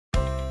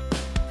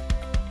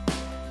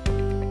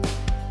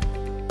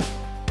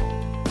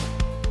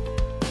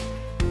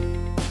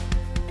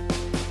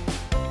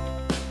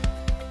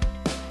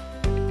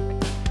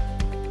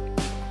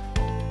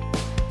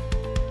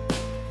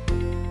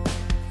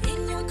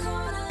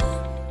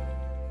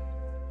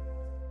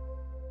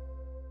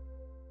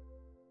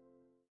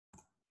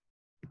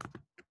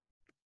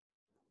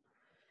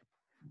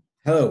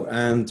Hello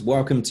and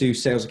welcome to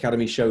Sales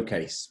Academy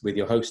Showcase with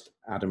your host,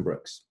 Adam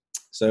Brooks.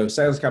 So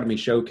Sales Academy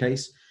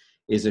Showcase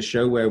is a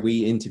show where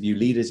we interview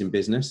leaders in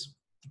business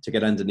to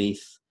get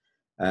underneath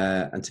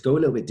and to go a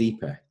little bit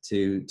deeper,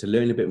 to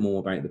learn a bit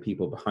more about the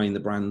people behind the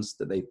brands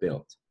that they've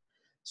built.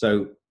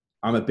 So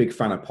I'm a big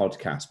fan of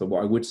podcasts, but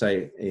what I would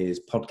say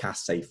is podcast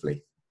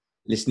safely.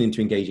 Listening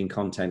to engaging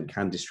content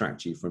can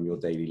distract you from your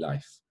daily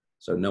life.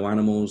 So no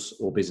animals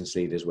or business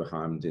leaders were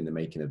harmed in the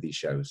making of these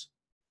shows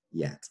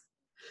yet.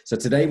 So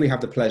today we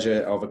have the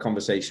pleasure of a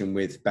conversation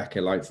with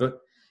Becca Lightfoot,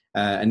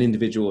 an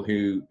individual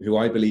who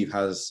I believe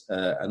has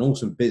an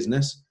awesome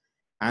business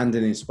and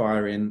an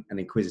inspiring and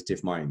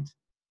inquisitive mind.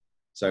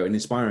 So an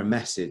inspiring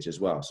message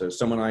as well. So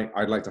someone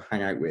I'd like to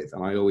hang out with,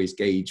 and I always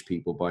gauge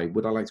people by,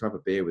 would I like to have a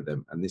beer with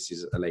them? And this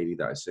is a lady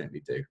that I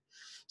certainly do.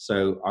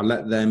 So I'll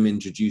let them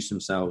introduce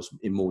themselves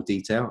in more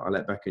detail. I'll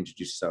let Becca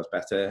introduce herself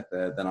better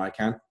than I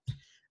can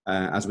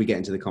as we get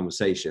into the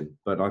conversation.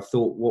 But I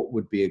thought what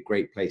would be a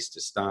great place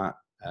to start,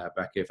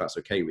 Becca, if that's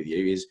okay with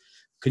you, is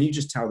can you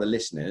just tell the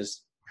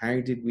listeners, how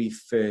did we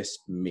first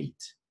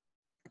meet?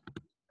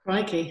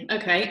 Crikey.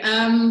 Okay.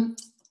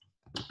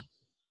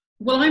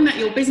 Well, I met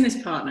your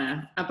business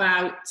partner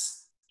about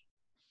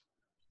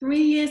 3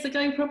 years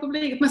ago,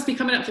 probably. It must be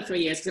coming up for 3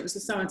 years because it was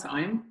the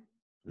summertime.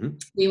 Mm-hmm.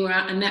 We were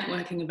at a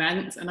networking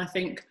event, and I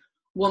think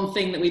one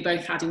thing that we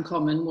both had in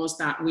common was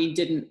that we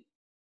didn't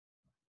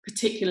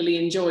particularly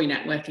enjoy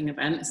networking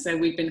events. So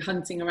we've been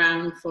hunting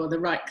around for the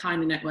right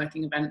kind of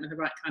networking event with the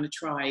right kind of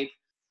tribe.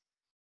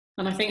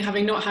 And I think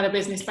having not had a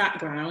business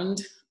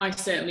background, I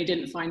certainly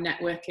didn't find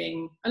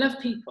networking. I love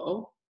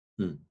people,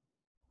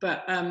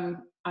 but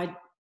I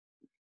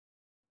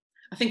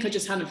think I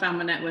just hadn't found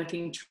my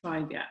networking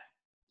tribe yet.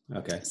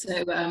 Okay.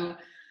 So,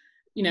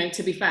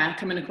 to be fair,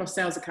 coming across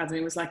Sales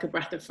Academy was like a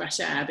breath of fresh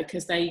air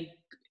because they,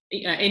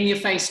 in your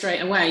face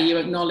straight away, you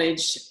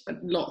acknowledge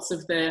lots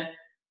of the,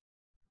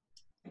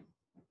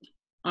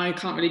 I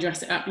can't really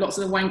dress it up, lots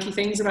of the wanky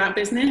things about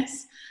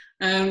business.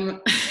 And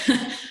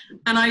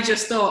I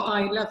just thought,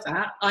 I love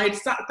that.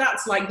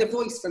 That's like the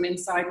voice from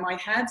inside my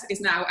head is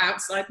now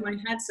outside my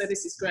head. So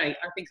this is great.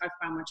 I think I've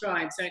found my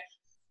tribe. So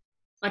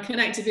I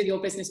connected with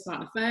your business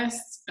partner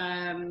first.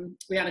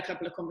 We had a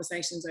couple of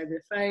conversations over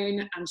the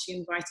phone and she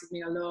invited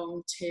me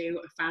along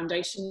to a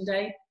foundation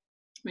day,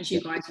 which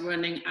you guys were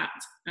running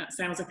at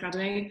Sales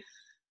Academy.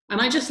 And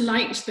I just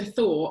liked the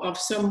thought of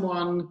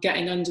someone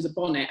getting under the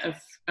bonnet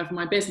of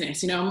my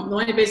business.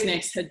 My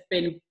business had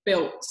been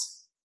built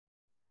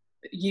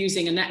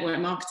using a network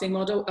marketing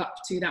model up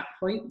to that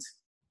point.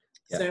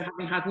 Yeah. So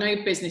having had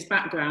no business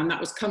background, that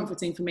was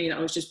comforting for me that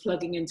I was just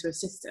plugging into a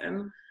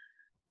system.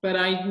 But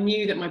I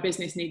knew that my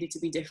business needed to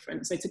be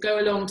different. So to go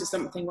along to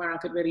something where I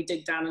could really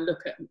dig down and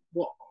look at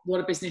what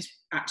a business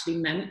actually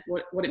meant,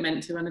 what it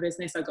meant to run a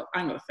business, I got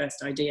the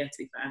first idea, to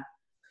be fair.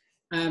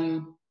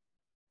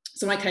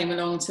 So I came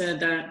along to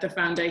the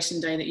foundation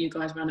day that you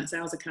guys ran at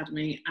Sales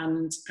Academy,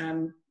 and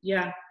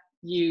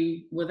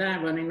you were there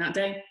running that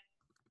day,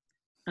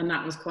 and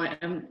that was quite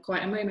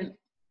a moment.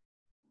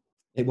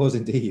 It was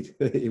indeed.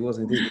 It was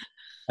indeed.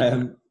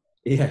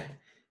 It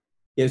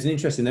was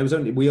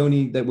interesting. We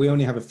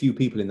only have a few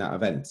people in that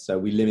event, so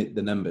we limit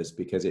the numbers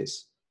because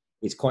it's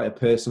quite a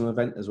personal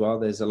event as well.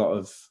 There's a lot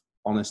of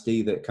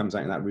honesty that comes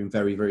out in that room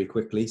very, very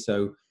quickly.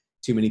 So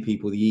too many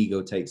people, the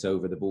ego takes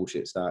over, the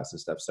bullshit starts and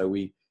stuff. So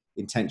we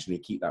intentionally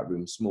keep that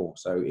room small,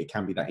 so it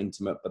can be that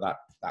intimate, but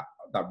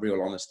that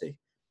real honesty.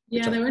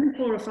 Yeah, there were only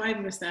 4 or 5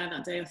 of us there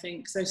that day, I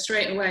think. So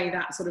straight away,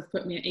 that sort of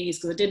put me at ease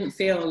because I didn't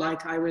feel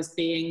like I was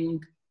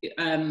being.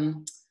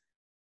 I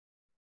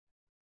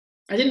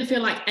didn't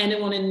feel like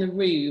anyone in the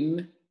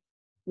room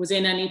was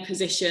in any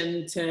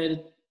position to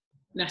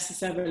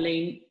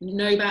necessarily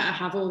know better,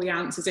 have all the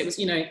answers. It was,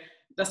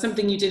 that's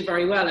something you did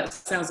very well at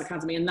Sales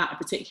Academy in that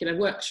particular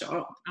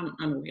workshop and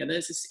all the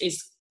others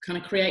is kind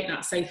of create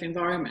that safe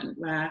environment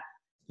where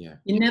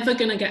you're never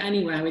going to get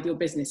anywhere with your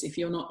business if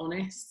you're not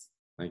honest.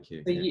 Thank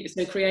you.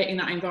 So creating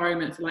that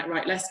environment for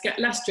right,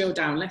 let's drill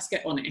down, let's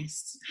get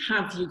honest.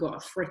 Have you got a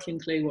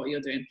freaking clue what you're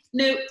doing?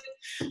 Nope.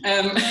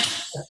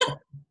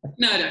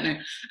 No, I don't know.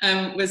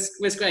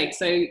 Was great.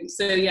 So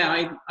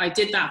I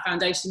did that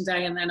foundation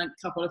day, and then a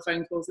couple of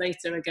phone calls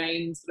later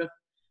again sort of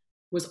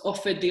was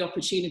offered the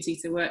opportunity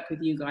to work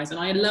with you guys. And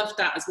I loved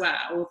that as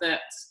well,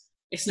 that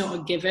it's not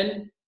a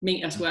given,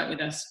 meet us, work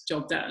with us,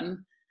 job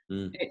done.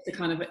 It's a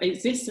kind of,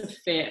 is this a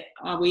fit?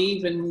 Are we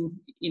even,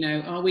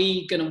 are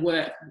we going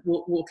to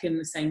walk in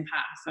the same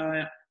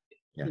path?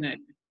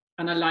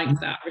 And I like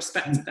that,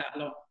 respected that a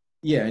lot.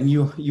 Yeah, and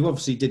you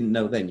obviously didn't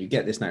know then. You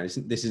get this now. This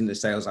isn't a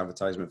sales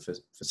advertisement for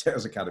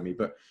Sales Academy,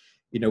 but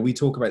we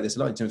talk about this a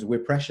lot in terms of we're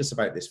precious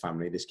about this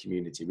family, this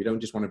community. We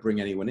don't just want to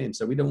bring anyone in,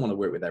 so we don't want to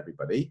work with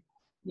everybody.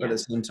 Yeah. But at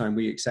the same time,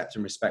 we accept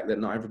and respect that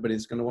not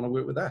everybody's going to want to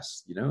work with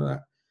us.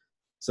 That.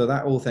 So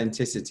that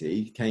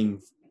authenticity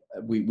came.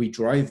 We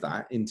drive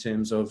that in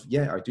terms of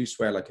I do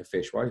swear like a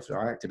fishwife.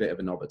 I act a bit of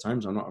a knob at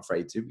times. I'm not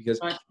afraid to because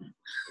I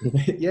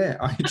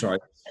try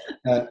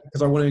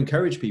because I want to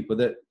encourage people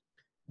that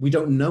we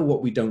don't know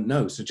what we don't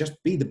know. So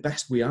just be the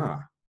best we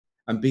are.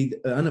 and be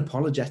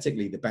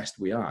unapologetically the best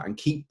we are, and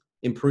keep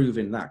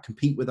improving that,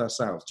 compete with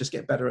ourselves, just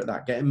get better at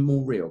that, getting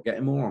more real,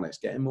 getting more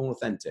honest, getting more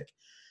authentic,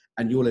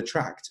 and you'll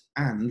attract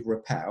and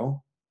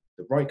repel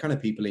the right kind of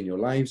people in your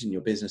lives, in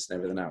your business, and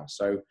everything else.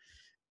 So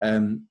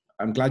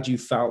I'm glad you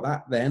felt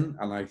that then,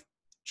 and I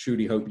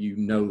truly hope you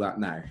know that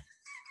now.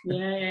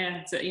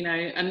 Yeah. So, you know,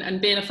 and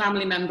being a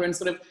family member and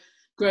sort of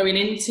growing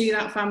into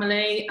that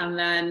family, and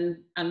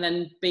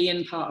then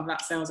being part of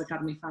that Sales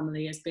Academy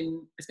family has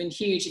been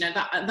huge. You know,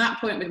 that at that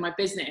point with my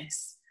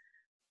business,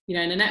 you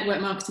know, in a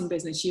network marketing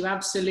business, you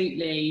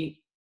absolutely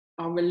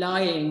are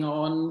relying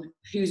on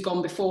who's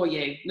gone before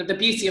you. The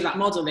beauty of that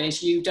model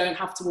is you don't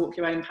have to walk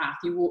your own path.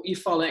 You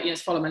follow, you know,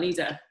 follow my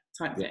leader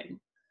type thing.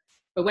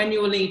 But when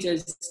your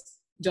leader's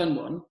done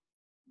one,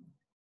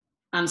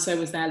 and so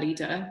was their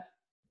leader,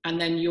 and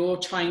then you're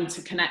trying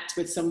to connect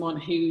with someone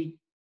who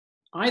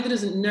either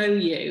doesn't know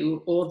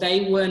you or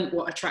they weren't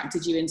what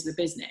attracted you into the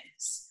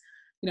business.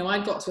 You know,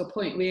 I got to a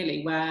point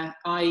really where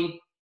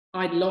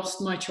I'd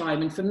lost my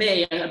tribe. And for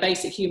me, a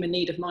basic human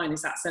need of mine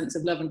is that sense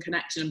of love and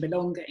connection and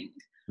belonging.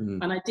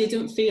 Mm-hmm. And I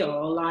didn't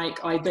feel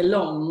like I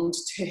belonged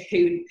to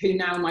who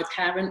now my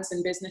parents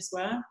in business were.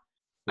 Yeah.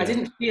 I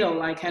didn't feel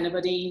like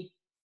anybody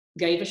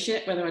gave a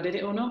shit whether I did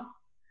it or not.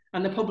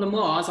 And the problem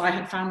was I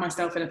had found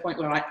myself in a point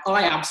where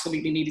I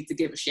absolutely needed to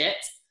give a shit.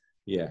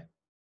 Yeah.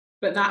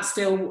 But that's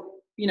still,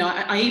 you know,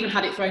 I even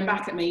had it thrown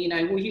back at me, you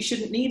know, well, you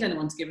shouldn't need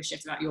anyone to give a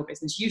shit about your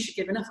business. You should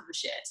give enough of a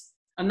shit.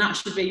 And that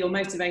should be your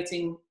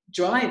motivating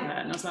driver.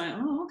 And I was like,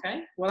 oh,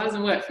 okay. Well, that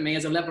doesn't work for me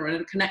as a lover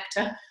and a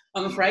connector,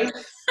 I'm afraid.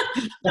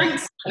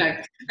 Thanks.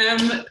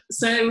 No.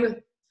 So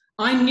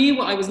I knew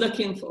what I was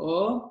looking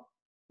for,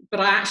 but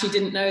I actually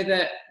didn't know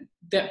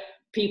that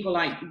people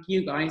like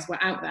you guys were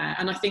out there.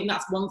 And I think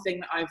that's one thing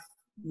that I've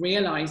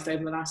realized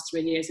over the last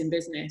 3 years in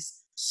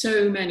business.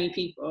 So many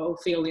people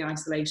feel the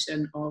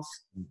isolation of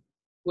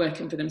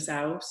working for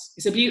themselves.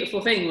 It's a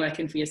beautiful thing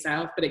working for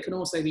yourself, but it can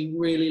also be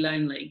really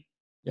lonely.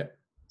 Yeah.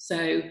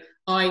 So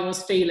I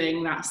was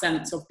feeling that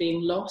sense of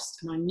being lost,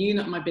 and I knew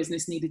that my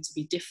business needed to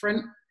be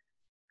different,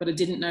 but I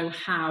didn't know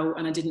how,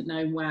 and I didn't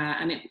know where.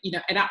 And it, you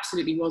know, it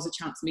absolutely was a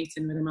chance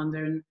meeting with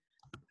Amanda,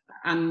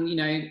 and you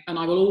know, and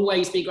I will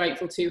always be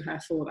grateful to her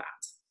for that.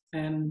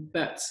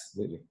 But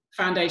Absolutely.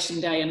 Foundation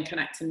Day and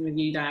connecting with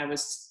you there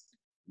was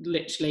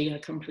literally a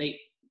complete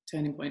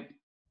turning point.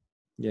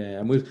 Yeah,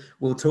 and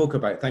we'll talk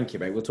about, thank you,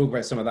 mate. We'll talk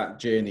about some of that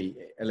journey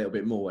a little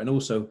bit more, and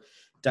also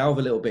delve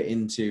a little bit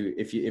into,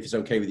 if it's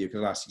okay with you,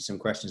 because I'll ask you some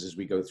questions as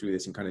we go through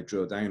this and kind of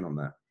drill down on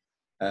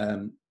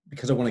that,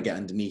 because I want to get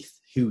underneath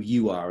who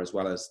you are as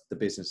well as the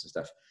business and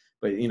stuff.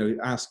 But you know,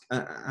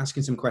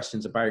 asking some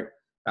questions about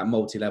that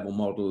multi-level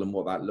model and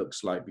what that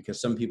looks like,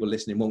 because some people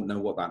listening won't know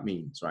what that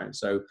means, right?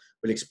 So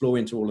we'll explore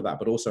into all of that,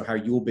 but also how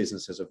your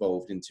business has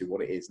evolved into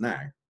what it is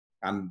now,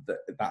 and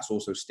that's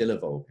also still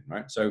evolving,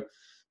 right? So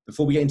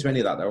before we get into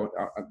any of that, though,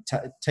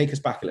 take us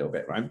back a little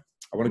bit, right?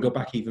 I want to go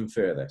back even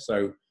further.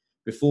 So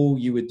before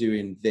you were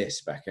doing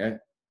this, Becca,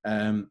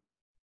 I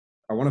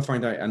want to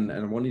find out, and I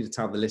want you to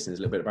tell the listeners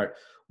a little bit about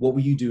what were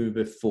you doing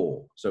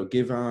before. So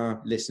give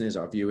our listeners,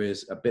 our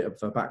viewers, a bit of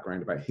a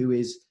background about who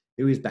is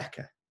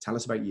Becca. Tell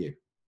us about you.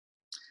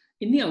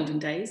 In the olden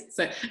days.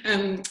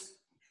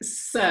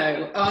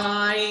 So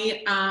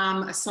I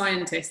am a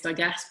scientist, I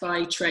guess,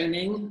 by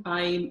training.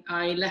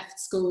 I left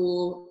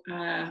school,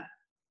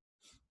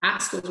 at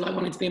school I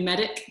wanted to be a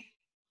medic.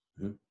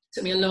 Mm-hmm.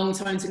 Took me a long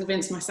time to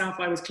convince myself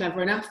I was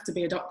clever enough to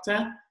be a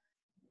doctor.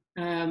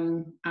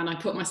 And I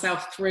put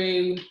myself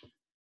through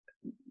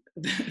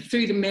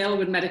the mill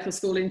with medical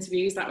school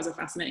interviews. That was a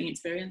fascinating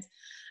experience.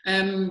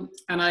 And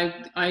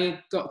I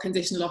got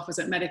conditional offers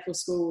at medical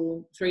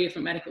school, 3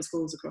 different medical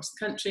schools across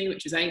the country,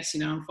 which was ace.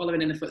 You know, I'm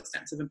following in the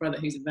footsteps of a brother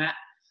who's a vet,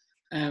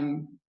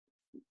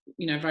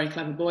 you know, very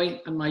clever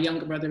boy. And my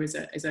younger brother is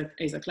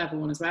a clever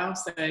one as well.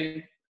 So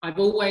I've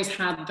always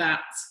had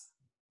that,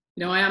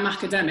 you know, I am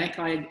academic.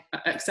 I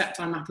accept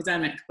I'm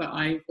academic, but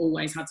I've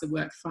always had to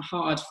work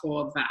hard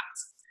for that.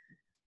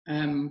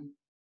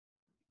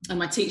 And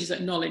my teachers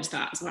acknowledge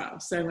that as well.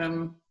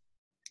 So,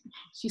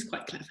 she's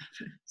quite clever.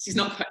 She's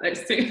not quite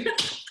those two.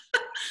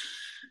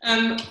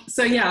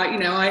 So yeah, you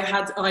know,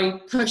 I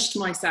pushed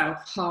myself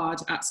hard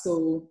at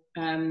school,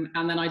 and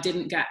then I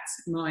didn't get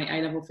my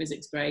A-level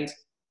physics grade,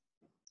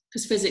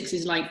 because physics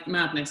is like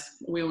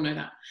madness. We all know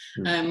that.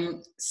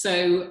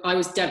 So I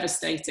was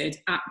devastated,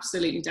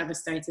 absolutely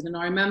devastated. And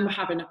I remember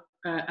having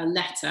a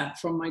letter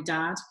from my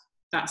dad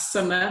that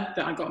summer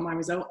that I got my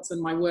results,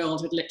 and my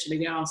world had literally,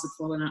 the arse had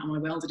fallen out of my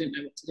world. I didn't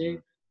know what to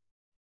do.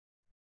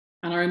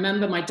 And I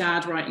remember my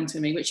dad writing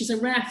to me, which is a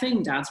rare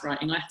thing, dads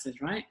writing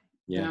letters, right?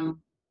 Yeah.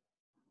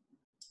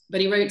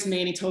 But he wrote to me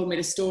and he told me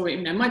the story.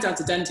 You know, my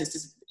dad's a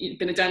dentist. He's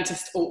been a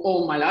dentist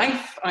all my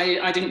life.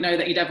 I didn't know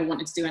that he'd ever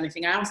wanted to do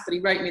anything else, but he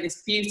wrote me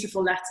this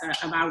beautiful letter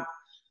about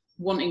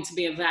wanting to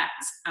be a vet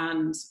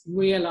and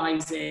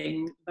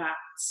realizing that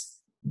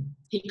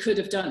he could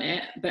have done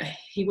it, but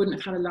he wouldn't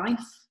have had a life.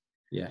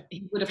 Yeah.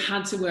 He would have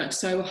had to work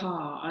so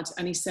hard.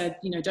 And he said,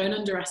 you know, don't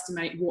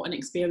underestimate what an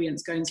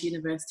experience going to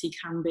university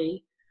can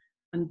be.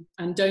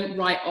 and don't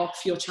write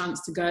off your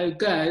chance to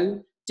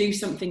go do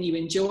something you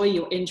enjoy,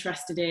 you're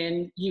interested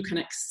in, you can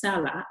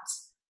excel at,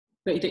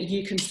 but that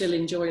you can still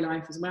enjoy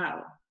life as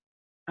well.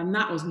 And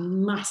that was a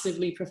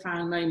massively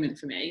profound moment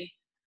for me.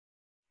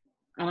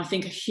 And I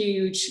think a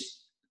huge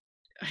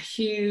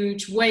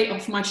weight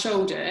off my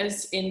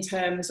shoulders in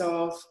terms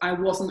of I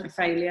wasn't a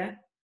failure.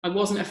 I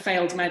wasn't a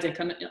failed medic.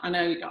 And I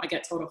know I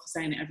get told off for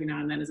saying it every now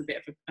and then as a bit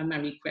of a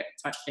merry quip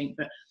type thing.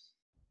 But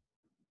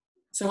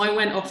so I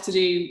went off to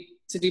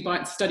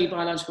study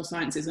biological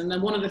sciences. And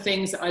then one of the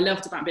things that I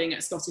loved about being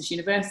at Scottish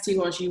University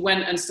was you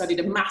went and studied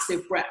a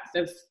massive breadth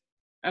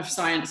of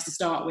science to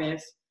start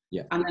with.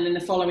 Yeah. And then in the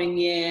following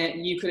year,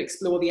 you could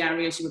explore the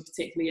areas you were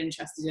particularly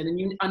interested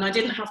in. And I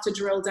didn't have to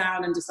drill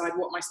down and decide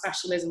what my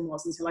specialism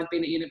was until I'd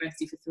been at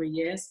university for 3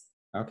 years.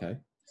 Okay.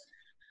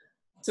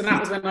 So that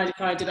was when I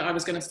decided that I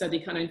was going to study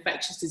kind of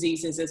infectious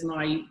diseases as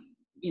my,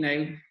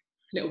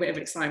 little bit of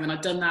excitement.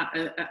 I'd done that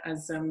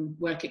as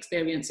work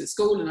experience at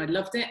school, and I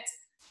loved it.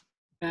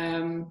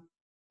 And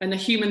the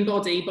human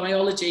body,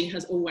 biology,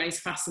 has always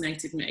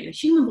fascinated me. The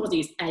human body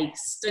is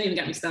ace. Don't even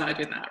get me started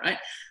with that, right?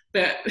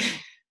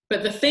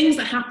 But the things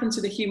that happen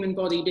to the human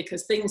body,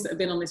 because things that have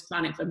been on this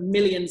planet for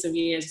millions of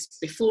years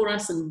before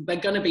us, and they're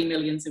going to be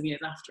millions of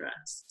years after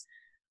us,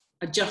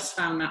 I just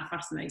found that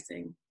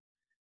fascinating.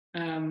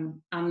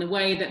 And the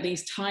way that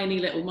these tiny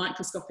little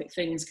microscopic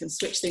things can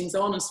switch things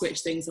on and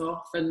switch things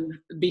off and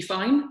be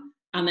fine,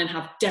 and then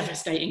have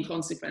devastating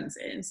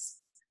consequences.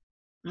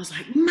 I was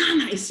like, man,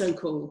 that is so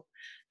cool.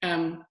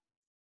 And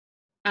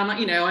I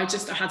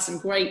had some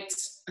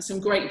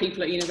great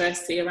people at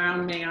university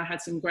around me. I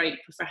had some great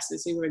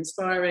professors who were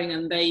inspiring,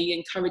 and they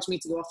encouraged me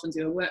to go off and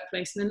do a work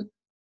placement.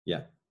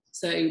 Yeah.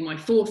 So my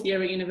 4th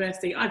year at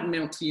university, I've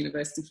milked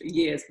university for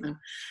years now.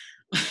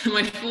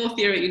 My 4th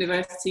year at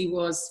university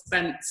was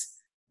spent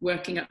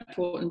working at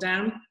Porton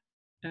Down,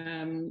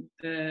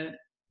 the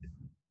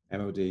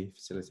MOD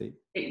facility.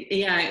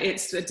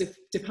 It's a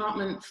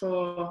department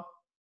for.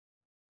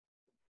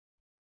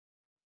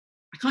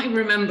 I can't even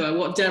remember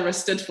what DERA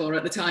stood for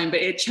at the time,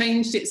 but it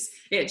changed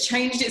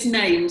its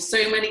name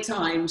so many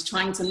times,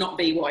 trying to not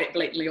be what it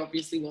blatantly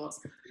obviously was.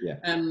 Yeah.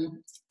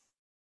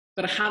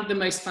 But I had the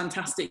most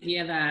fantastic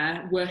year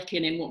there,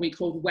 working in what we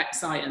called wet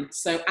science,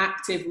 so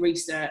active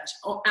research,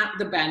 or at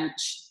the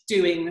bench,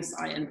 doing the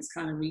science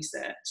kind of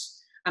research.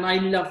 And I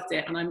loved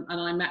it, and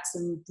I met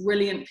some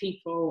brilliant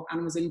people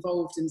and was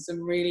involved in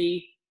some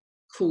really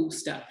cool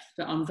stuff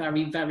that I'm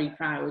very, very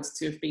proud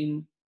to have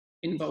been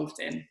involved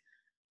in.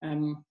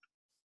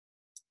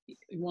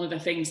 One of the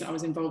things that I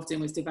was involved in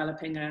was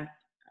developing a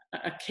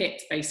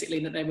kit, basically,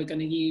 that they were going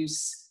to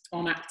use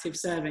on active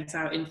service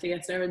out in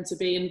theatre, and to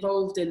be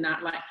involved in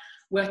that, like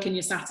working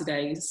your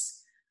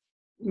Saturdays,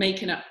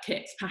 making up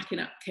kits, packing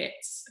up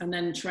kits, and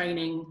then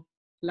training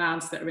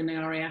lads that are in the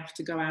RAF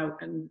to go out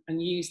and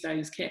use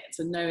those kits,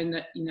 and knowing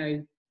that,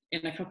 in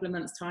a couple of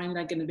months' time,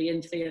 they're going to be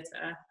in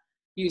theatre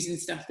using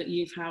stuff that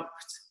you've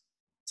helped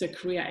to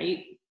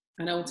create.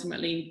 And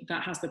ultimately,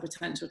 that has the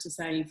potential to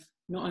save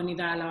not only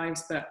their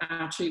lives, but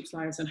our troops'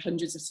 lives and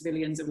hundreds of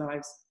civilians'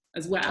 lives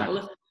as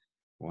well.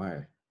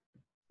 Wow.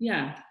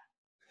 Yeah.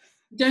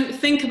 Don't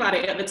think about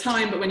it at the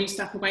time, but when you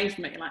step away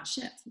from it, you're like,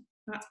 shit,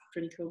 that's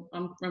pretty cool.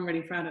 I'm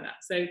really proud of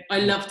that. So I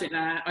loved it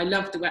there. I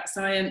loved the wet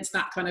science.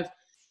 That kind of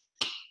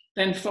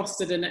then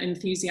fostered an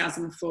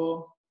enthusiasm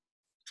for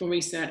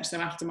research. So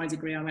after my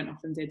degree, I went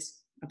off and did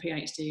a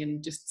PhD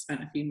and just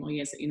spent a few more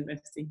years at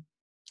university.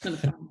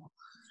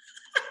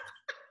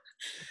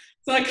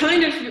 So I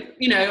kind of,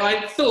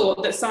 I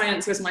thought that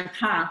science was my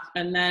path,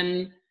 and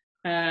then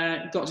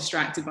got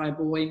distracted by a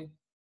boy.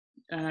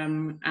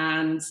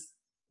 And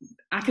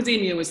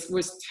academia was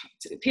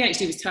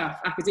PhD was tough.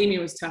 Academia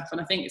was tough. And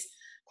I think it's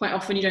quite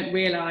often you don't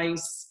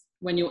realise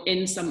when you're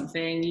in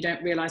something, you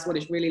don't realise what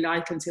it's really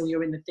like until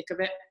you're in the thick of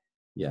it.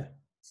 Yeah.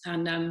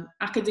 And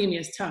academia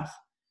is tough.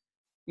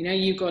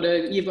 You've got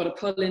to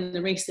pull in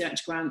the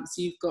research grants,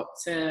 you've got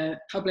to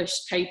publish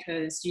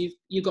papers,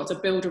 you've got to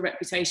build a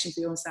reputation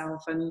for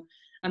yourself, and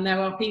there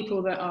are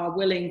people that are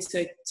willing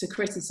to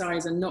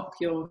criticise and knock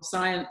your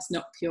science,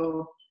 knock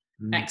your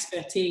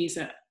expertise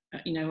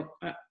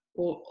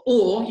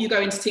or you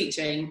go into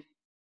teaching,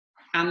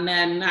 and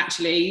then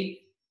actually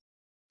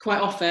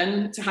quite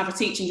often to have a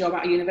teaching job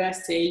at a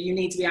university, you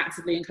need to be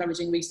actively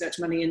encouraging research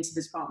money into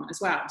the department as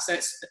well. So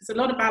it's a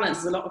lot of balance,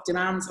 there's a lot of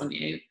demands on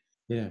you.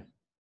 Yeah.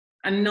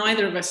 And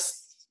neither of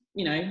us,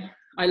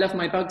 I love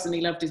my bugs and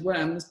he loved his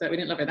worms, but we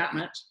didn't love it that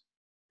much.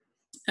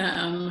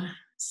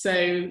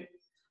 So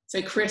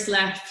Chris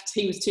left.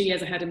 He was 2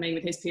 years ahead of me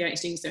with his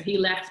PhD. So he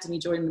left and he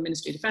joined the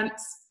Ministry of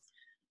Defence,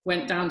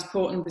 went down to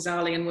Porton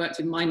bizarrely and worked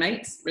with my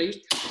mates, rude.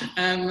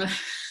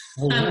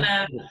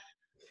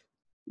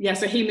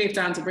 So he moved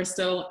down to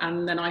Bristol,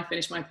 and then I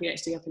finished my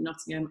PhD up in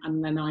Nottingham,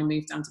 and then I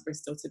moved down to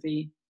Bristol to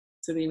be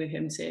with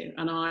him too.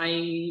 And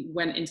I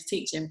went into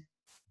teaching.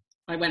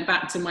 I went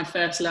back to my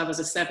first love as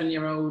a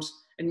 7-year-old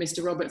in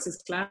Mr.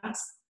 Roberts'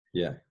 class.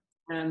 Yeah.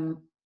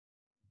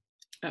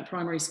 At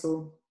primary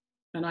school,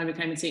 and I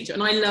became a teacher.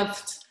 And I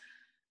loved,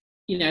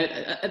 you know,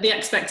 the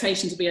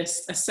expectation to be a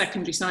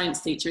secondary science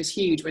teacher is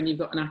huge when you've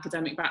got an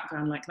academic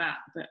background like that.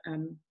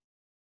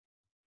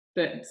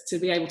 But to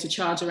be able to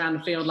charge around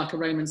the field like a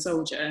Roman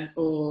soldier,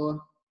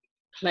 or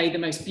play the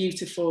most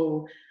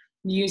beautiful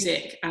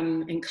music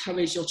and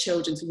encourage your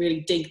children to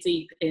really dig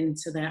deep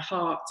into their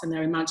heart and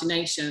their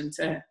imagination,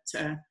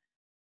 to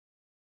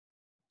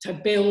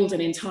build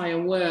an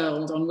entire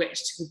world on which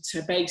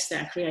to base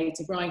their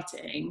creative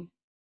writing,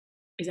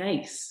 is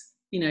ace.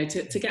 You know,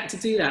 to get to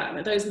do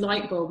that, those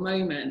light bulb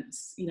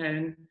moments, you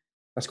know.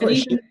 That's quite a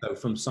shift though,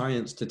 from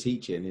science to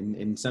teaching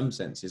in some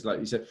senses. Like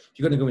you said, if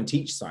you're going to go and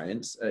teach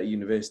science at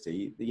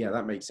university, yeah,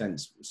 that makes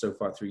sense so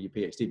far through your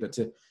PhD, but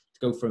to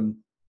go from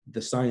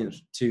the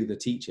science to the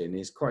teaching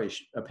is quite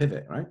a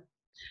pivot, right?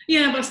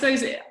 Yeah, but I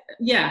suppose, it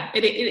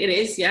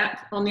is, yeah.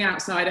 On the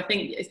outside, I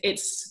think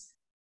it's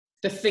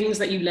the things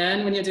that you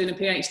learn when you're doing a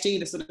PhD,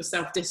 the sort of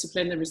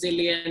self-discipline, the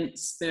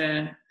resilience,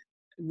 the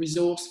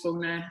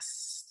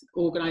resourcefulness,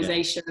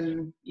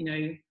 organisation, you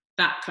know,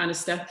 that kind of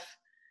stuff.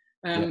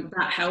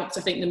 That helped.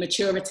 I think the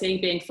maturity,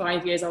 being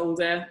 5 years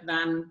older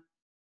than,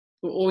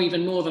 or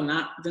even more than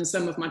that, than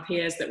some of my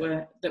peers that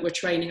were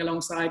training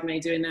alongside me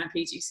doing their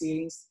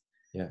PGCEs.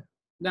 Yeah.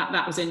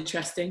 That was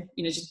interesting,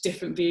 you know, just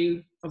different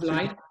view of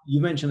life.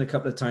 You mentioned a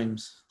couple of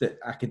times that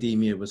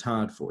academia was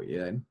hard for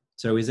you then.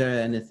 So is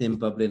there anything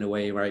bubbling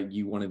away, right,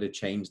 you wanted to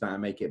change that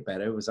and make it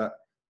better? Was that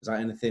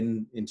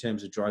anything in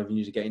terms of driving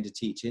you to get into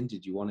teaching?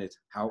 Did you want to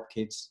help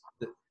kids?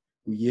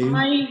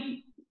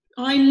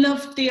 I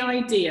loved the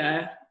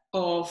idea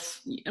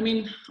of, I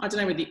mean, I don't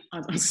know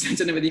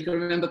whether you can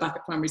remember back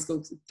at primary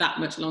school, that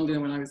much longer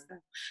than when I was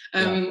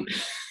there.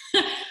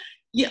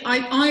 Yeah,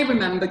 I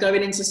remember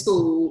going into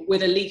school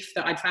with a leaf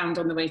that I'd found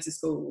on the way to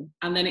school.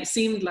 And then it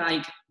seemed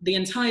like the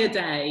entire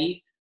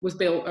day was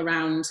built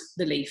around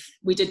the leaf.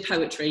 We did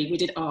poetry, we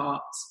did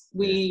art.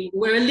 We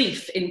were a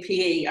leaf in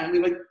PE, and we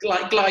were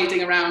like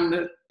gliding around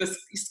the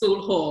school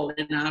hall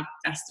in our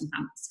vest and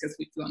pants because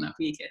we'd got our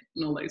PE kit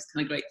and all those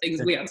kind of great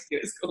things we had to do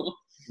at school.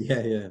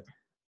 Yeah, yeah.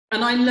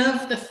 And I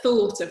love the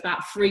thought of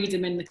that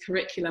freedom in the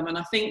curriculum. And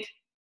I think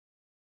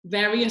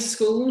various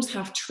schools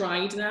have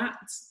tried that.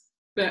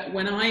 But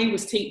when I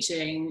was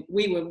teaching,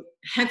 we were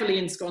heavily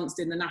ensconced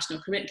in the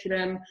national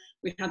curriculum.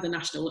 We had the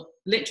national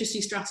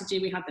literacy strategy.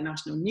 We had the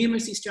national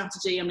numeracy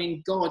strategy. I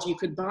mean, God, you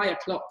could buy a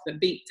clock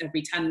that beeped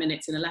every 10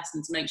 minutes in a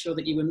lesson to make sure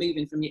that you were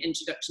moving from your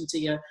introduction to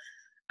your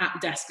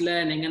at-desk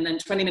learning. And then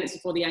 20 minutes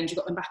before the end, you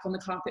got them back on the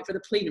carpet for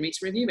the plenary to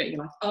review it. You're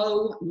like,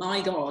 oh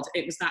my God,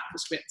 it was that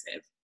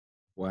prescriptive.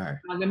 Wow.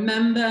 I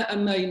remember a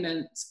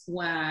moment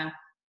where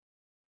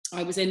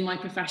I was in my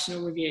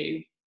professional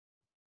review,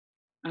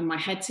 and my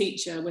head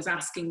teacher was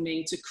asking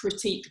me to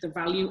critique the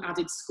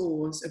value-added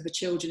scores of the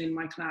children in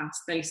my class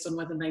based on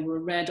whether they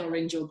were red,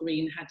 orange, or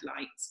green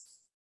headlights,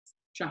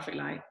 traffic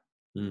light.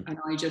 And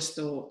I just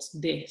thought,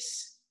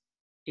 this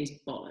is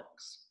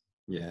bollocks.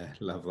 Yeah,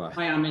 love that.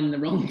 I am in the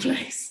wrong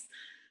place,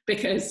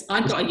 because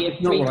I've got a year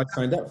 3. Not what I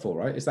signed up for,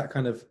 right? It's that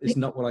kind of, it's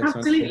not what I signed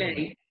up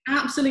for.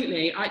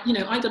 Absolutely.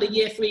 I got a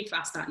year 3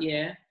 class that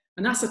year.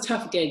 And that's a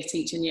tough gig,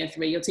 teaching year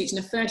 3. You're teaching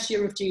the first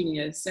year of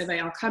juniors. So they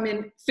are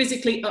coming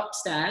physically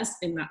upstairs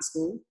in that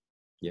school.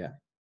 Yeah.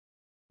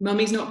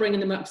 Mummy's not bringing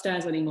them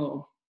upstairs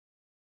anymore.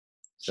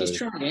 She's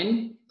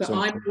trying, but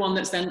I'm the one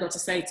that's then got to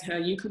say to her,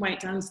 you can wait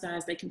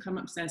downstairs, they can come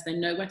upstairs, they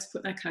know where to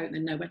put their coat, they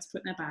know where to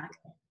put their bag.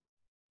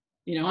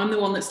 You know, I'm the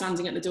one that's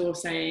standing at the door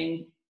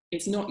saying,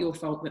 it's not your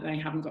fault that they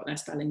haven't got their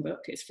spelling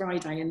book. It's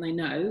Friday and they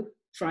know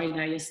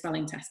Friday is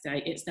spelling test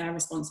day. It's their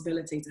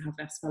responsibility to have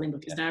their spelling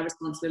book. It's their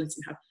responsibility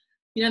to have...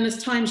 You know, and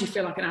there's times you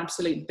feel like an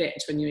absolute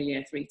bitch when you're a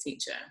year 3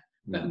 teacher.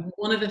 But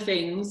one of the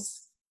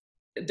things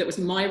that was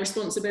my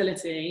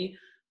responsibility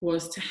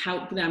was to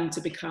help them to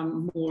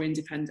become more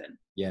independent.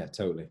 Yeah,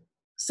 totally.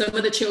 Some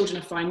of the children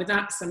are fine with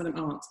that. Some of them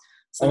aren't.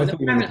 Some of the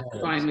parents are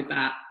fine with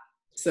that.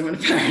 Some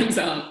of the parents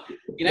aren't.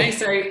 You know,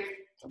 so...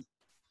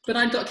 But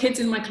I'd got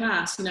kids in my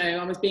class, you know,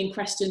 I was being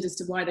questioned as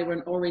to why they were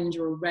an orange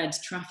or a red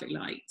traffic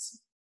light.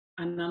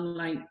 And I'm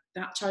like,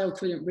 that child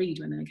couldn't read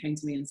when they came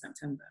to me in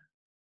September.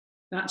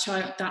 That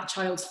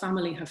child's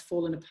family have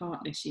fallen apart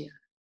this year.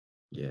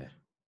 Yeah.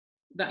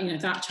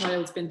 That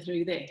child's been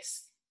through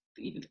this.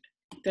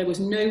 There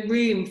was no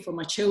room for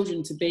my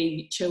children to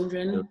be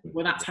children.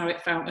 Well, that's how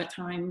it felt at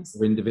times.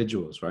 For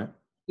individuals, right?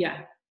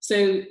 Yeah.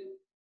 So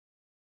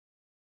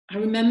I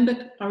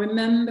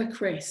remember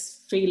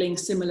Chris feeling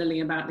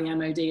similarly about the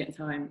MOD at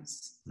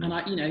times.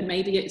 And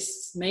maybe it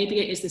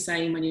is the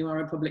same when you are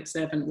a public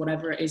servant,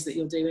 whatever it is that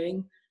you're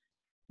doing.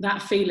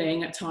 That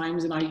feeling at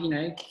times, and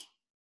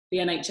the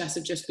NHS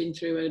have just been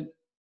through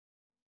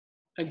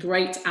a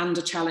great and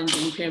a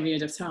challenging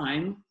period of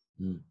time.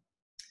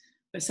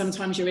 But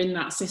sometimes you're in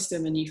that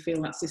system and you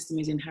feel that system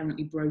is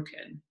inherently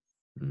broken.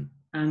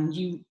 And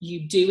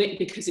you do it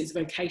because it's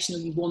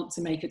vocational, you want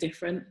to make a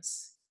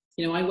difference.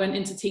 You know, I went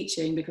into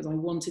teaching because I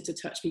wanted to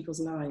touch people's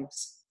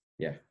lives.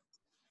 Yeah.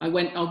 I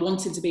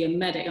wanted to be a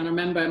medic. And I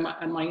remember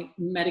at my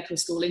medical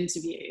school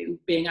interview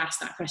being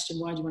asked that question,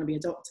 why do you want to be a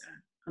doctor?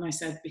 And I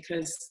said,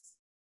 because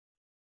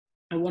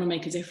I want to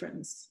make a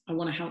difference. I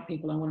want to help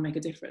people. I want to make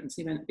a difference.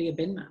 He went, be a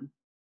bin man.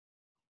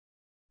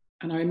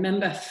 And I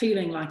remember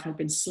feeling like I'd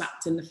been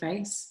slapped in the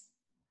face,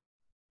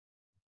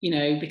 you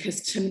know,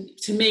 because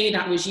to me,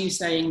 that was you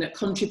saying that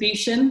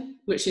contribution,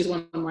 which is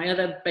one of my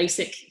other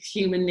basic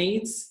human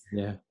needs.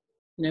 Yeah.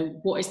 You know,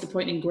 what is the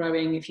point in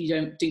growing if you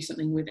don't do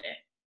something with it?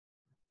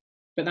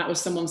 But that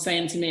was someone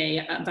saying to me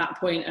at that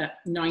point at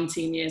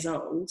 19 years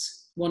old,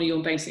 one of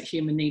your basic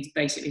human needs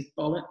basically is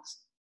bollocks.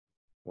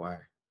 Wow.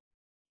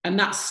 And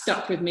that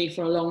stuck with me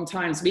for a long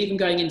time. So even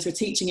going into a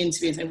teaching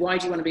interview and saying, why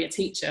do you want to be a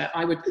teacher?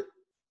 I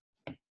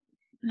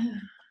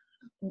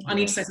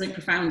need to say something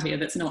profound here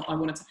that's not, I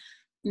wanted to.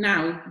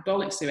 Now,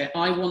 bollocks to it.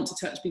 I want to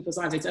touch people's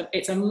lives.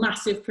 It's a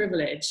massive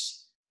privilege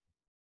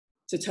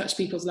to touch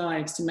people's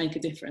lives, to make a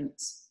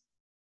difference.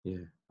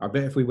 Yeah. I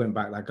bet if we went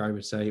back, that guy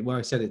would say, well,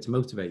 I said it to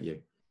motivate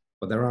you,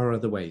 but there are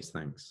other ways,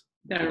 thanks.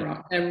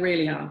 There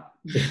really are.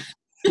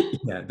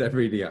 Yeah, there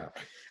really are.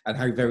 And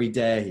how very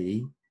dare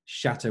he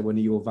shatter one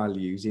of your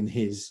values in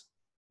his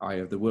eye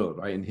of the world,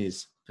 right? In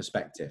his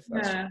perspective.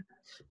 Yeah.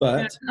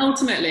 But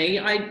ultimately,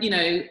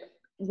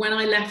 when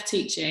I left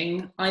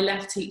teaching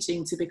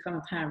to become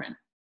a parent.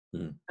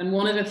 And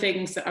one of the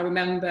things that I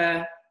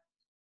remember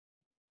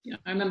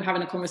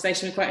having a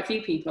conversation with quite a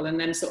few people, and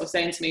then sort of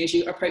saying to me as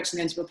you approaching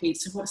the end of your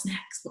piece, so what's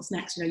next?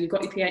 You know, you've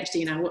got your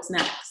PhD now, what's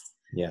next?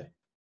 Yeah.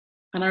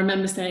 And I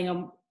remember saying,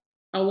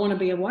 I want to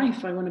be a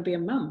wife, I want to be a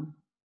mum.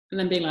 And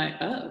then being like,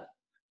 oh,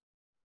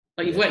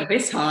 well, you've worked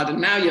this hard and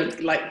now you're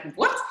like,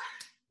 what?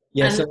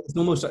 Yeah, so it's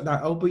almost like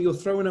that. Oh, but you're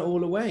throwing it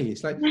all away.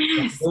 It's like,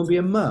 yes. To go and be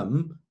a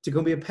mum, to go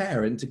and be a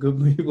parent, to go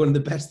and be one of the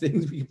best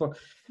things we can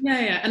possibly.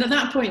 Yeah. And at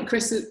that point,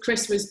 Chris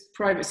was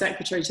private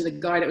secretary to the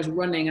guy that was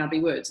running Abbey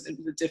Wood,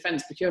 the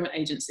Defence Procurement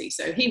Agency.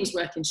 So he was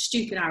working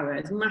stupid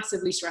hours,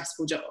 massively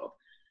stressful job.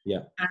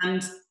 Yeah.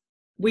 And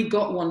we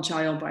got one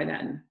child by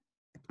then.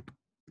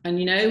 And,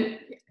 you know,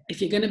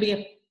 if you're going to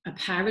be a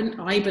parent,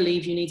 I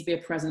believe you need to be a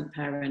present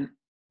parent.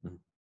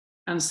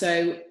 And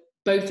so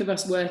both of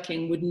us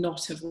working would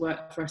not have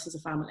worked for us as a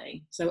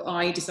family. So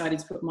I decided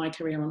to put my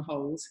career on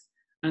hold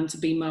and to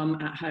be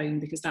mum at home,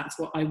 because that's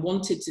what I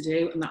wanted to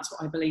do and that's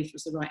what I believed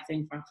was the right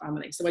thing for our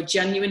family. So I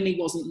genuinely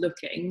wasn't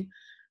looking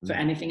for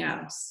anything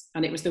else.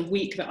 And it was the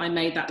week that I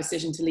made that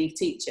decision to leave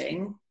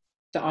teaching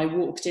that I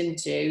walked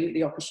into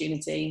the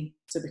opportunity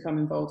to become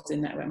involved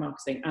in network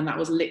marketing. And that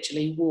was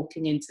literally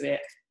walking into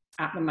it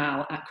at the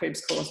Mall at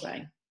Cribs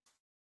Causeway.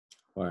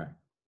 Wow.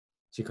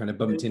 So you kind of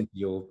bumped into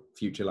your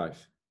future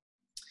life.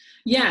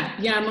 Yeah.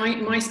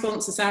 My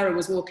sponsor Sarah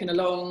was walking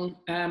along.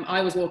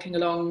 I was walking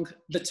along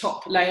the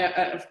top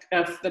layer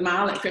of the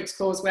Mall at Cribs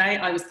Causeway.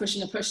 I was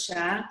pushing a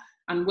pushchair,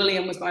 and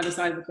William was by the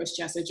side of the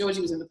pushchair. So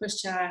Georgie was in the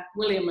pushchair,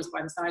 William was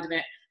by the side of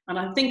it, and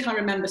I think I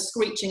remember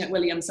screeching at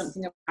William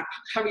something about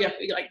hurry up,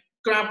 like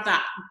grab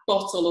that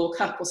bottle or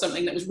cup or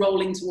something that was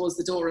rolling towards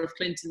the door of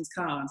Clinton's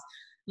cars.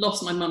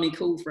 Lost my mummy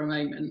cool for a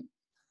moment.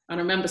 And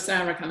I remember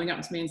Sarah coming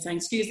up to me and saying,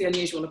 excuse the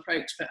unusual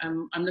approach, but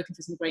I'm looking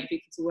for some great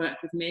people to work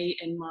with me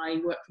in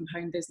my work from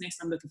home business.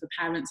 I'm looking for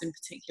parents in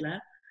particular.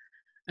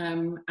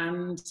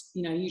 And,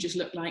 you know, you just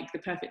look like the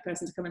perfect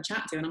person to come and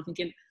chat to. And I'm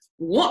thinking,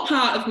 what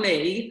part of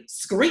me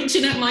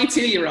screeching at my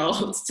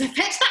 2-year-old to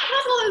fetch that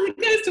bottle as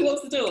it goes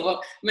towards the door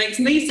makes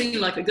me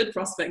seem like a good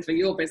prospect for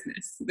your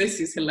business? This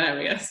is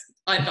hilarious.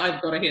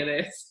 I've got to hear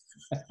this.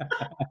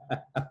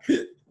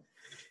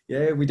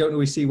 Yeah, we don't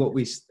always see what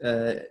we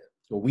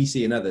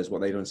see in others,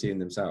 what they don't see in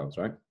themselves,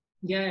 right?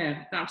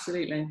 Yeah,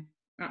 absolutely.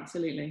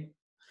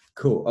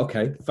 Cool.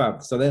 Okay,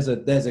 fab. So there's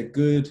a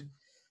good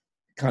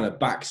kind of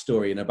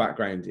backstory and a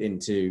background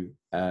into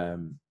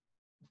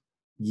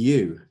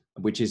you,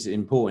 which is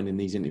important in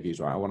these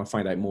interviews, right? I want to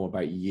find out more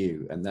about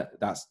you, and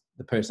that's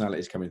the personality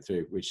is coming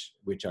through,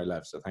 which I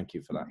love. So thank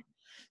you for that.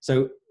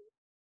 So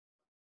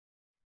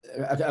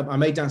I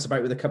may dance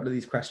about with a couple of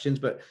these questions,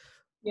 but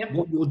yep.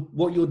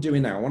 What you're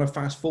doing now, I want to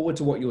fast forward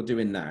to what you're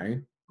doing now.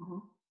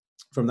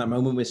 From that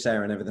moment with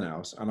Sarah and everything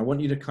else. And I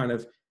want you to kind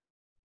of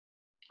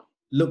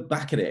look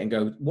back at it and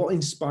go, what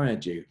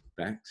inspired you,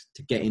 Bex,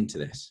 to get into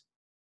this?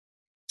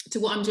 To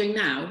what I'm doing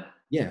now?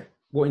 Yeah.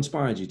 What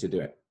inspired you to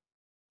do it?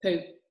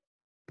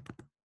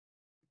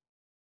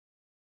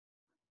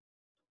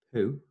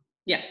 Who?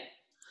 Yeah.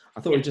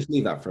 I thought we'd just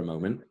leave that for a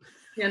moment.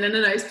 Yeah, no,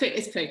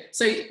 it's poo.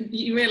 So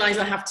you realise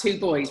I have 2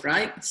 boys,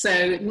 right?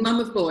 So mum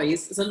of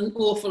boys, there's an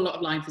awful lot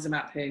of life is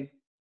about poo.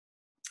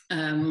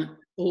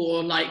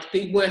 Or like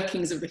the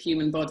workings of the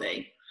human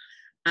body.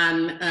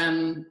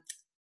 And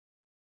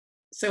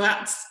so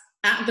at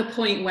the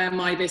point where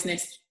my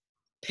business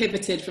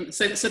pivoted from,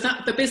 so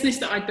that the business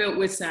that I built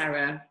with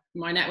Sarah,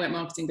 my network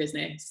marketing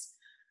business,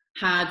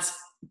 had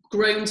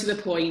grown to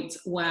the point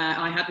where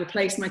I had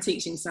replaced my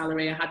teaching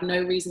salary. I had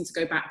no reason to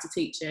go back to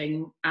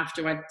teaching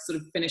after I'd sort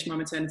of finished my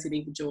maternity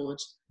leave with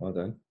George. Well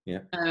done.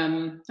 Yeah.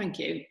 Thank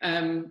you.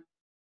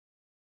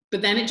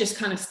 But then it just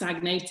kind of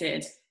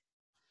stagnated.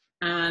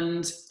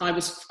 And I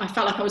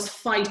felt like I was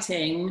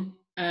fighting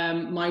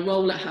my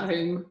role at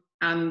home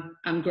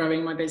and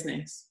growing my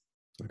business.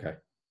 Okay.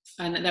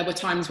 And there were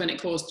times when it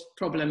caused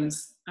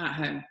problems at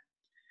home.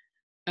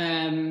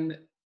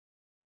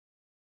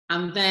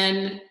 And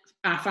then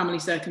our family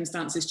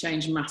circumstances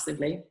changed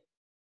massively.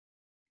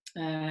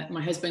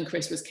 My husband,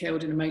 Chris, was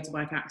killed in a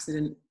motorbike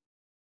accident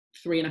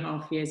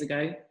 3.5 years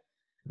ago.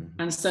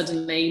 And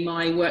suddenly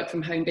my work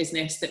from home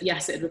business that,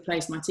 yes, it had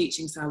replaced my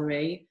teaching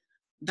salary,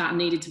 that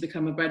needed to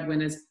become a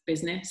breadwinner's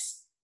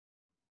business.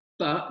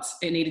 But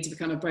it needed to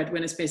become a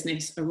breadwinner's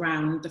business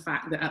around the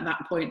fact that at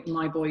that point,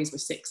 my boys were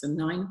 6 and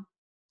 9.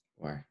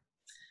 Wow.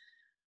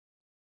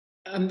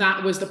 And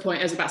that was the point.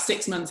 It was about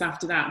 6 months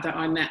after that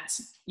I met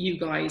you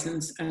guys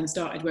and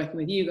started working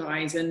with you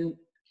guys. And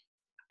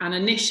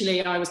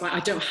initially I was like, I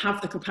don't have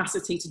the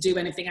capacity to do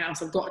anything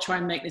else. I've got to try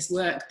and make this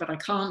work, but I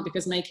can't,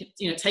 because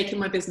taking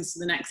my business to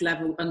the next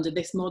level under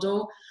this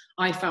model,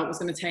 I felt was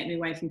going to take me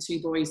away from 2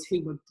 boys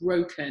who were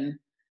broken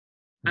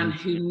and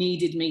who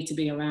needed me to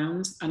be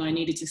around, and I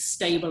needed to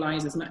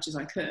stabilize as much as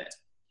I could.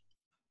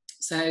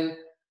 So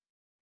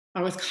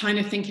I was kind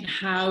of thinking,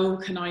 how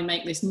can I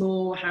make this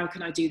more? How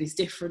can I do this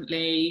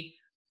differently?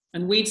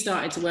 And we'd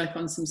started to work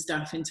on some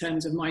stuff in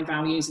terms of my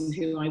values and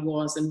who I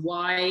was and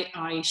why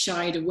I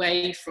shied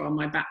away from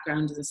my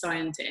background as a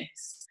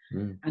scientist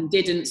and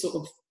didn't sort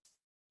of,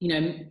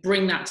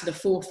 bring that to the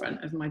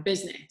forefront of my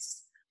business.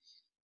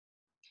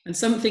 And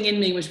something in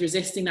me was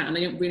resisting that, and I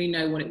didn't really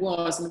know what it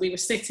was. And we were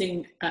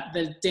sitting at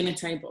the dinner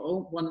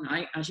table one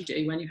night, as you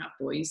do when you have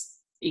boys,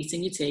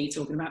 eating your tea,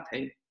 talking about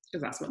poo,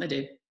 because that's what they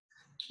do.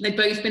 They'd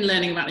both been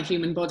learning about the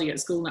human body at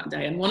school that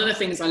day. And one of the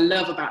things I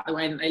love about the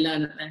way that they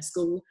learn at their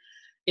school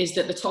is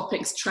that the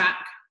topics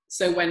track.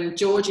 So when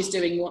George is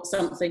doing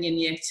something in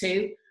year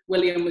 2,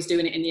 William was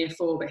doing it in year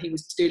 4, but he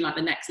was doing like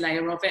the next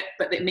layer of it.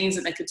 But it means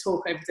that they could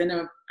talk over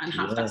dinner and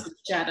have that sort of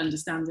shared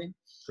understanding.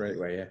 Great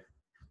way, yeah.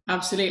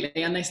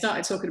 Absolutely. And they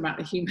started talking about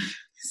the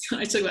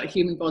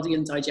human body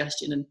and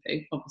digestion and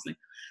poo, obviously.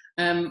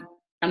 And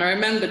I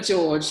remember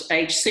George,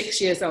 aged 6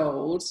 years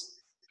old,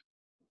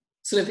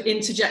 sort of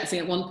interjecting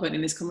at one point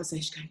in this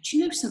conversation, going, "Do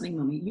you know something,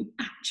 Mummy? You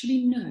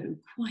actually know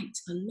quite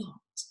a lot."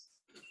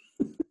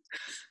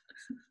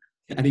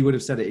 And he would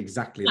have said it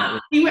exactly that way.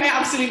 He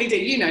absolutely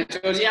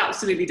did. George, he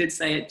absolutely did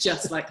say it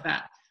just like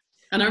that.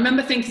 And I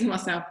remember thinking to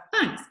myself,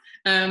 thanks.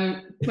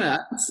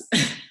 But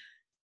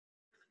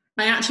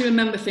I actually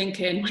remember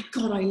thinking, my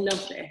God, I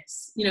love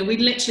this.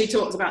 We'd literally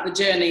talked about the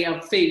journey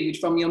of food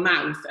from your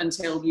mouth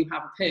until you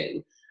have a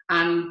poo.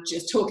 And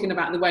just talking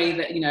about the way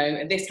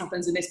that, this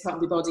happens in this part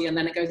of your body, and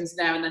then it goes into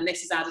there, and then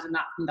this is added, and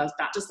that, and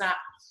does that.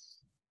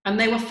 And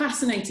they were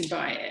fascinated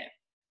by it.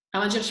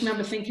 And I just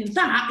remember thinking,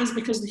 that is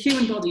because the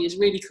human body is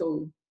really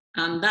cool.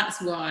 And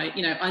that's why,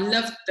 I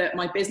loved that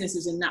my business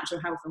was in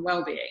natural health and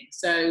well-being.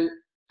 So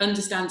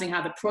understanding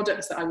how the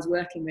products that I was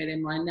working with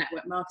in my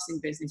network marketing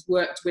business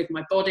worked with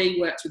my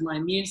body, worked with my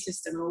immune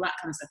system, and all that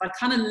kind of stuff. I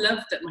kind of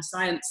loved that my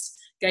science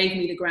gave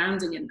me the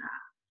grounding in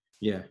that.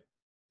 Yeah.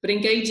 But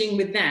engaging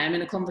with them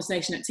in a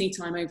conversation at tea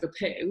time over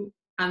poo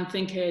and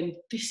thinking,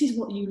 this is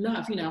what you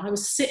love. I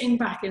was sitting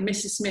back in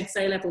Mrs. Smith's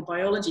A-level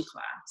biology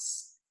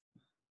class,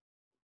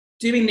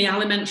 doing the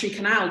alimentary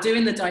canal,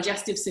 doing the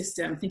digestive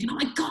system, thinking, oh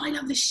my God, I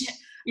love this shit.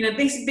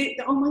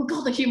 Oh my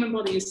God, the human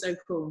body is so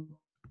cool.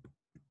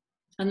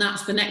 And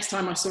that's the next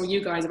time I saw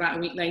you guys about a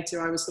week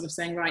later, I was sort of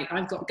saying, right,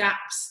 I've got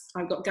gaps.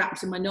 I've got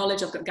gaps in my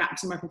knowledge. I've got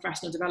gaps in my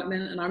professional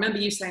development. And I remember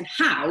you saying,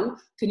 how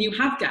can you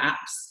have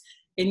gaps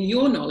in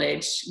your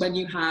knowledge when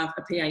you have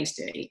a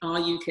PhD? Are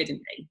you kidding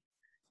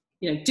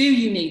me? Do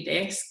you need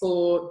this,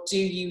 or do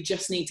you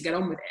just need to get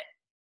on with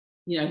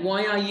it?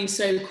 Why are you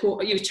so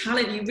caught? You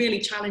really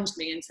challenged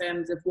me in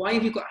terms of why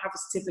have you got to have a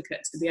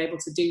certificate to be able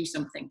to do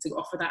something, to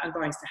offer that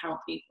advice, to help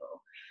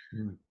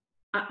people.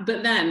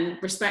 But then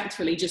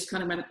respectfully just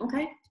kind of went,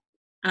 okay,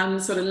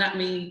 and sort of let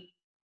me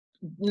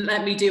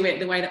do it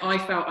the way that I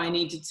felt I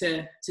needed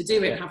to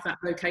do it, have that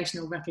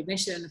vocational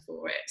recognition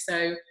for it.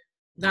 So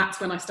that's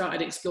when I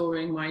started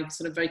exploring my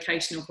sort of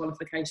vocational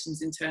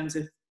qualifications in terms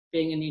of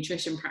being a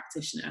nutrition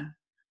practitioner.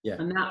 Yeah.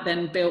 And that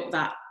then built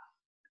that,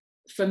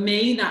 for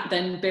me,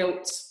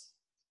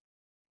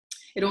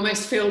 it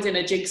almost filled in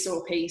a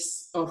jigsaw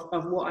piece of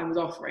what I was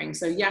offering.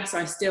 So yes,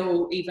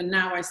 even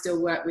now I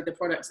still work with the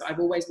products that I've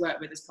always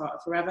worked with as part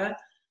of Forever.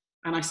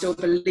 And I still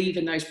believe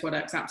in those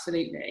products,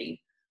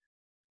 absolutely.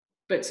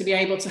 But to be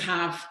able to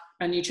have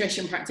a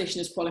nutrition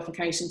practitioner's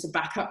qualification to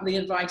back up the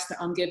advice that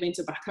I'm giving,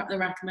 to back up the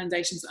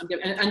recommendations that I'm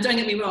giving. And don't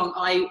get me wrong,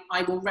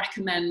 I will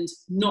recommend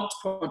not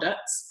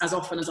products as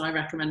often as I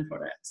recommend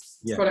products.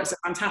 Yeah. Products are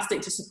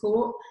fantastic to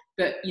support,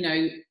 but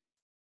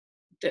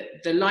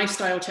the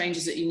lifestyle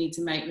changes that you need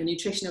to make, the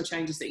nutritional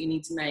changes that you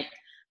need to make,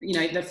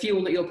 the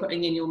fuel that you're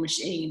putting in your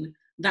machine,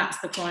 that's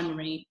the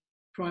primary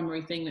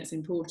thing that's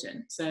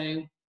important.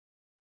 So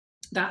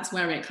that's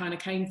where it kind of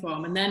came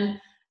from. And then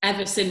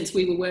ever since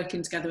we were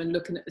working together and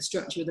looking at the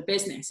structure of the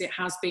business, it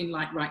has been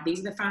like, right, these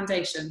are the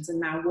foundations, and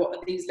now what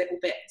are these little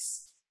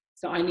bits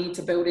that I need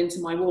to build into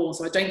my wall?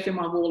 So I don't feel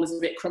my wall is a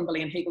bit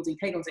crumbly and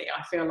higgledy-piggledy.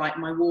 I feel like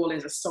my wall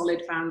is a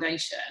solid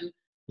foundation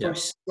for a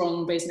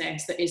strong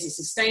business that is a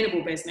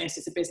sustainable business.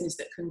 It's a business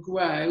that can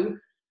grow,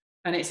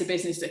 and it's a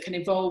business that can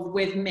evolve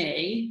with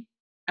me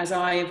as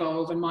I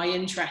evolve and my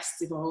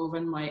interests evolve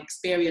and my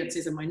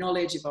experiences and my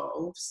knowledge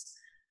evolves.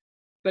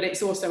 but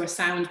it's also a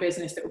sound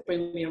business that will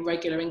bring me a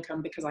regular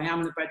income because I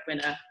am the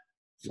breadwinner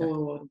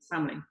for the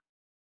family.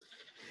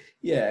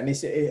 Yeah, and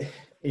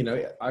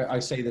I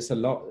say this a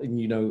lot, and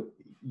you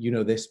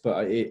know this,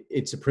 but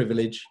it's a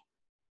privilege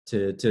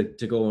to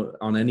go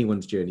on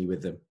anyone's journey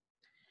with them,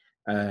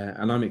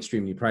 and I'm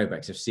extremely proud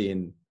of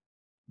seeing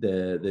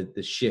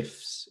the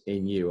shifts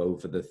in you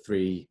over the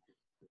 3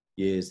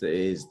 years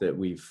that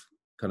we've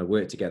kind of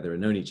worked together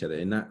and known each other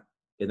in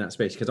that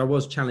space. Because I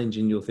was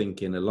challenging your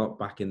thinking a lot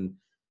back in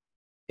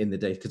the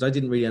day, because I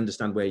didn't really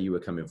understand where you were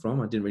coming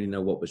from. I didn't really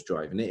know what was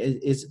driving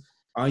it.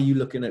 Are you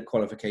looking at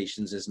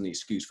qualifications as an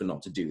excuse for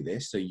not to do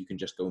this, so you can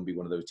just go and be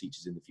one of those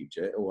teachers in the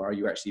future? Or are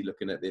you actually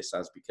looking at this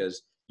as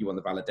because you want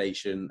the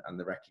validation and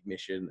the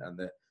recognition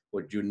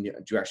or do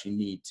you actually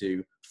need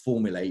to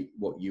formulate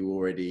what you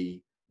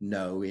already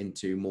know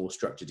into more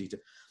structured detail?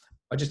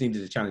 I just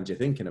needed to challenge your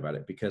thinking about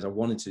it, because I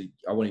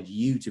wanted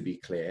you to be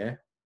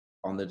clear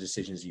on the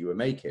decisions you were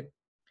making,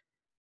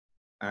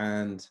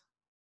 and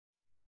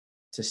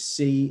to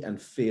see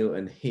and feel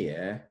and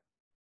hear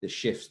the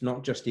shifts,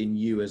 not just in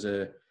you as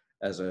a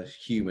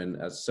human,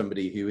 as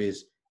somebody who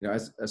is,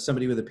 as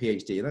somebody with a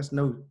PhD, that's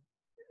no,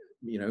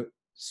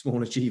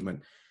 small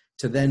achievement,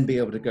 to then be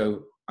able to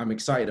go, I'm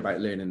excited about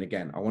learning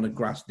again. I want to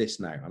grasp this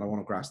now, and I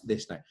want to grasp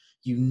this now.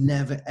 You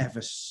never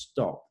ever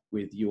stop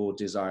with your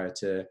desire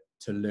to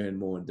learn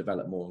more and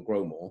develop more and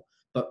grow more,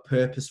 but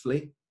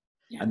purposefully.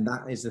 Yeah. And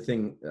that is the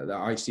thing that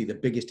I see the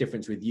biggest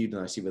difference with you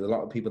than I see with a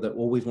lot of people that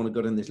always want to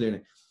go down this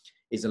learning,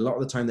 is a lot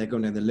of the time they're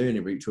going down the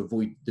learning route to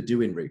avoid the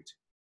doing route.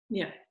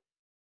 Yeah.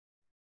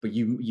 But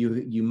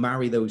you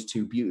marry those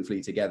two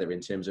beautifully together in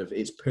terms of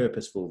it's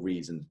purposeful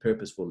reason,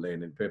 purposeful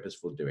learning,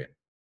 purposeful doing.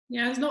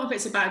 Yeah, it's not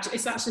if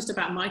that's just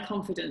about my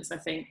confidence, I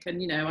think.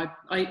 And,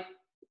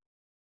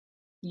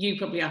 you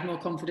probably have more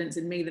confidence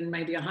in me than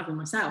maybe I have in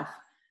myself.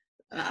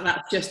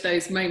 That's just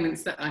those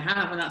moments that I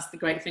have. And that's the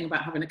great thing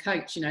about having a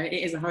coach. It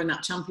is having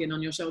that champion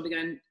on your shoulder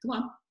going, come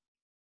on.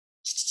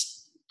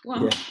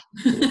 Yeah.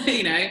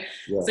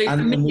 Yeah. So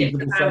and for me,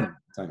 it's about,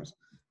 times.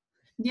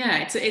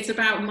 Yeah,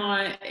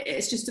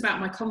 it's just about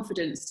my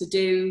confidence to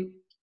do,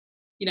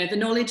 the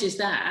knowledge is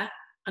there.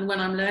 And when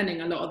I'm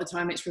learning, a lot of the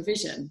time it's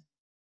revision.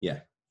 Yeah.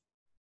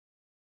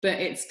 But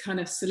it's kind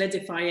of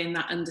solidifying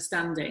that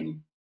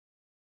understanding.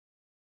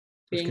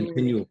 It's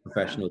continual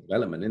professional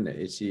development, isn't it?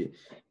 It's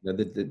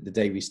the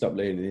day we stop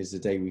learning is the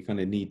day we kind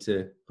of need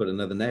to put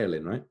another nail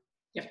in, right?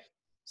 Yeah.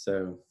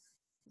 So,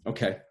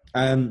 okay.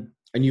 And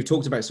you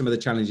talked about some of the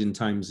challenging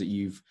times that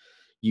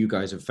you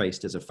guys have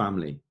faced as a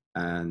family,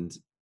 and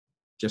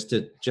just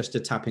to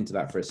tap into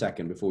that for a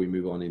second before we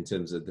move on in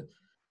terms of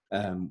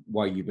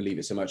why you believe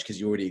it so much, because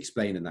you're already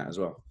explaining that as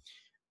well.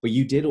 But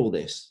you did all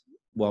this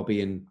while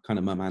being kind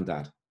of mum and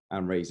dad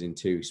and raising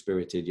two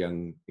spirited,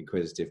 young,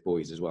 inquisitive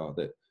boys as well,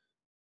 that,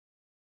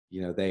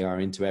 they are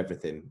into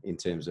everything in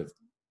terms of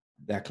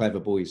they're clever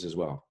boys as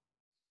well.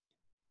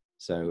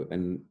 So,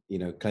 and,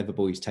 clever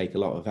boys take a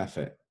lot of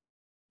effort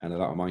and a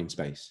lot of mind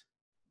space.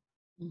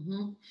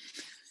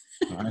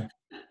 Mm-hmm. Right?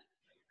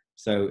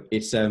 So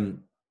it's,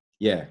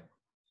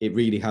 it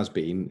really has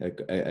been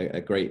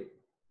a great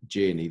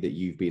journey that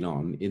you've been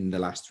on in the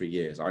last 3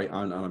 years.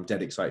 I'm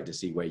dead excited to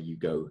see where you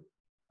go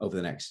over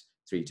the next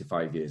 3 to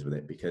 5 years with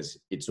it, because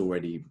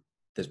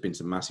there's been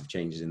some massive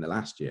changes in the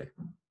last year,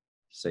 to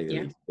say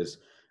the least. Because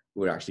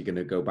we're actually going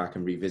to go back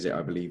and revisit,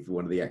 I believe,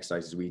 one of the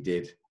exercises we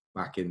did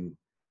back in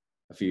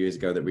a few years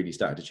ago that really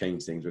started to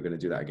change things. We're going to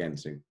do that again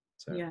soon.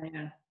 So.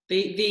 Yeah.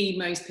 The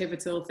most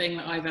pivotal thing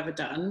that I've ever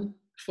done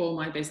for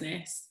my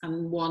business,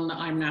 and one that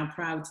I'm now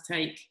proud to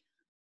take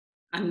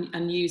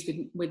and use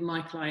with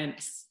my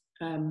clients.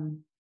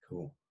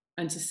 Cool.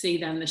 And to see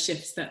then the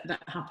shifts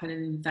that happen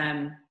in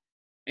them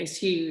is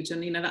huge.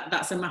 And,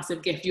 that's a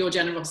massive gift, your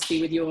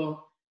generosity with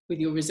your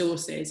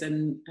resources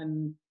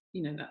and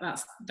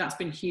that's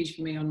been huge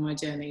for me on my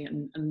journey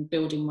and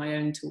building my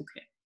own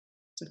toolkit.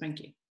 So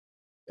thank you.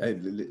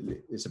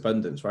 It's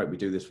abundance, right? We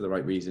do this for the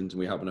right reasons, and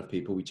we help enough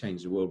people. We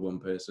change the world one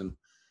person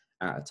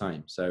at a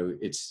time. So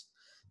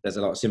there's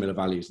a lot of similar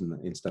values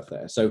in stuff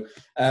there. So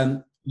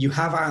you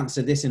have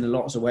answered this in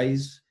lots of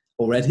ways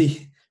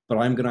already, but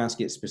I'm going to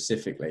ask it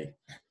specifically.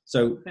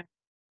 So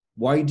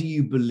why do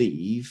you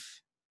believe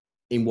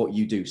in what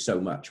you do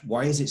so much?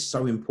 Why is it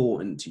so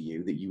important to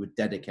you that you would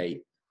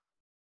dedicate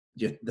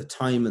the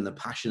time and the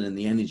passion and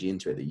the energy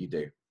into it that you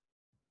do?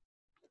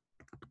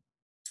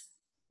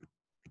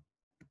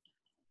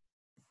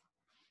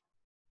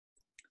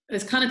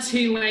 There's kind of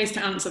two ways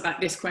to answer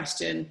this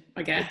question,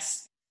 I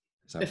guess.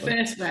 The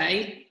first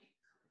way,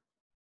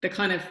 the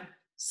kind of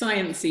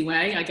sciencey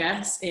way, I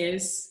guess,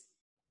 is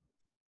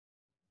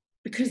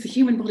because the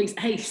human body's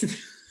ace.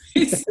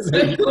 It's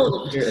so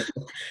cool.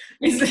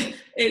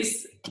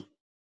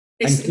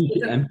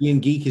 And being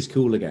geek is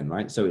cool again,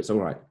 right? So it's all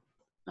right.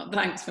 Oh,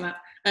 thanks for that.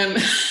 No,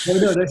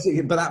 that's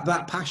it. But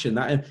that passion,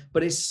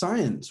 but it's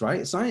science,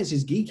 right? Science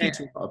is geeky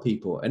to a lot of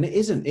people, and it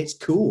isn't. It's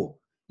cool.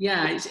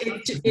 Yeah, it's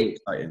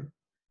exciting.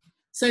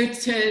 So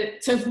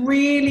to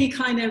really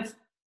kind of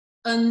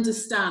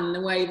understand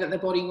the way that the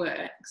body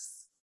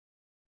works,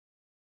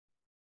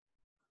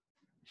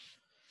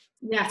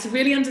 Yeah, to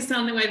really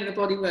understand the way that the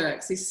body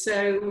works is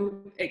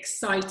so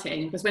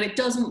exciting, because when it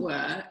doesn't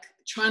work,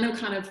 trying to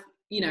kind of,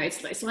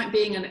 it's like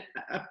being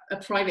a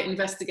private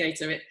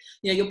investigator.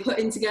 You're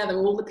putting together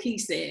all the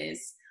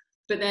pieces,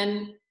 but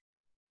then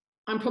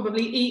I'm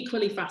probably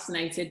equally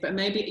fascinated, but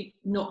maybe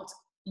not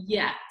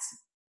yet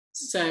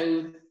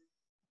so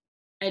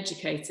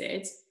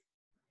educated.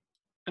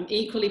 I'm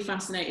equally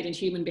fascinated in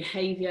human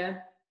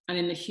behavior and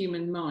in the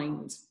human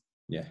mind.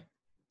 Yeah.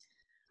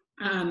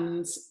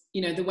 And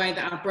the way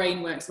that our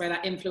brain works, the way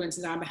that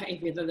influences our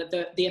behavior,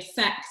 the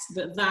effect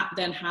that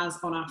then has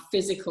on our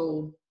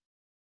physical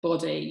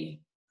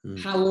body,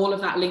 how all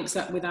of that links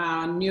up with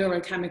our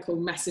neurochemical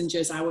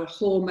messengers, our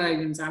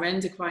hormones, our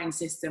endocrine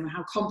system,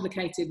 how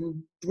complicated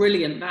and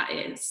brilliant that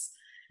is.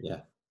 Yeah.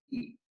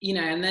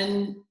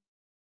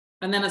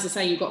 And then, as I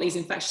say, you've got these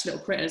infectious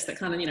little critters that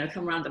kind of,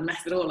 come around and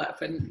mess it all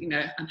up, and,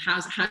 and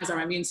how's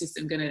our immune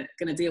system going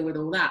to deal with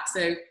all that?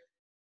 So,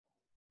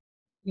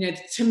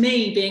 to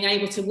me, being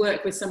able to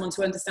work with someone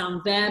to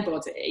understand their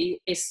body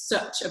is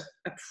such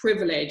a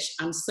privilege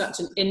and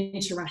such an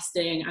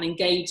interesting and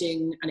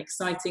engaging and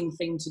exciting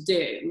thing to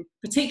do,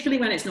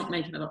 particularly when it's not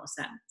making a lot of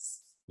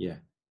sense. Yeah.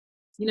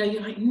 You're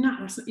like,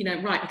 no,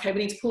 right, okay, we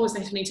need to pause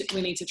this,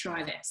 we need to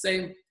try this.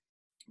 So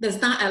there's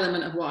that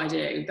element of what I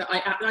do that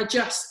I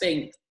just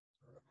think,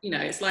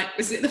 it's like,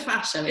 is it the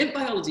fascia? In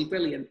biology,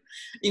 brilliant.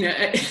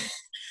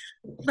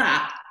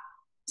 That.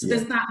 So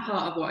there's that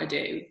part of what I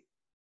do.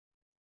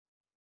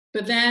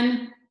 But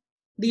then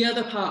the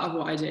other part of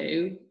what I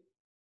do,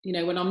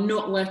 when I'm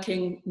not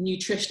working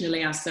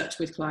nutritionally as such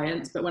with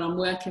clients, but when I'm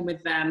working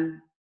with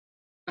them,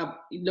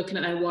 looking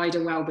at their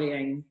wider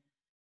well-being,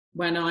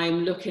 when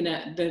I'm looking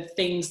at the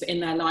things in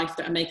their life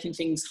that are making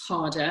things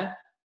harder,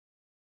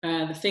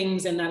 the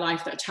things in their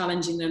life that are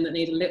challenging them, that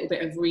need a little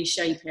bit of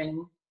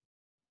reshaping,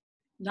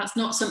 that's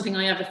not something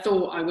I ever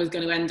thought I was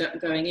going to end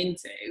up going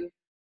into.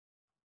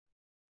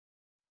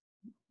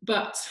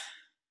 But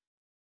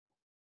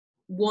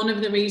one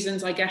of the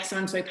reasons I guess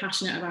I'm so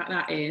passionate about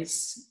that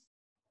is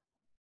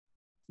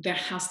there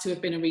has to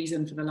have been a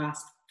reason for the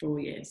last 4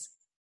 years.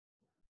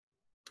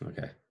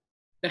 Okay.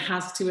 There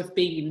has to have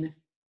been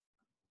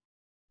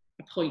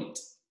a point.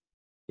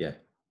 Yeah.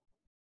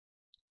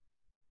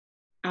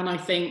 And I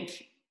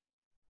think,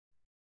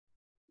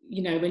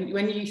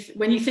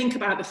 when you think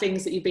about the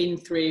things that you've been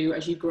through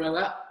as you grow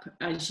up,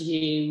 as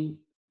you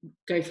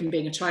go from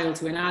being a child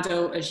to an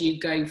adult, as you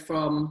go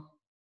from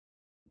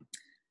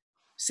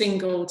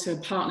single to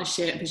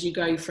partnership, as you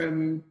go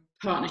from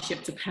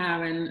partnership to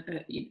parent,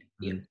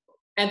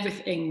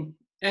 everything,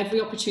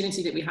 every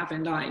opportunity that we have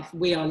in life,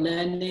 we are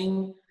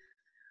learning.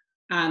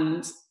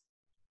 And,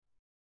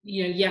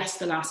 yes,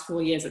 the last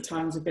 4 years at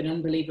times have been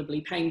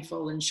unbelievably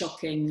painful and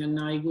shocking, and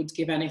I would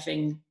give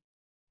anything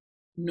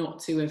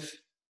not to have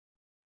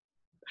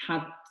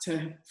had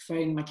to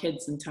phone my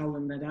kids and tell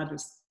them their dad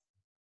was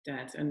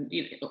dead, and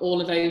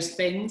all of those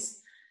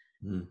things.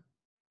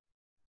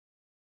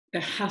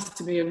 There has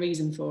to be a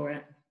reason for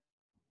it.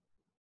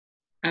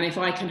 And if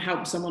I can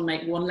help someone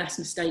make one less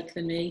mistake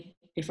than me,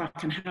 if I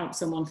can help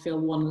someone feel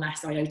one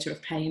less iota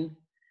of pain,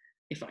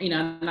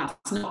 and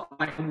that's not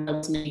like a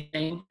me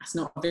thing, that's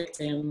not a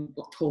victim,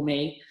 poor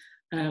me.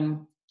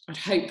 I'd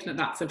hope that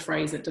that's a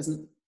phrase that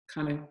doesn't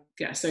kind of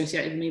get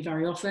associated with me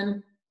very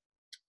often.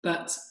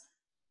 But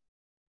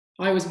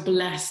I was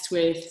blessed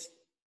with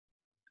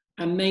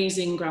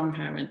amazing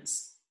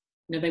grandparents.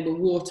 They were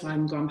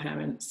wartime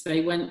grandparents.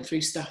 They went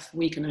through stuff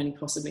we can only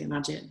possibly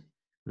imagine.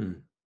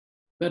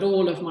 But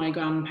all of my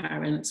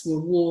grandparents were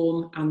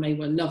warm, and they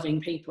were loving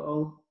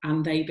people,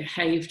 and they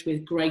behaved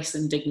with grace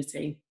and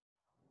dignity,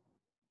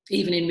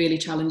 even in really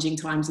challenging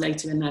times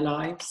later in their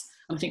lives.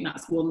 I think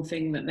that's one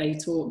thing that they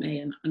taught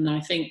me. And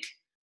I think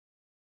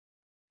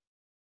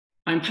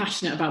I'm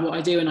passionate about what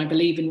I do, and I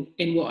believe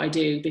in what I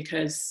do,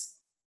 because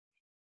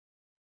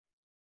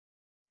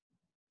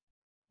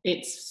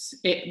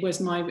it's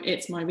my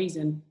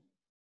reason.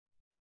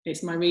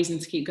 It's my reason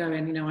to keep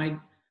going. I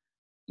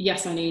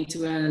need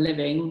to earn a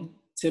living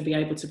to be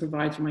able to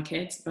provide for my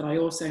kids, but I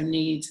also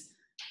need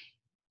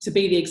to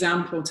be the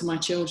example to my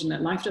children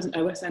that life doesn't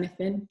owe us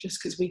anything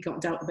just because we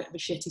got dealt a bit of a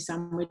shitty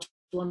sandwich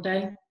one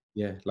day.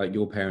 Yeah, like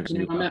your parents.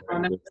 I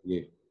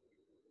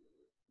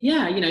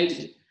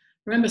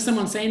remember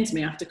someone saying to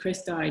me after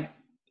Chris died,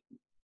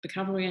 the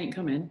cavalry ain't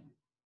coming.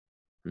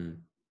 I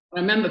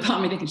remember part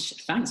of me thinking,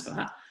 shit, thanks for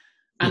that.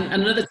 And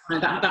another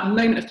time, that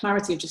moment of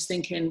clarity of just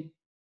thinking,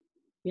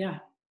 yeah.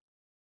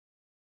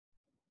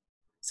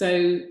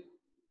 So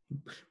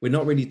we're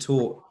not really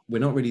taught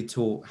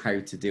how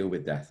to deal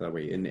with death, are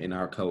we, in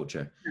our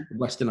culture?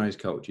 Westernized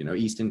culture,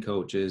 Eastern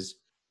cultures,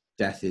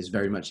 death is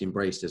very much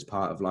embraced as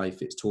part of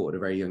life. It's taught at a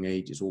very young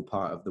age. It's all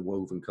part of the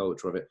woven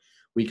culture of it.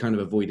 We kind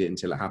of avoid it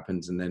until it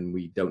happens, and then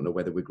we don't know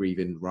whether we're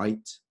grieving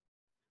right.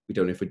 We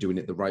don't know if we're doing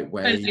it the right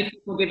way.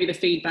 People give you the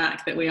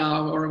feedback that we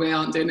are or we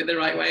aren't doing it the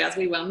right way, as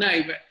we well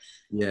know. But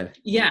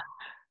yeah,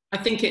 I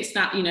think it's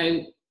that,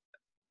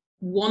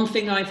 one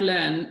thing I've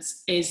learned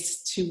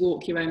is to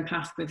walk your own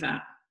path with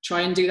that.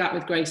 Try and do that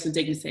with grace and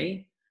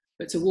dignity,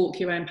 but to walk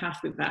your own path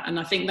with that. And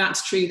I think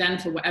that's true then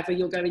for whatever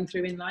you're going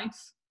through in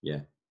life. Yeah.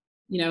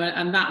 You know,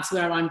 and that's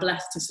where I'm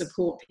blessed to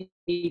support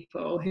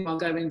people who are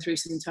going through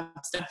some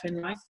tough stuff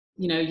in life.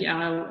 You know,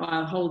 yeah,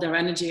 I'll hold their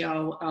energy.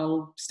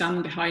 I'll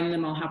stand behind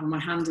them. I'll have my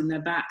hand in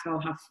their back.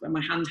 I'll have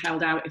my hand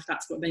held out if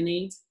that's what they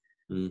need.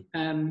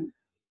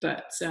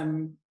 But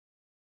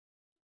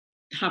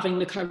having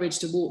the courage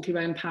to walk your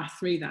own path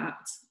through that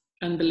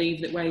and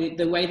believe that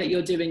the way that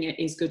you're doing it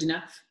is good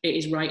enough. It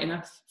is right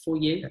enough for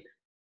you. Yeah.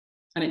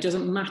 And it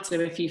doesn't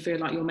matter if you feel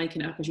like you're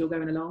making it up as you're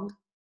going along.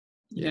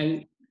 You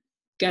know,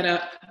 get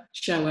up,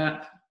 show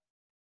up,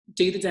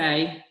 do the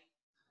day,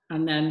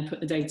 and then put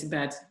the day to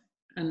bed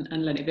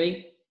and let it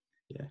be.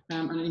 Yeah.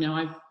 And you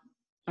know,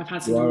 I've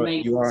had some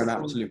amazing. You are an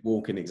absolute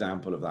walking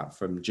example of that,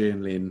 from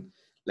journaling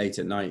late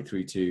at night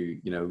through to,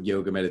 you know,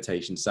 yoga,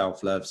 meditation,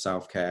 self-love,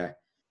 self-care,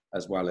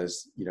 as well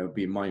as, you know,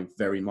 being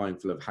very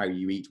mindful of how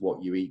you eat,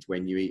 what you eat,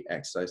 when you eat,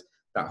 exercise,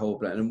 that whole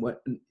plan. And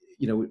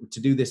you know, to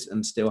do this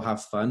and still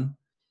have fun,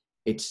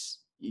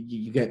 it's,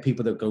 you get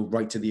people that go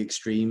right to the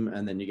extreme,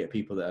 and then you get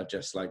people that are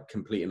just like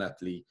completely and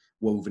utterly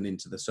woven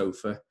into the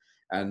sofa.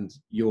 And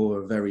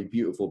you're a very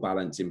beautiful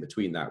balance in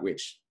between that,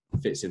 which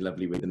fits in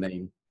lovely with the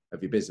name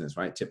of your business,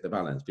 right? Tip the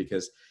balance,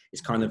 because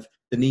it's kind of,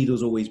 the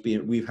needle's always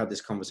being, we've had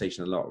this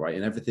conversation a lot, right?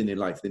 And everything in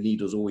life, the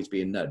needle's always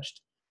being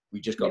nudged.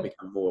 We just got to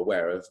become more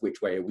aware of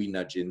which way are we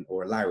nudging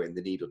or allowing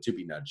the needle to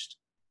be nudged.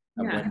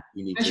 And when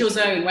we need Where's your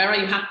zone? Where are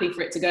you happy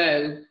for it to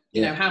go?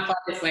 You know, how far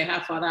this way, how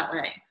far that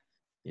way?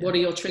 Yeah. What are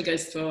your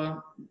triggers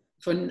for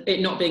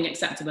it not being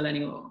acceptable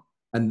anymore?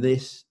 And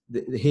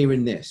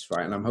hearing this,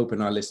 right, and I'm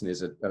hoping our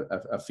listeners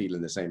are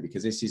feeling the same,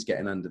 because this is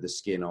getting under the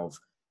skin of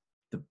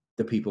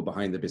the people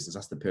behind the business.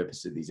 That's the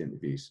purpose of these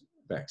interviews,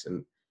 Bex.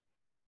 And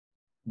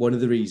one of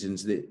the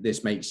reasons that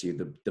this makes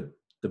you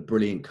the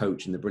brilliant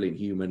coach and the brilliant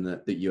human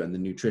that you, and the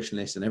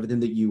nutritionist and everything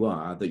that you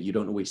are, that you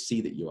don't always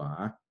see that you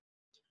are,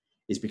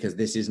 is because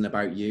this isn't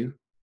about you.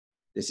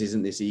 This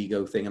isn't this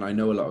ego thing. And I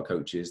know a lot of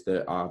coaches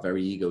that are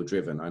very ego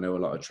driven. I know a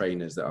lot of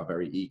trainers that are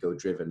very ego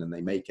driven, and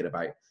they make it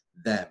about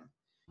them.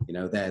 You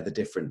know, they're the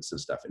difference and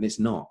stuff. And it's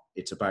not.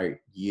 It's about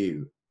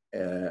you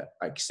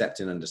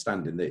accepting,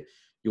 understanding that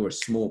you're a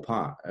small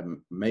part,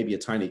 maybe a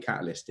tiny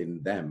catalyst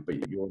in them,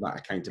 but you're that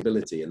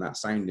accountability and that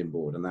sounding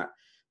board, and that,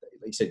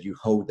 like you said, you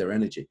hold their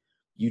energy.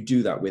 You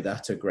do that with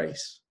utter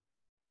grace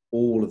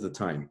all of the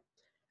time.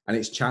 And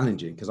it's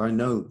challenging, because I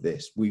know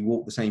this. We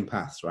walk the same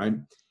paths, right?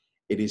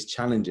 It is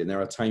challenging.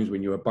 There are times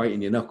when you are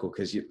biting your knuckle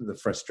because the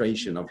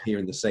frustration of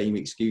hearing the same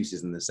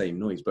excuses and the same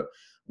noise, but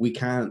we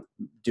can't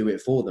do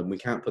it for them. We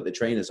can't put the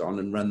trainers on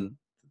and run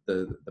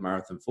the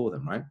marathon for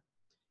them, right?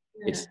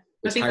 Yeah.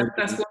 I think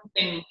that's one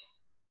thing.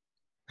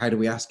 How do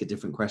we ask a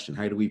different question?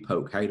 How do we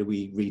poke? How do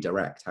we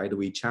redirect? How do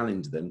we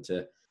challenge them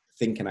to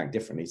think and act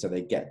differently so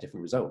they get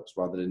different results,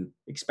 rather than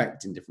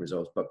expecting different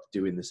results but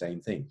doing the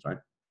same things, right?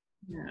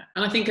 Yeah,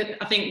 and I think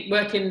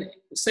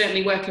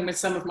working with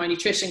some of my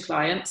nutrition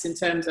clients in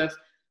terms of,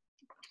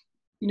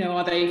 you know,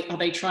 are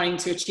they trying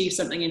to achieve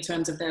something in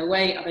terms of their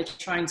weight? Are they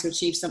trying to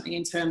achieve something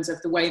in terms of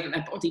the way that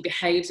their body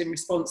behaves in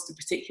response to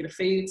particular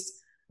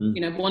foods? You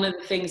know, one of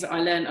the things that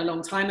I learned a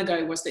long time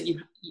ago was that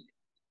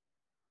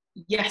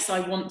yes,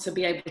 I want to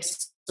be able to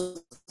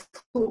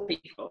support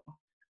people,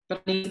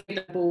 but I need to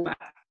give the ball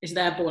back. It's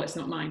their ball, it's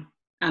not mine.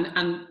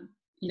 And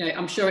you know,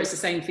 I'm sure it's the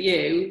same for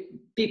you.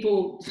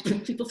 People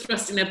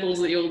thrusting their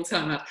balls at you all the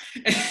time.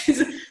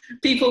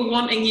 People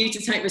wanting you to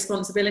take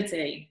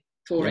responsibility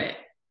for it.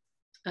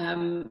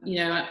 You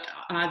know,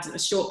 I had a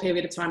short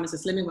period of time as a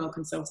Slimming World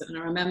consultant, and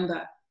I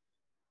remember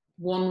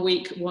one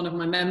week, one of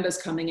my members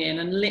coming in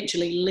and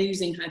literally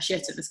losing her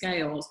shit at the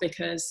scales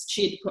because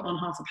she had put on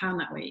 0.5 pound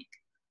that week.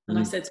 And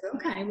I said to her,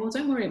 okay, well,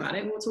 don't worry about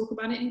it. We'll talk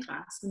about it in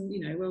class, and, you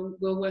know,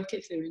 we'll work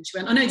it through. And she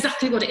went, I know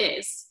exactly what it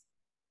is.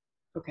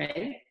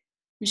 Okay.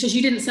 And she says,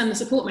 you didn't send the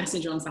support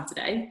message on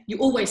Saturday. You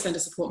always send a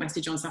support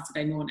message on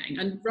Saturday morning.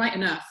 And right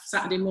enough,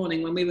 Saturday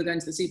morning when we were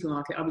going to the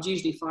supermarket, I would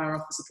usually fire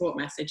off a support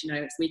message, you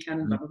know, it's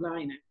weekend, blah, blah, blah,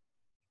 you know,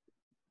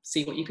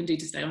 see what you can do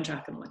to stay on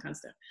track and all that kind of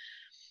stuff.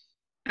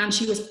 And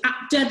she was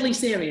deadly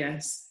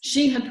serious.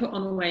 She had put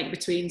on weight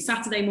between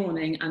Saturday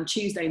morning and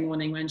Tuesday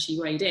morning when she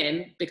weighed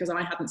in, because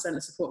I hadn't sent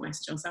a support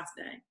message on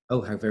Saturday.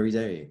 Oh, how very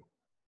dare you.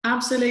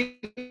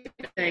 Absolutely.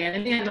 And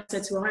in the end, I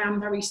said to her, I am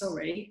very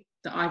sorry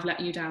that I've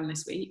let you down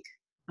this week.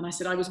 And I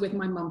said, I was with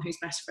my mum, whose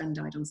best friend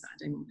died on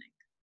Saturday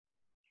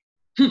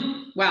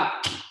morning. Well,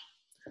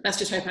 let's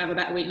just hope I have a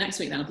better week next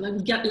week then.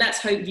 Let's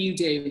hope you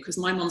do, because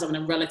my mum's having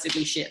a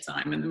relatively shit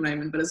time at the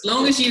moment. But as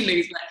long as you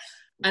lose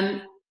that.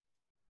 And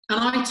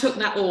I took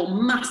that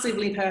all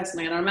massively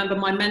personally. And I remember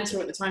my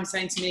mentor at the time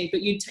saying to me,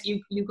 but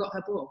you've got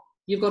her ball.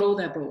 You've got all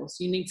their balls.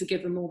 You need to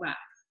give them all back.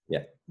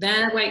 Yeah.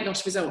 Their weight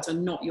loss results are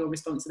not your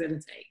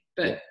responsibility.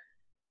 But,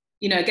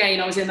 you know, again,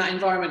 I was in that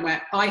environment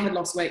where I had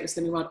lost weight with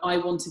Slimming World. I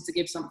wanted to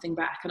give something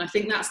back. And I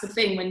think that's the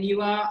thing when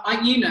you are,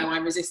 I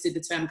resisted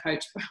the term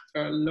coach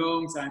for a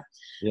long time.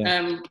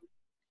 Yeah.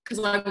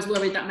 Because I was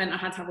worried that meant I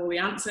had to have all the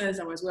answers.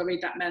 I was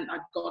worried that meant I'd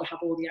got to have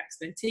all the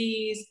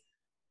expertise.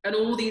 and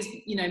all these,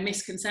 you know,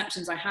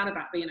 misconceptions I had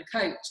about being a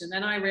coach. And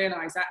then I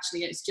realized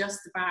actually it's just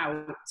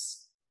about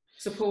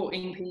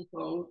supporting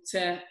people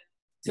to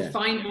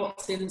find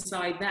what's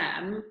inside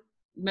them,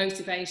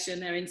 motivation,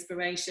 their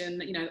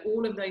inspiration, you know,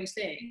 all of those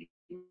things.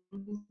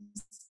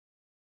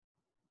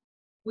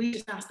 We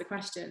just ask the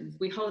questions.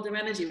 We hold their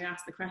energy, we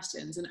ask the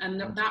questions. And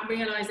that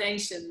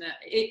realization that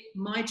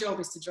my job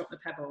is to drop the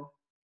pebble.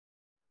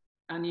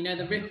 And, you know,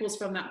 the ripples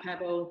from that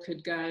pebble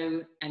could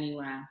go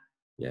anywhere.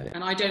 Yeah.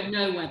 And I don't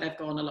know where they've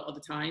gone a lot of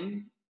the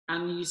time.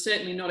 And you're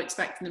certainly not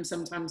expecting them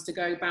sometimes to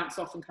go bounce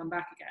off and come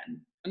back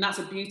again. And that's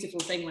a beautiful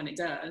thing when it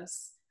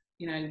does,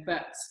 you know,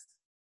 but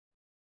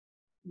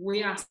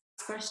we ask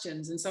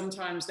questions, and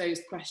sometimes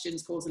those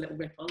questions cause a little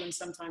ripple, and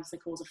sometimes they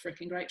cause a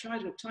freaking great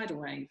tidal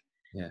wave.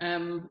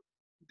 Yeah.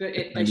 But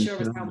they sure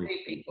as hell do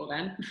people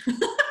then.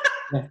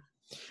 Yeah.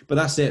 But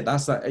that's it.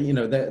 That's like, you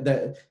know,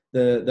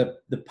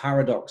 the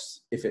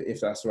paradox, if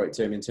that's the right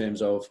term, in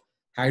terms of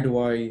how do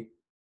I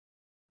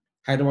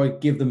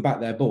give them back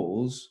their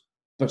balls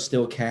but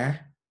still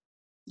care?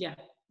 Yeah.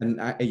 And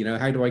you know,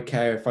 how do I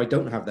care if I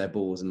don't have their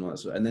balls and all that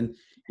sort? And then,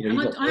 you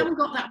know, I haven't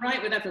got that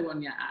right with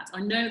everyone yet, Ad. I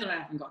know that I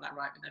haven't got that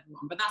right with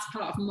everyone, but that's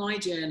part of my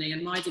journey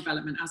and my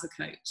development as a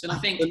coach. And I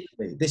think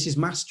this is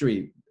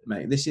mastery,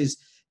 mate. This is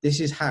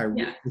how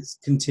it's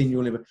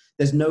continually.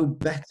 There's no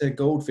better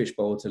goldfish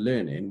bowl to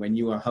learn in when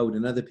you are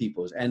holding other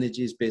people's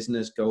energies,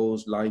 business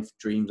goals, life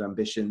dreams,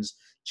 ambitions,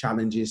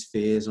 challenges,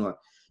 fears, and all that.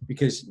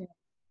 Because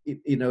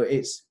you know,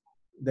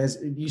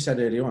 you said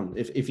earlier on,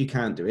 if you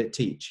can't do it,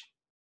 teach.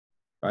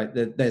 Right?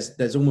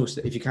 There's almost,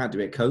 if you can't do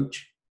it,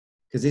 coach.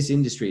 Because this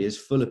industry is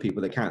full of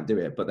people that can't do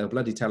it, but they'll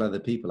bloody tell other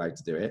people how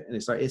to do it. And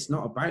it's like, it's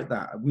not about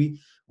that.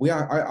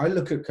 I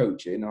look at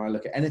coaching, or I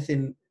look at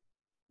anything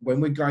when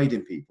we're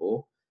guiding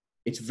people.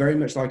 It's very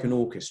much like an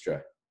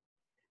orchestra,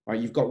 right?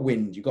 You've got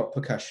wind, you've got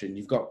percussion,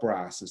 you've got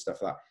brass and stuff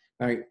like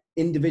that. Now,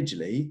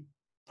 individually,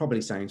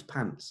 probably sounds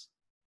pants,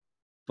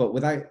 but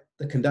without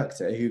the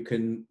conductor who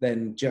can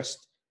then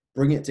just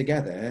bring it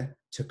together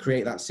to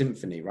create that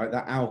symphony, right?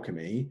 That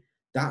alchemy,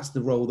 that's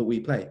the role that we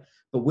play.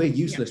 But we're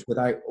useless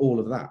without all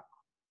of that.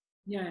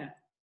 Yeah.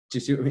 Do you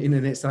see what I mean?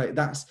 And it's like,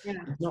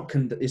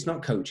 it's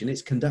not coaching,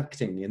 it's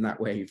conducting in that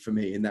way for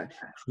me, in that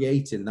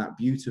creating that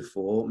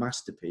beautiful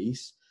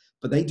masterpiece.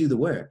 But they do the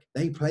work.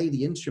 They play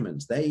the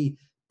instruments. They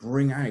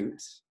bring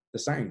out the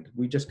sound.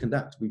 We just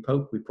conduct. We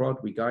poke, we prod,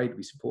 we guide,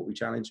 we support, we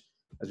challenge,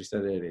 as we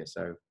said earlier.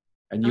 So,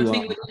 and I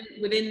think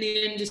within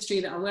the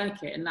industry that I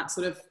work in, that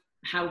sort of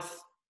health,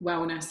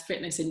 wellness,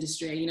 fitness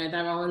industry, you know,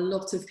 there are a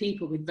lot of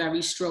people with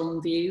very strong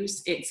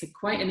views. It's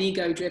quite an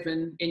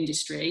ego-driven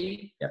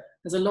industry. Yeah.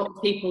 There's a lot of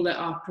people that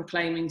are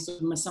proclaiming sort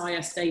of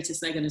messiah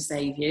status, they're going to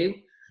save you.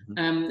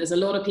 Mm-hmm. There's a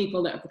lot of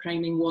people that are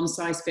proclaiming one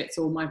size fits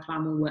all, my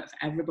plan will work for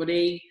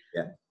everybody.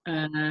 Yeah.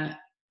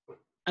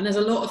 And there's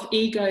a lot of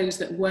egos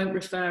that won't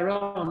refer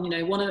on. You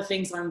know, one of the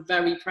things I'm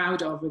very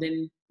proud of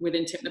within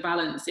Tip the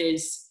Balance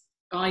is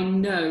I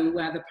know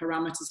where the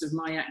parameters of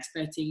my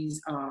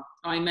expertise are.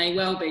 I may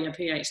well be a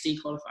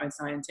PhD qualified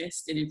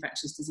scientist in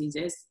infectious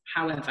diseases.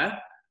 However,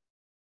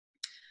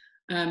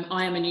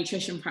 I am a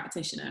nutrition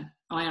practitioner.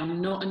 I am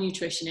not a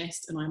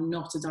nutritionist, and I'm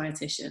not a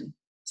dietitian.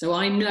 So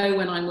I know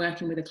when I'm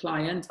working with a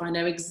client, I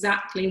know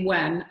exactly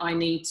when I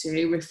need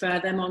to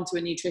refer them on to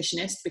a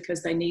nutritionist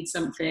because they need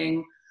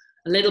something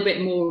a little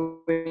bit more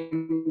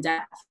in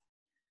depth.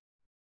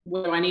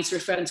 Where I need to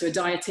refer them to a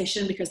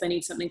dietitian because they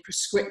need something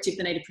prescriptive.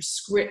 They need a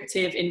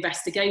prescriptive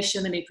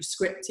investigation. They need a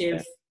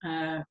prescriptive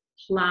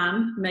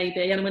plan,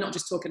 maybe. And we're not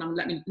just talking.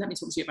 Let me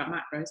talk to you about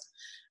macros.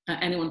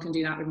 Anyone can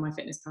do that with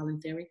MyFitnessPal in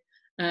theory.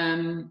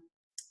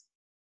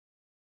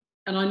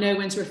 And I know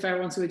when to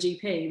refer on to a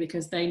GP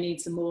because they need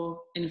some more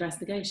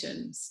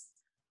investigations.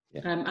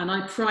 Yeah. And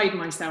I pride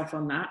myself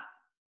on that.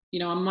 You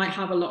know, I might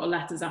have a lot of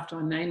letters after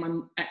my name. My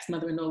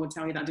ex-mother-in-law would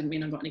tell you that didn't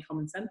mean I've got any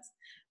common sense.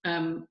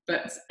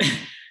 But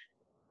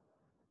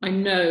I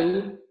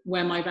know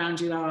where my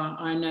boundaries are.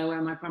 I know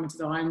where my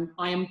parameters are.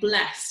 I am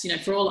blessed. You know,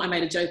 for all, I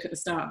made a joke at the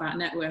start about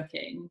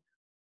networking.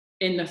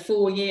 In the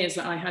 4 years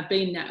that I had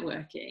been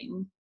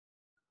networking,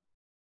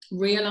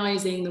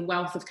 realizing the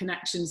wealth of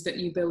connections that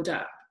you build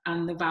up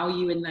and the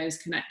value in those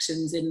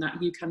connections, in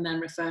that you can then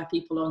refer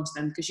people on to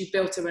them because you've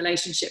built a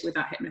relationship with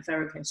that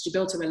hypnotherapist, you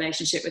built a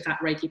relationship with that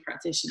Reiki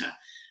practitioner,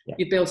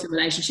 you built a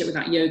relationship with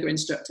that yoga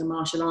instructor,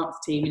 martial arts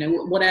team, you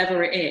know,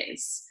 whatever it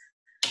is.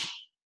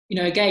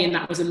 You know, again,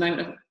 that was a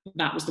moment of,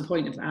 that was the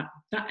point of that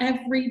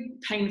every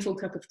painful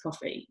cup of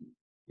coffee,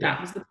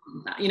 that was the point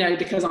of that, you know,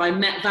 because I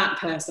met that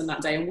person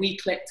that day and we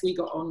clicked, we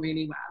got on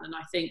really well. And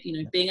I think, you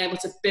know, being able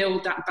to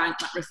build that bank,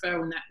 that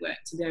referral network,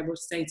 to be able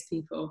to say to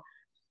people,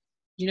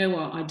 you know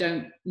what, I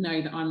don't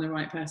know that I'm the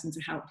right person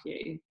to help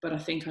you, but I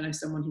think I know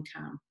someone who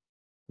can.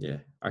 Yeah.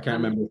 I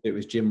can't remember if it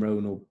was Jim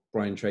Rohn or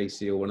Brian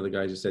Tracy or one of the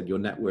guys who said your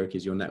net worth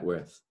is your net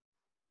worth.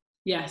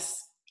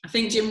 Yes.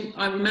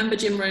 I remember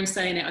Jim Rohn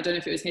saying it. I don't know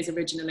if it was his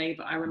originally,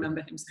 but I remember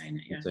him saying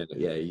it. Yeah.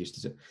 Yeah, he used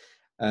to say.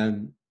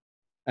 And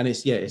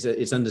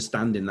it's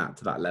understanding that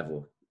to that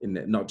level, in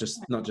it, not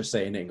just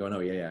saying it and going, oh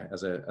yeah,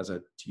 as a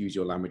to use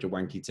your language, a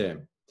wanky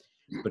term,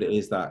 but it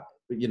is that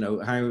you know,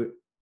 how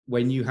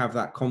when you have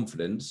that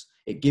confidence,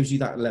 it gives you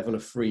that level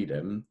of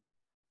freedom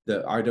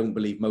that I don't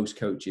believe most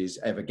coaches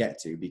ever get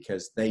to,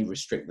 because they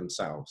restrict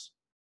themselves,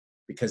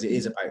 because it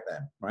is about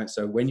them, right?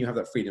 So when you have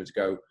that freedom to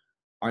go,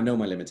 I know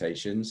my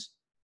limitations.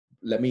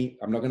 I'm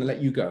not going to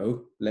let you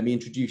go. Let me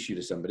introduce you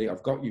to somebody.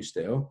 I've got you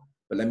still,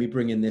 but let me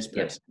bring in this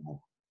person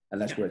and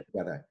let's work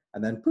together.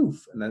 And then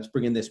poof, and let's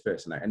bring in this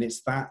person out. And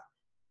it's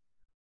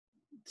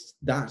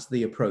that's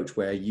the approach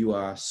where you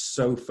are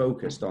so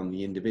focused on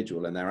the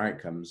individual and their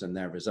outcomes and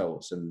their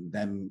results and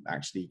them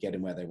actually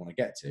getting where they want to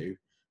get to.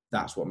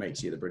 That's what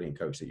makes you the brilliant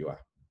coach that you are.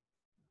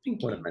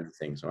 One of many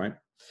things, all right?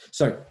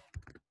 So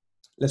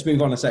let's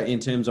move on a sec in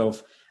terms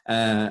of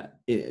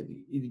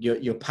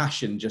your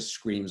passion just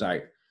screams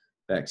out,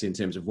 Bex, in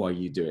terms of why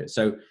you do it.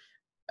 So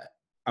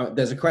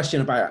there's a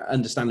question about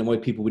understanding why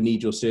people would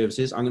need your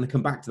services. I'm going to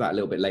come back to that a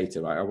little bit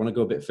later, right? I want to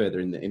go a bit further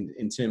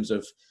in terms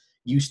of,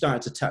 you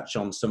started to touch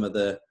on some of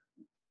the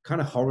kind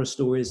of horror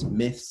stories,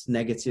 myths,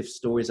 negative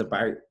stories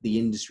about the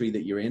industry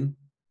that you're in.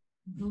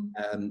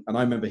 Mm-hmm. And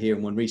I remember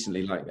hearing one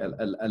recently, like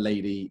a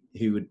lady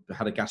who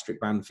had a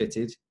gastric band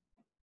fitted,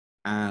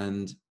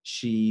 and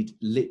she'd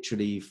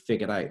literally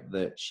figured out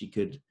that she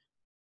could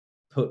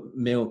put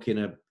milk in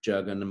a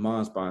jug and the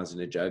Mars bars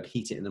in a jug,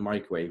 heat it in the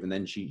microwave, and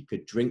then she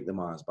could drink the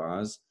Mars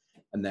bars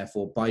and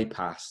therefore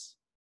bypass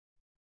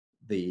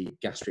the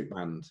gastric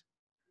band.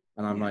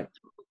 And I'm like,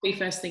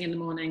 first thing in the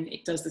morning,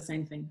 it does the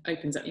same thing,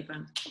 opens up your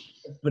band.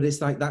 But it's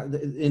like that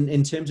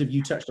in terms of,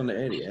 you touched on it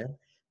earlier,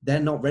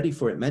 they're not ready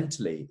for it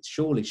mentally.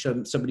 Surely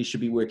somebody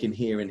should be working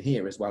here and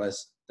here as well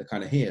as the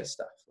kind of here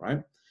stuff, right?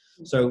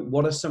 Mm-hmm. So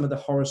what are some of the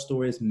horror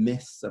stories,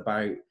 myths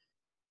about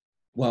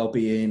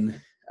well-being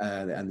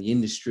and the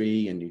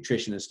industry and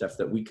nutrition and stuff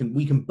that we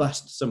can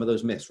bust some of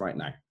those myths right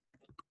now?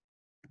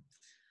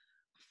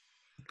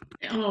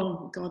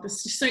 Oh God,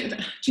 this is so, do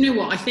you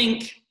know what? I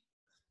think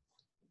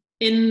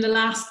in the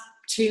last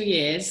 2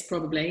 years,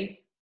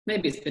 probably,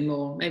 maybe it's been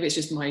more, maybe it's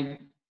just my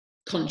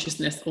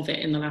consciousness of it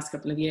in the last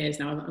couple of years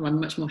now. I'm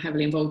much more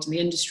heavily involved in the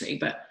industry,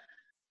 but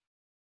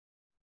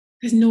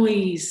there's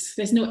noise.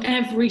 There's no,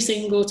 every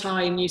single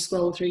time you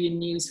scroll through your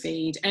news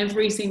feed,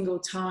 every single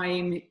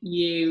time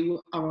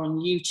you are on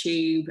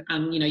YouTube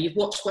and, you know, you've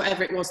watched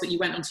whatever it was that you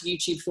went onto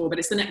YouTube for, but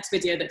it's the next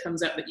video that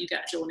comes up that you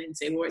get drawn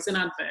into, or it's an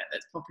advert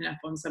that's popping up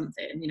on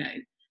something, you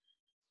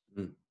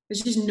know.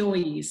 There's just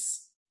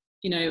noise,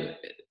 you know.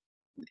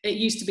 It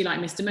used to be like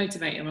Mr.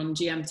 Motivator on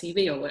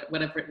GMTV or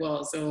whatever it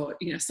was, or,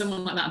 you know,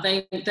 someone like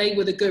that. They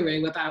were the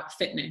guru about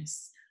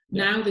fitness.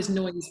 Yeah. Now there's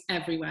noise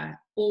everywhere,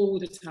 all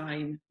the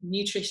time.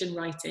 Nutrition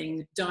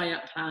writing,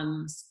 diet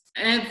plans,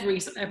 every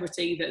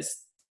celebrity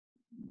that's,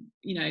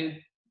 you know,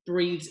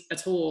 breathes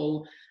at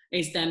all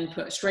is then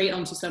put straight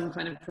onto some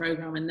kind of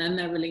program, and then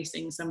they're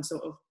releasing some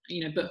sort of,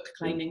 you know, book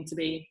claiming to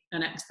be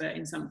an expert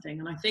in something.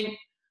 And I think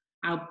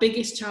our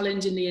biggest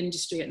challenge in the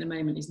industry at the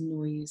moment is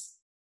noise.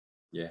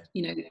 Yeah.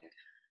 You know,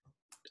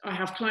 I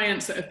have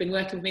clients that have been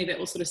working with me that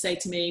will sort of say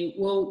to me,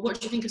 well, what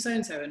do you think of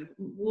so-and-so? And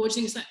what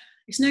do you think of so?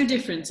 It's no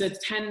different to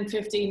 10,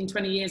 15,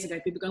 20 years ago.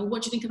 People going,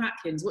 what do you think of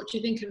Atkins? What do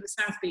you think of the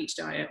South Beach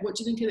diet? What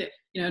do you think of it?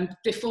 You know, and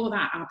before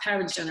that, our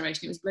parents'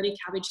 generation, it was bloody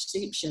cabbage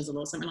soup shizzle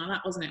or something like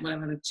that, wasn't it?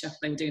 Whatever the chuff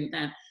they were doing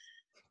then.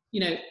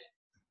 You know,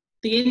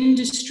 the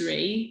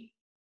industry,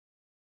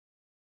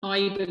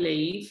 I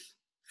believe,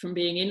 from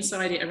being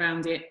inside it,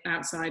 around it,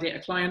 outside it, a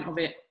client of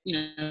it, you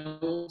know,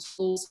 all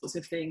sorts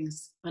of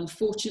things.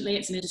 Unfortunately,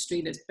 it's an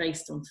industry that's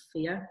based on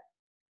fear.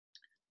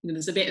 You know,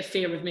 there's a bit of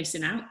fear of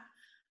missing out.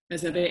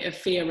 There's a bit of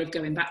fear of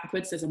going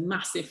backwards. There's a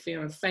massive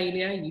fear of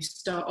failure. You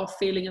start off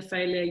feeling a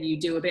failure, you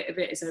do a bit of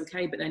it, it's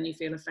okay, but then you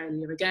feel a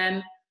failure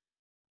again.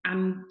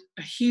 And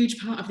a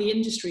huge part of the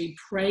industry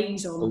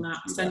preys on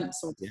that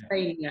sense of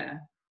failure.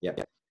 Yeah.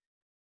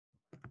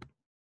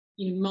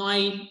 You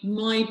know,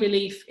 my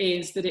belief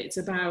is that it's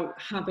about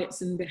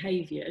habits and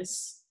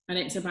behaviours, and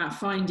it's about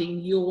finding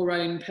your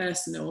own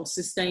personal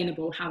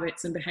sustainable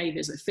habits and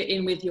behaviours that fit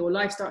in with your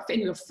lifestyle, fit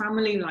in with your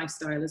family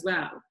lifestyle as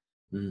well.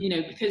 You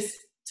know, because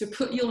to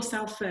put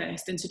yourself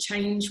first and to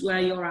change where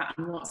you're at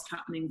and what's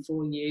happening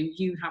for you,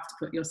 you have to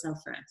put yourself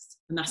first,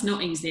 and that's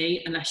not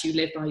easy unless you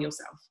live by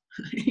yourself.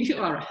 You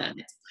are a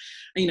hermit,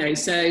 you know.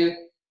 So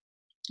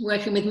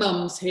working with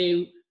mums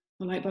who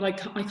are like, but I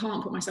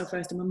can't put myself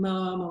first. I'm a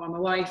mum, or I'm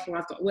a wife, or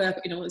I've got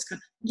work, you know, all this kind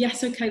of,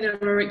 yes, okay, there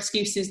are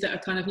excuses that are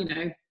kind of, you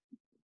know,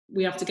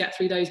 we have to get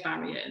through those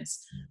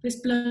barriers.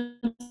 It's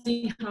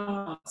bloody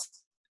hard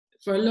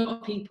for a lot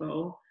of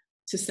people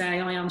to say,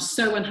 I am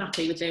so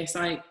unhappy with this,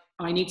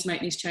 I need to make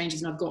these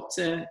changes, and I've got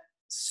to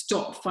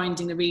stop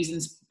finding the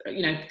reasons,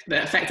 you know,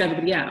 that affect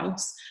everybody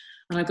else,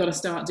 and I've got to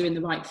start doing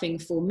the right thing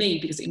for me,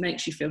 because it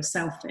makes you feel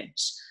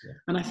selfish. Yeah.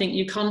 And I think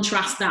you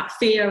contrast that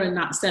fear and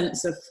that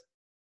sense of,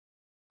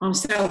 I'm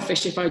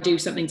selfish if I do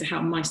something to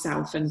help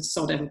myself and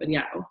sod everybody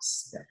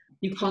else. Yeah.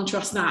 You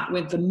contrast that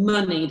with the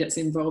money that's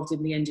involved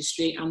in the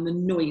industry and the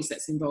noise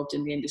that's involved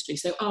in the industry.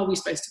 So are we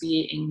supposed to be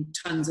eating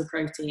tons of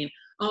protein?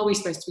 Are we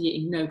supposed to be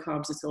eating no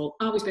carbs at all?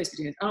 Are we supposed to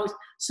be doing it? Are we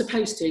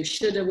supposed to?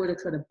 Shoulda, woulda,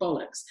 coulda,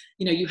 bollocks.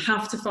 You know, you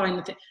have to find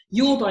the thing.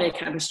 Your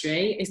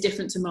biochemistry is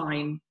different to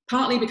mine,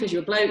 partly because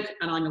you're a bloke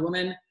and I'm a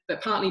woman,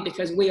 but partly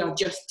because we are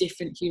just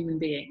different human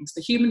beings.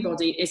 The human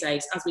body is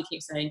as we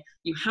keep saying,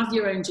 you have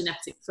your own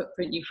genetic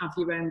footprint, you have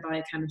your own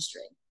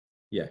biochemistry.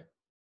 Yeah.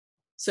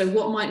 So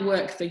what might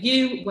work for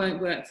you won't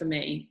work for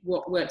me.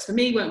 What works for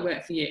me won't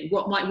work for you.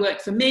 What might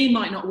work for me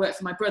might not work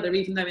for my brother,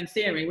 even though in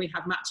theory we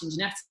have matching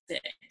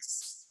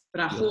genetics, but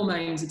our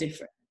hormones are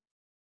different.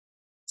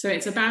 So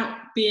it's about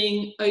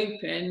being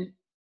open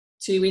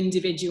to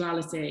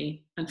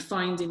individuality and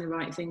finding the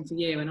right thing for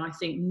you. And I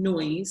think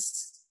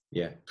noise,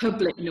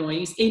 public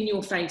noise, in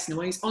your face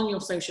noise, on your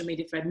social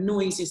media thread,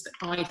 noise is,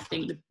 I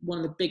think, one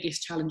of the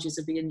biggest challenges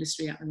of the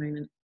industry at the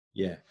moment.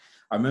 Yeah.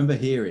 I remember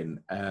hearing,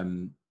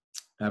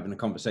 having a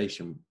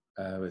conversation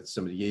with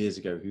somebody years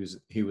ago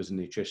who was a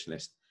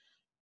nutritionist,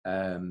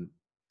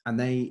 and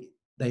they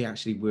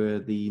actually were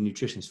the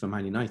nutritionist for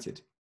Man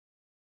United.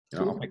 You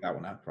know, I'll pick that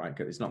one up, right?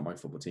 Because it's not my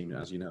football team,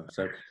 as you know.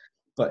 So,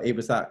 but it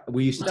was that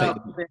we used to take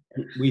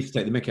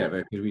the mick out of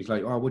it, because we was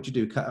like, oh, what'd you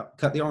do?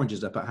 Cut the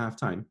oranges up at half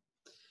time,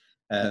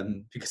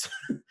 because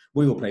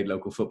we all played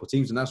local football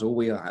teams, and that's all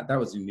we had. That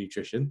was the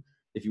nutrition.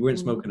 If you weren't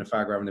smoking a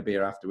fag or having a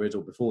beer afterwards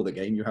or before the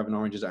game, you're having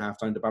oranges at half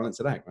time to balance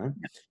it out, right?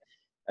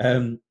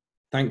 Yeah.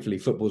 Thankfully,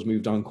 football's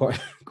moved on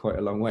quite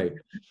a long way.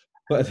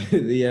 But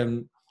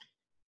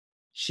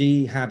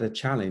she had a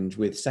challenge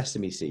with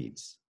sesame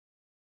seeds.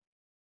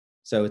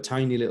 So a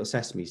tiny little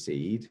sesame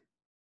seed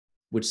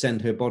would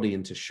send her body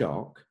into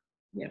shock.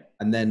 Yeah.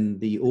 And then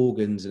the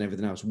organs and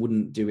everything else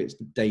wouldn't do its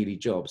daily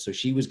job. So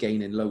she was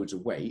gaining loads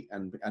of weight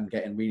and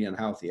getting really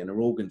unhealthy, and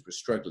her organs were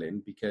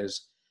struggling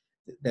because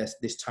there's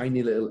this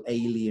tiny little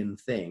alien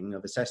thing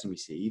of a sesame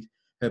seed.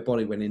 Her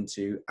body went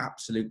into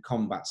absolute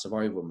combat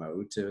survival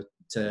mode to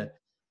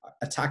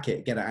attack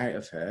it, get it out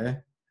of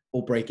her,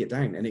 or break it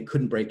down. And it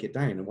couldn't break it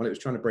down. And while it was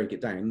trying to break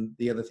it down,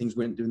 the other things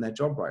weren't doing their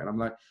job right. And I'm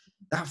like,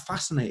 that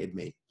fascinated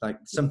me. Like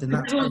something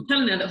that... Everyone's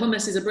telling her that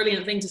hummus is a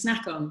brilliant thing to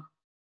snack on.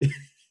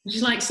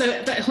 She's like,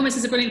 but hummus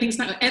is a brilliant thing to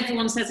snack on.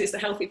 Everyone says it's the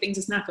healthy thing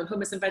to snack on,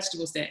 hummus and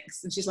vegetable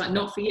sticks. And she's like,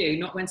 not for you,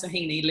 not when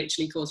tahini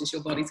literally causes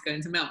your body to go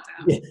into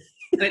meltdown. Yeah.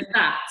 And it's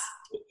that.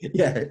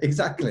 Yeah,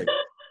 exactly.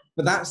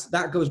 But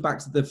that goes back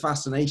to the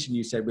fascination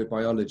you said with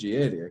biology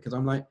earlier, because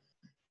I'm like,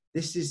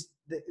 this is...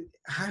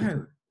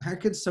 How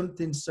could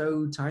something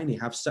so tiny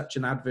have such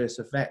an adverse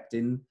effect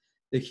in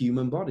the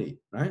human body,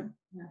 right?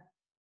 Yeah.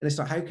 And it's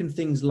like, how can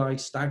things lie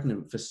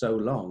stagnant for so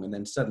long and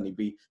then suddenly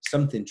be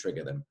something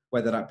trigger them?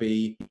 Whether that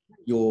be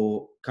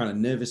your kind of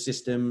nervous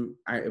system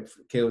out of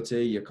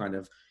kilter, your kind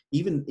of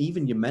even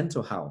your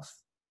mental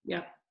health,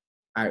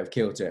 out of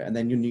kilter, and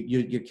then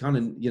you kind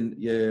of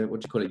your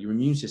what do you call it? Your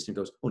immune system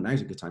goes, oh,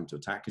 now's a good time to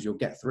attack because you'll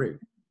get through.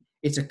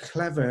 It's a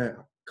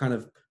clever kind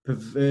of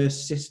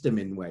perverse system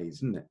in ways,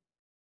 isn't it?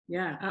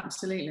 Yeah,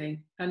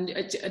 absolutely. And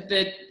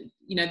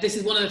this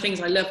is one of the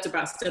things I loved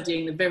about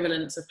studying the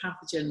virulence of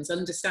pathogens,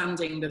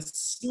 understanding the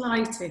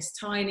slightest,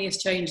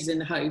 tiniest changes in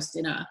the host,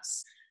 in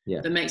us,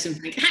 that makes them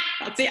think,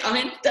 that's it, I'm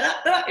in,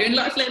 you're in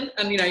Lifeline,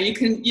 and you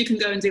can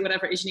go and do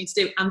whatever it is you need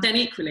to do. And then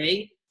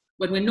equally,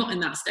 when we're not in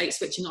that state,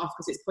 switching off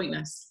because it's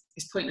pointless.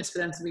 It's pointless for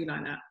them to be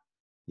like that.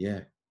 Yeah.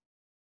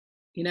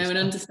 And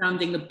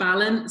understanding the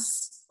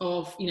balance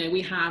of,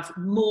 we have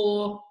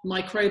more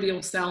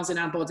microbial cells in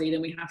our body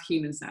than we have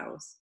human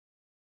cells.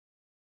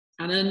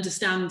 And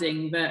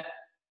understanding that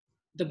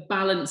the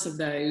balance of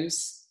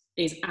those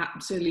is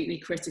absolutely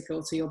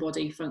critical to your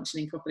body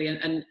functioning properly.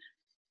 And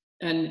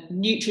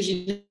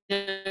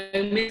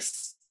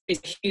nutrigenomics is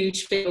a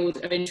huge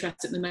field of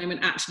interest at the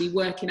moment, actually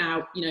working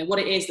out, what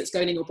it is that's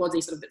going in your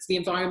body, sort of it's the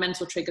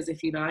environmental triggers,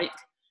 if you like,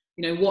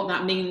 what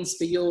that means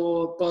for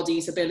your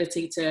body's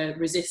ability to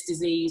resist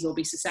disease or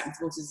be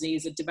susceptible to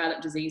disease or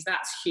develop disease.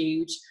 That's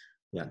huge.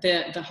 Yeah.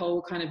 The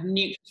whole kind of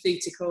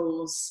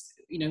nutraceuticals,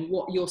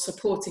 what you're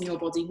supporting your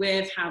body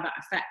with, how that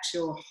affects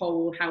your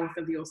whole health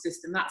of your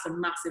system. That's a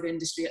massive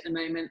industry at the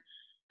moment.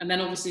 And then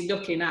obviously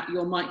looking at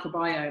your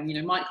microbiome,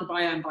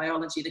 microbiome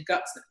biology, the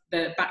guts,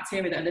 the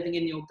bacteria that are living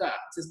in your gut,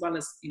 as well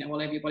as,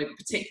 all over your body, but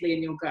particularly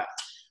in your gut,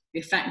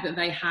 the effect that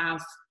they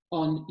have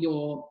on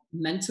your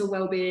mental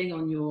well-being,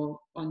 on your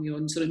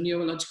sort of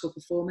neurological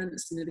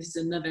performance. This is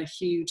another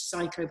huge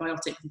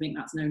psychobiotic, I think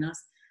that's known as.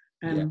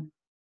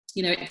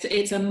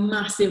 It's a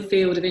massive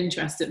field of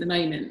interest at the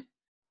moment.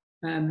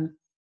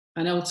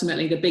 And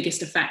ultimately, the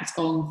biggest effect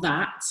on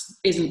that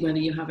isn't whether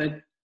you have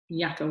a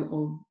yak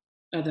or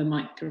other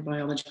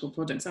microbiological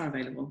products are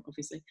available,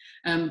 obviously,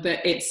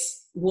 but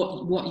it's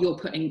what you're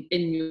putting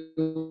in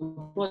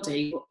your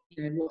body,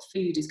 what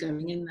food is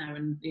going in there,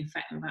 and the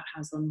effect that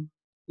has on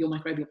your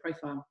microbial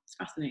profile. It's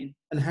fascinating.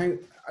 And how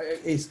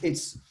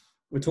it's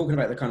we're talking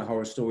about the kind of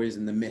horror stories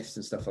and the myths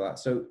and stuff like that.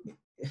 So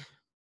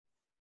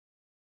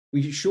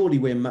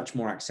we're much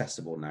more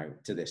accessible now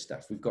to this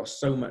stuff. We've got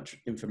so much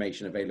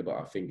information available at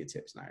our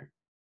fingertips now.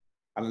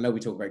 And I know we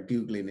talk about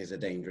Googling is a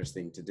dangerous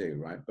thing to do,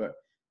 right? But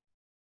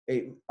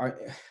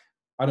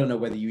I don't know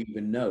whether you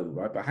even know,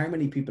 right? But how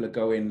many people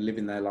are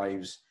living their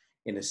lives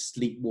in a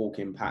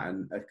sleepwalking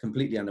pattern, are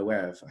completely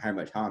unaware of how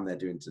much harm they're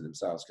doing to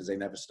themselves because they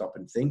never stop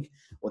and think,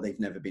 or they've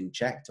never been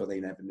checked, or they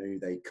never knew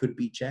they could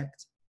be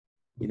checked.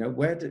 You know,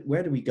 where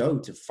do we go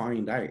to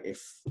find out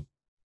if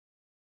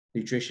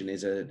nutrition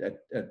is an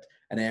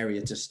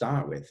area to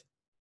start with?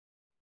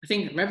 I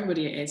think for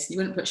everybody it is. You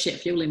wouldn't put shit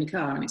fuel in your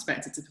car and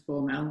expect it to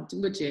perform well,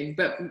 would you?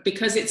 But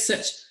because it's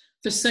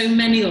for so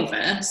many of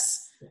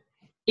us,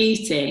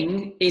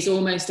 eating is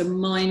almost a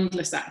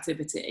mindless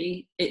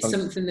activity. It's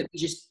something that we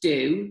just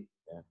do.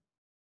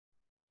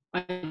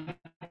 I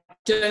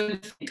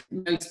don't think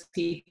most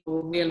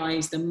people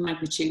realise the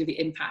magnitude of the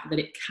impact that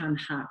it can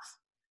have.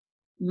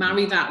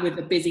 Marry that with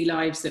the busy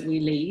lives that we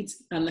lead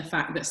and the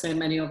fact that so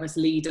many of us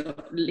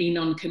lean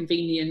on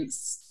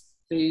convenience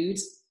food.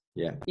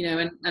 Yeah. You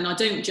know, and I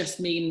don't just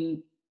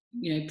mean,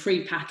 you know,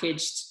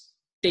 pre-packaged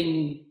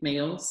ding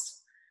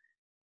meals,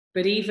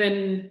 but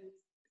even,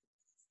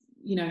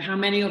 you know, how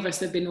many of us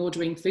have been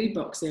ordering food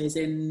boxes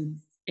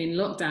in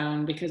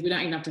lockdown because we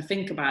don't even have to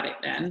think about it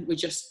then. We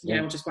just, you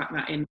know, we'll just whack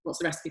that in. What's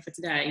the recipe for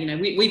today? You know,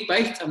 we've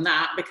both done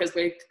that because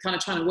we're kind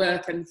of trying to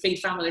work and feed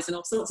families and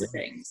all sorts of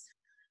things.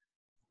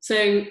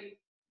 So,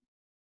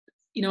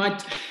 you know,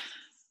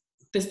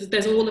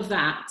 there's all of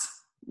that,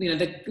 you know,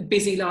 the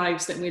busy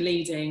lives that we're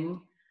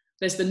leading.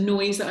 There's the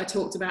noise that I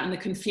talked about and the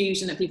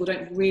confusion that people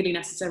don't really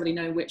necessarily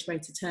know which way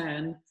to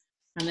turn.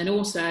 And then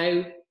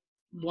also,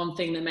 one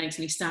thing that makes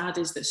me sad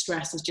is that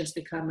stress has just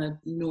become a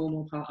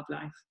normal part of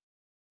life.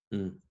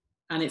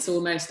 And it's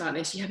almost like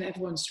this, yeah, but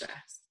everyone's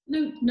stressed.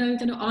 No,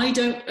 they're not. I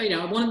don't, you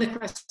know, one of the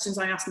questions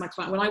I ask my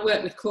client, when I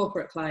work with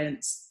corporate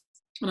clients,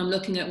 when I'm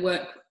looking at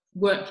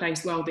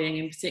workplace wellbeing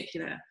in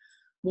particular,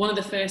 one of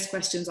the first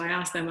questions I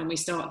ask them when we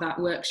start that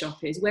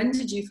workshop is, when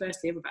did you first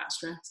hear about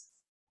stress?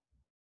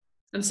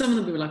 And some of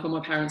them will be like, oh, my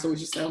parents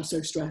always used to say, I'm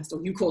so stressed, or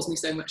you cause me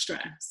so much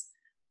stress.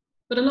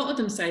 But a lot of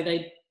them say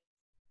they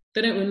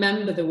don't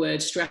remember the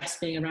word stress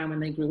being around when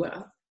they grew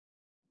up.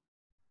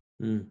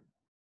 You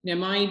know,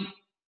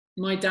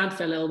 my dad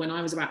fell ill when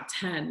I was about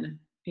 10.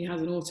 He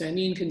has an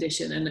autoimmune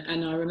condition,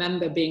 and I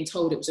remember being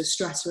told it was a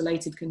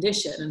stress-related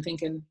condition and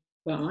thinking,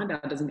 well, my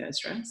dad doesn't get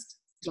stressed.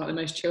 He's like the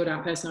most chilled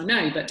out person I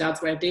know, but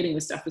Dad's way of dealing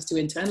with stuff was to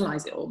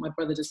internalize it all. My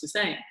brother does the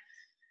same.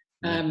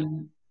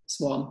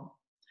 Swan.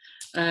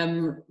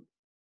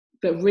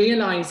 But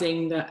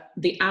realizing that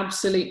the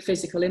absolute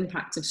physical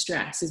impact of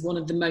stress is one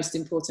of the most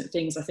important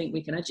things I think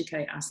we can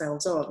educate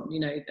ourselves on. You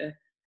know,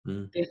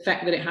 the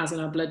effect that it has on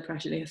our blood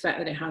pressure, the effect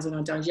that it has on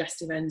our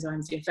digestive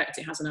enzymes, the effect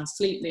it has on our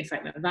sleep, the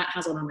effect that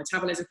has on our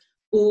metabolism,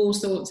 all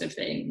sorts of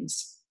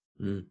things.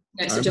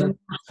 It's such a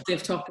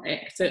massive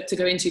topic to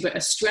go into, but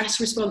a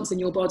stress response in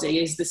your body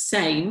is the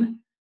same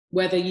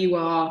whether you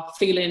are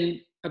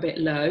feeling a bit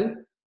low,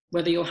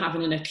 whether you're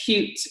having an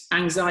acute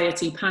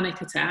anxiety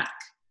panic attack,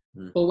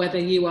 or whether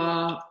you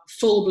are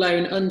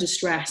full-blown under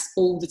stress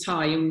all the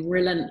time,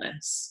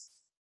 relentless.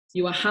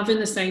 You are having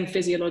the same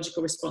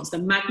physiological response. The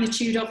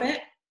magnitude of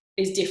it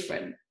is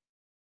different,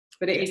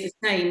 but it is the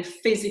same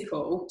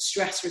physical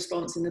stress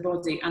response in the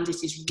body, and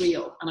it is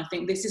real. And I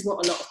think this is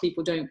what a lot of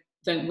people don't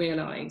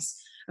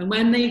realise. And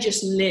when they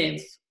just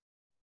live,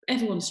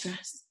 everyone's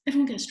stressed.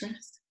 Everyone gets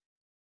stressed.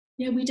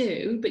 Yeah, we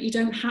do, but it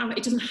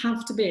doesn't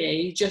have to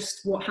be just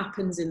what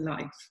happens in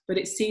life. But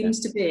it seems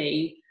to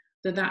be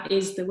that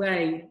is the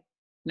way.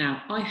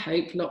 Now, I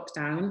hope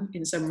lockdown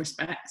in some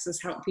respects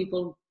has helped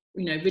people,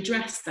 you know,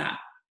 redress that.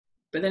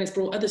 But then it's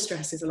brought other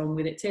stresses along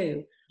with it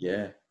too.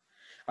 Yeah.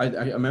 I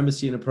remember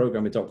seeing a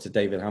program with Dr.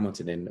 David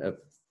Hamilton in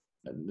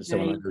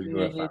someone I know you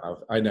were a fan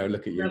of. I know,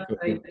 look at you.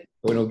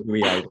 Going all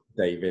we out,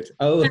 David.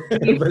 Oh,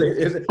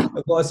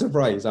 but what a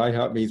surprise. I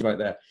heart me's right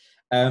there.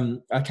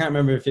 I can't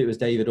remember if it was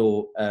David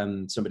or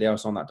somebody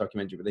else on that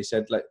documentary, but they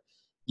said, like,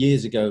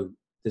 years ago,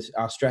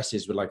 our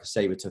stresses were like a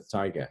saber-toothed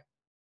tiger.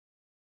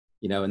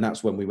 You know, and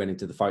that's when we went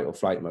into the fight or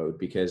flight mode,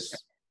 because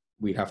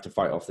we'd have to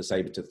fight off the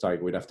saber-toothed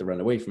tiger. We'd have to run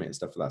away from it and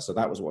stuff like that. So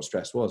that was what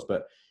stress was.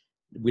 But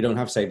we don't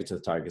have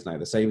saber-toothed tigers now.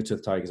 The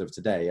saber-toothed tigers of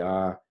today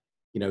are,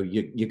 you know,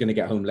 you're going to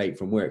get home late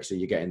from work, so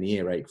you're getting the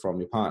earache from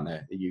your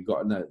partner. You've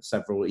got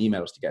several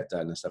emails to get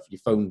done and stuff.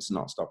 Your phone's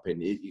not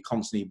stopping. You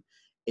constantly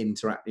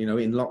interact. You know,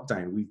 in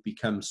lockdown, we've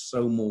become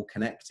so more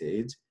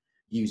connected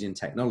using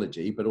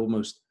technology, but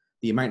almost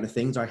the amount of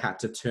things I had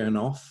to turn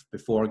off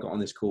before I got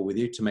on this call with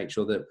you to make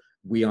sure that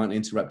we aren't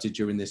interrupted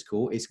during this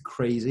call is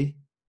crazy.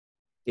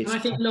 I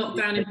think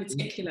lockdown in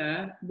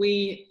particular,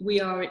 we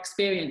are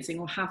experiencing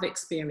or have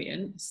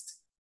experienced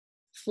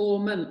 4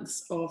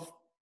 months of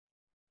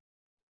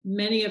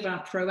many of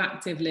our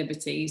proactive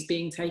liberties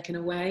being taken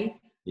away.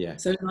 Yeah.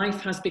 So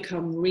life has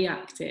become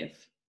reactive.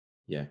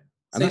 Yeah.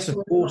 And so that's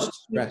a forced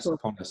stress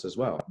upon us as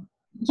well.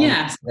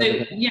 Yeah.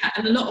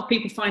 And a lot of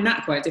people find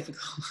that quite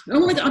difficult.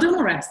 Oh my God, I don't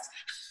want to rest.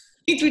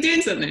 I need to be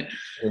doing something.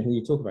 Who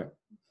you talk about?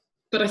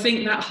 But I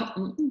think that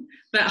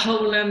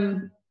whole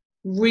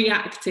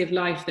reactive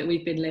life that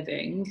we've been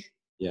living,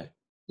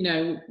 you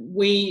know,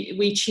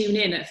 we tune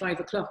in at 5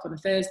 o'clock on a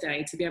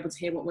Thursday to be able to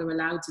hear what we're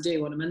allowed to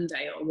do on a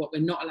Monday, or what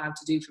we're not allowed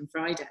to do from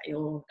Friday,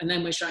 and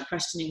then we're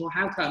questioning, well,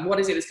 how come? What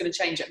is it that's going to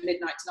change at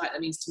midnight tonight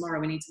that means tomorrow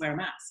we need to wear a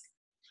mask?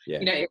 Yeah.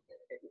 You know,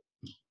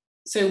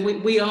 So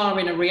we are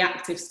in a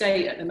reactive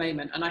state at the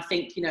moment. And I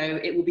think, you know,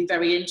 it will be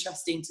very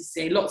interesting to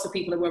see. Lots of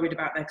people are worried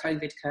about their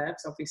COVID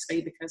curves,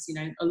 obviously, because, you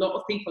know, a lot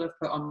of people have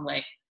put on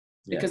weight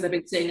because they've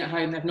been sitting at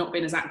home. They've not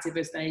been as active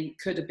as they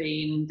could have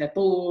been. They're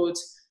bored.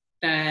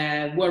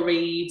 They're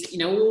worried. You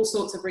know, all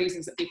sorts of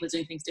reasons that people are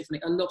doing things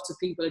differently. A lot of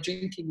people are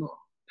drinking more,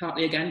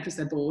 partly again because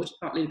they're bored,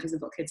 partly because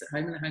they've got kids at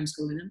home and they're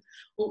homeschooling them.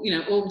 Or, you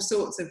know, all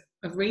sorts of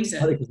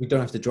reasons. Because we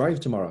don't have to drive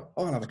tomorrow.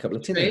 Oh, I'll have a couple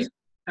of tinners.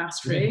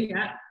 That's true,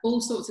 yeah. All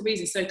sorts of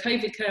reasons. So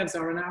COVID curves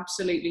are an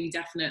absolutely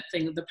definite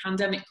thing. The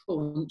pandemic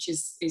paunch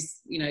is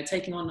you know,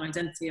 taking on an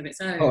identity of its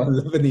own. Oh, I'm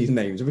loving these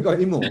names. Have we got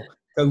any more?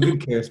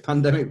 COVID curves,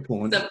 pandemic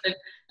paunch.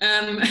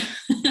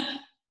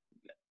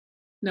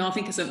 No, I'll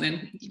think of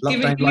something.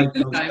 Lockdown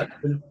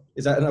liposuction.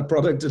 Is that a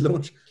product to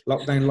launch?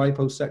 Lockdown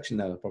liposuction?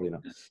 No, probably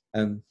not.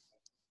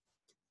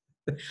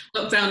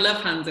 Lockdown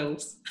love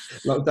handles.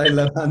 Lockdown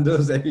love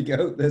handles. There you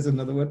go. There's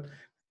another one.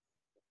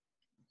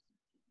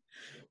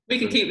 We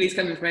can keep these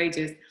coming for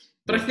ages,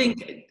 but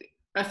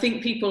I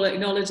think people are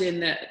acknowledging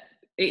that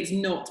it's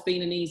not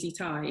been an easy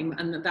time,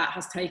 and that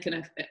has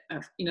taken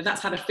you know,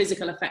 that's had a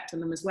physical effect on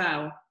them as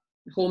well.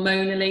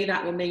 Hormonally,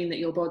 that will mean that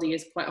your body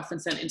is quite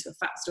often sent into a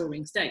fat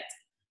storing state.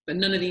 But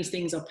none of these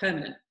things are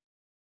permanent.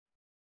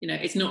 You know,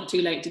 it's not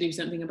too late to do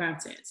something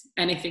about it.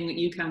 Anything that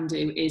you can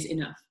do is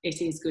enough.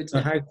 It is good. So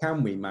how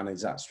can we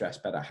manage that stress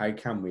better? How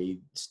can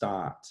we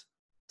start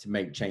to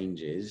make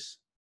changes?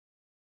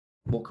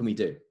 What can we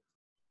do?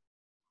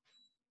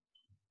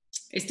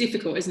 It's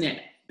difficult, isn't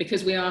it?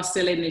 Because we are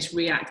still in this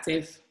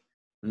reactive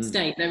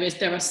state.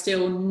 There are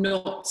still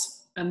not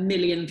a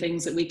million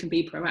things that we can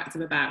be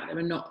proactive about. There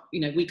are not, you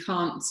know, we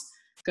can't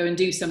go and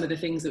do some of the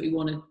things that we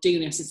want to do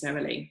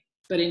necessarily.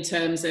 But in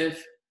terms of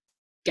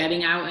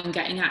getting out and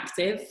getting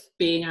active,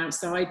 being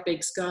outside,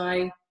 big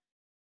sky,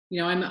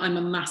 you know, I'm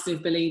a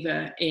massive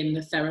believer in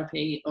the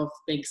therapy of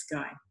big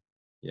sky.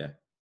 Yeah.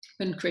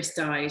 When Chris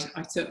died,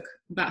 I took,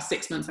 about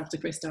 6 months after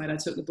Chris died, I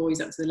took the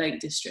boys up to the Lake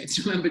District.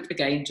 Remember,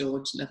 again,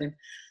 George, nothing,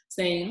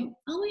 saying,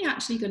 are we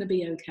actually going to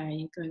be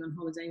okay going on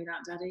holiday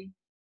without Daddy?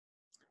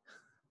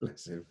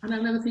 Bless him. And I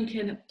remember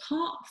thinking,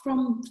 apart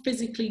from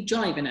physically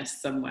driving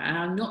us somewhere,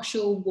 I'm not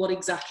sure what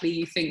exactly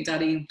you think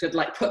Daddy could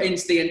like put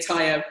into the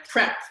entire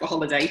prep for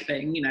holiday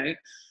thing, you know.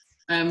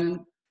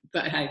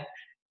 But hey,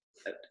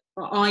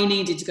 I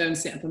needed to go and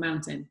sit up a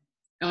mountain.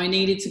 I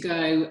needed to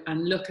go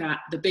and look at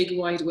the big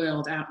wide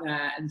world out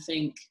there and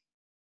think,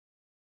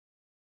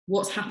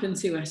 what's happened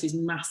to us is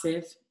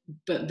massive,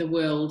 but the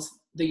world,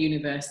 the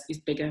universe is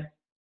bigger.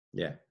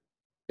 Yeah.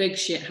 Big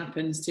shit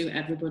happens to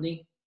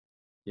everybody.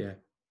 Yeah.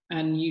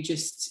 And you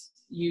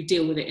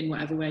deal with it in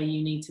whatever way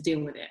you need to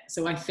deal with it.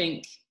 So I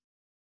think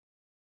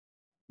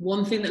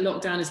one thing that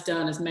lockdown has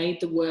done has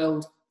made the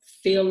world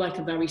feel like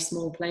a very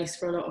small place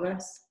for a lot of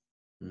us.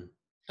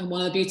 And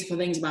one of the beautiful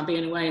things about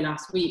being away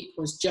last week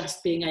was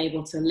just being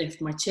able to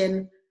lift my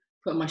chin,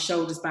 put my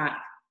shoulders back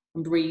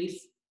and breathe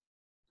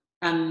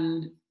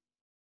and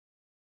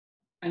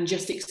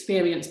just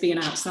experience being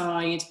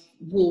outside,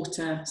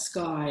 water,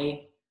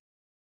 sky,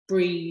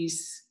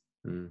 breeze,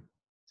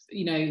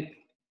 you know,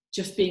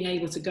 just being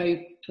able to go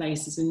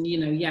places. And, you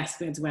know, yes,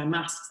 we had to wear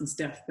masks and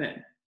stuff, but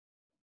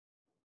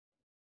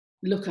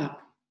look up.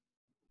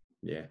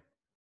 Yeah.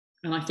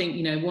 And I think,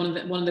 you know, one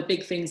of the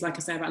big things, like I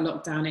say, about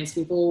lockdown is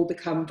we've all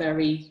become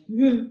very,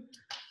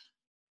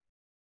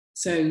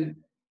 so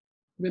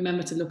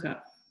remember to look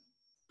up.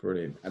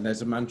 Brilliant. And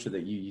there's a mantra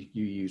that you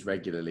use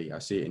regularly. I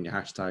see it in your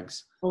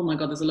hashtags. Oh my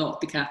God, there's a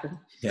lot. Be careful.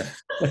 Yeah.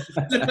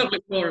 It's a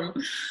public forum.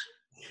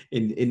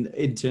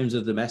 In terms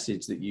of the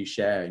message that you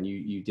share, and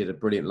you did a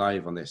brilliant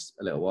live on this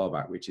a little while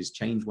back, which is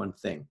change one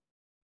thing.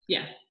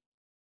 Yeah.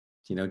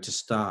 You know, to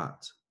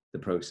start the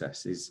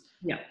process is,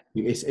 yeah.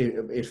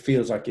 It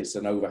feels like it's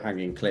an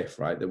overhanging cliff,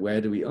 right? That where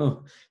do we,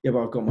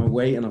 but I've got my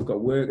weight and I've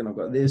got work and I've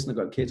got this and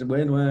I've got kids and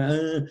where do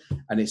I,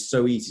 and it's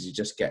so easy to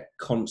just get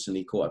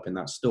constantly caught up in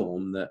that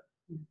storm that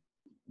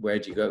where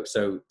do you go?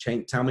 So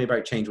tell me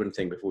about change one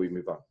thing before we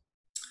move on.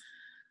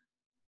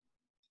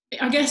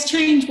 I guess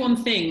change one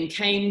thing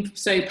came,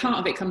 so part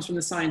of it comes from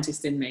the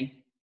scientist in me.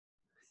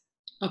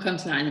 I'll come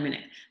to that in a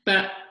minute.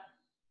 But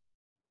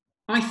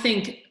I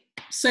think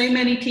so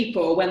many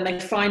people, when they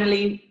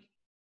finally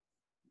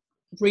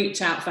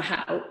reach out for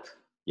help,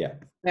 yeah,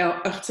 they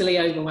are utterly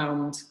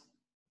overwhelmed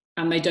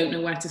and they don't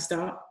know where to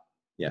start.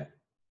 Yeah.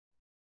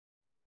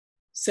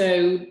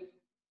 So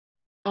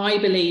I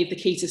believe the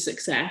key to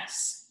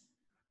success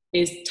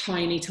is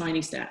tiny,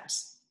 tiny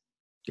steps.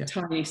 Yeah.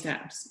 Tiny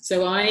steps.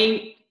 So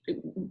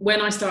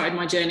when I started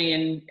my journey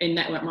in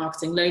network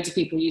marketing, loads of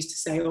people used to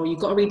say, oh, you've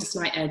got to read The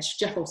Slight Edge.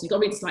 Jeff Olson, you've got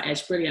to read The Slight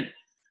Edge. Brilliant.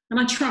 And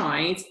I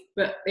tried,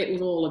 but it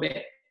was all a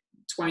bit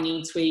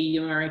twangy, twee,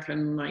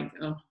 American, like,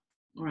 oh,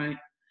 all right.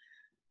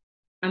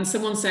 And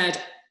someone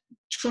said,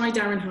 try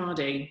Darren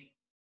Hardy.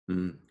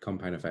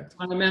 Compound Effect.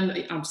 I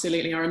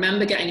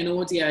remember getting an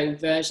audio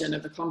version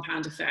of the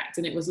Compound Effect,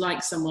 and it was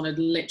like someone had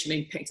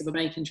literally picked up a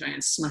baking tray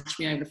and smashed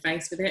me over the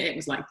face with it. It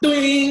was like,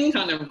 doing,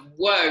 kind of,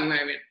 whoa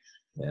moment.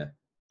 Yeah.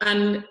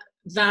 And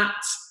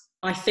that,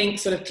 I think,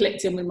 sort of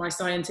clicked in with my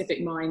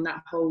scientific mind,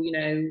 that whole, you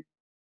know,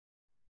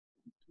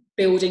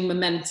 building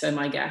momentum,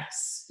 I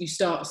guess. You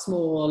start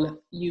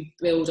small, you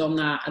build on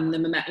that, and the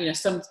you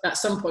know, at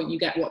some point you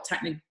get what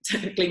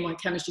technically my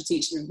chemistry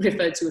teacher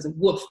referred to as a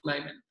woof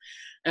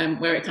moment,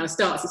 where it kind of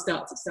starts,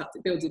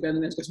 it builds, and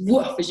then it goes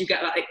woof as you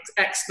get that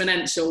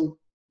exponential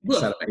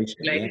woof.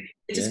 Yeah.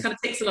 It just kind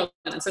of takes along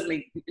and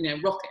suddenly, you know,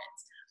 rockets.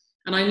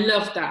 And I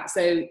love that.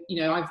 So,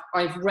 you know,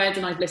 I've read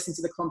and I've listened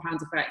to The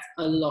Compound Effect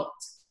a lot.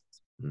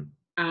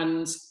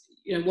 And,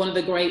 you know, one of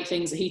the great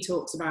things that he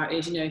talks about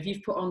is, you know, if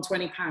you've put on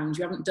 20 pounds,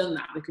 you haven't done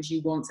that because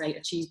you want a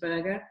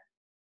cheeseburger.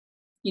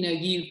 You know,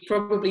 you've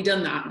probably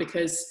done that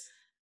because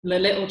the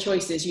little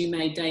choices you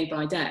made day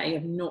by day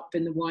have not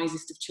been the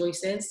wisest of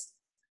choices.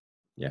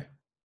 Yeah.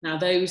 Now,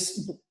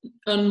 those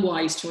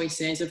unwise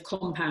choices have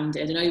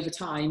compounded, and over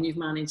time you've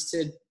managed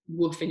to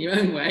woof in your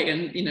own way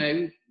and, you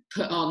know,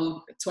 put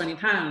on 20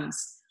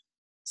 pounds.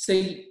 So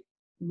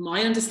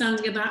my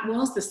understanding of that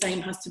was the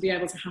same has to be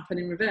able to happen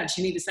in reverse.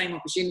 You need the same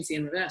opportunity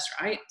in reverse,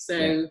 right?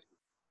 So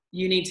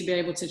you need to be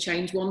able to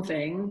change one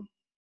thing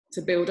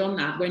to build on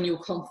that. When you're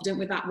confident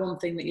with that one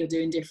thing that you're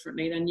doing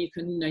differently, then you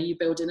can, you know, you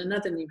build in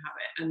another new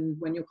habit. And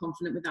when you're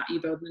confident with that, you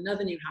build in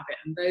another new habit.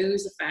 And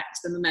those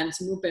effects, the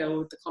momentum will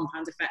build, the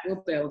compound effect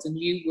will build, and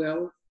you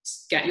will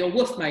get your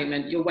woof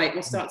moment. Your weight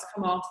will start to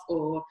come off,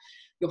 or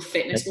your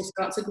fitness will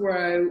start to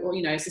grow, or,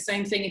 you know, it's the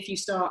same thing if you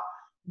start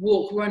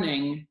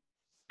running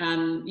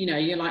and, you know,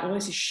 you're like, oh,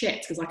 this is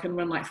shit because I can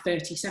run like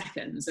 30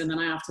 seconds and then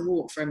I have to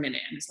walk for a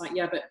minute. And it's like,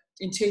 yeah, but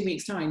in 2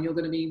 weeks' time, you're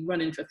going to be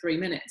running for 3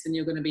 minutes and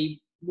you're going to be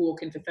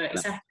walking for 30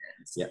 seconds.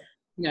 Yeah.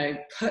 You know,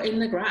 put in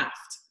the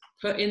graft,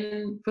 put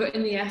in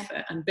the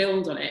effort and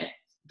build on it,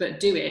 but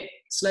do it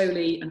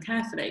slowly and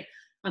carefully.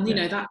 And, you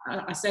know, that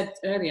I said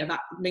earlier,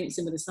 that links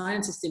in with the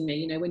scientist in me.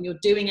 You know, when you're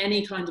doing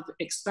any kind of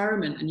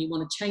experiment and you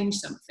want to change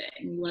something,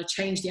 you want to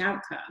change the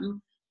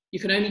outcome, you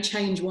can only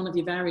change one of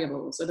your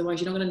variables.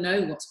 Otherwise, you're not going to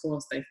know what's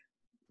caused the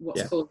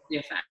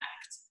effect.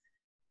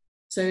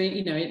 So,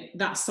 you know,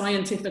 that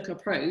scientific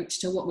approach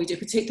to what we do,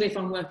 particularly if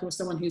I'm working with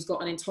someone who's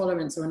got an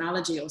intolerance or an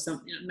allergy or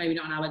something, you know, maybe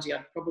not an allergy,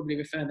 I'd probably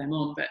refer them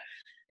on. But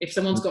if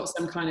someone's got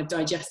some kind of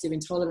digestive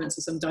intolerance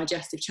or some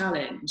digestive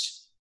challenge,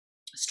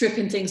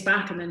 stripping things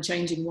back and then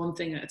changing one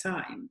thing at a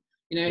time.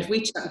 You know, if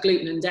we chuck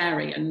gluten and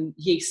dairy and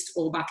yeast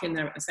all back in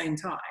there at the same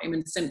time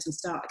and the symptoms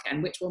start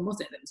again, which one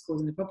was it that was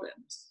causing the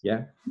problems?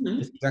 Yeah,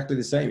 it's exactly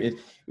the same.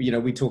 You know,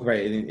 we talk about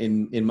it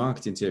in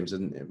marketing terms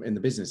and in the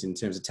business in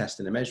terms of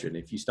testing and measuring.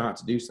 If you start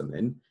to do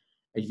something,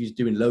 if you're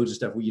doing loads of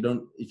stuff,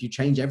 if you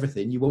change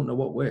everything, you won't know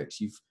what works.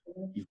 You've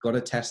got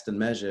to test and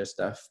measure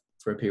stuff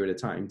for a period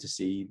of time to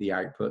see the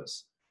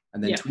outputs,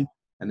 and then tweak.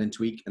 And then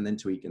tweak, and then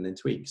tweak, and then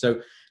tweak. So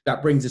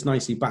that brings us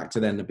nicely back to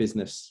then the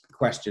business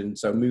question.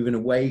 So moving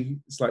away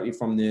slightly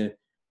from the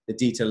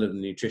detail of the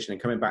nutrition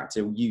and coming back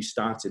to you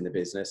starting the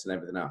business and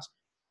everything else.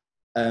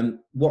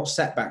 What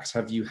setbacks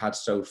have you had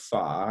so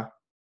far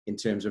in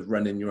terms of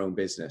running your own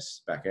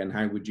business, Becca, and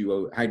how did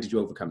you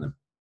overcome them?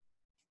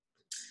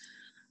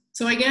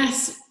 So I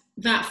guess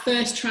that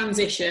first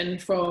transition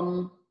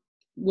from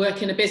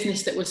working a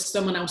business that was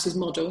someone else's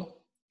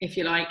model, if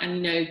you like, and,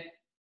 you know,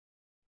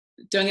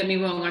 don't get me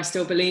wrong, I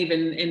still believe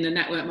in the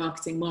network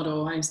marketing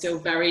model. I'm still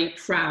very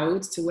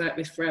proud to work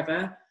with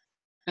Forever.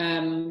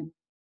 It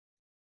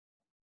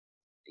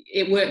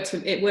worked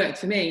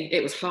for me.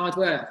 It was hard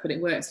work, but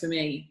it worked for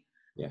me.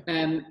 Yeah.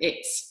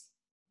 It's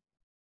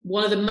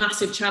one of the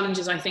massive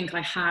challenges I think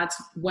I had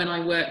when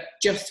I worked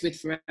just with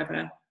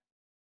Forever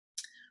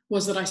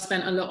was that I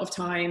spent a lot of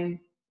time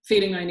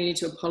feeling I needed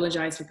to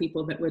apologize for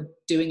people that were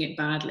doing it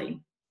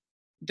badly,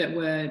 that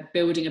were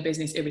building a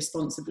business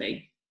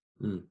irresponsibly.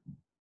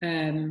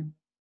 But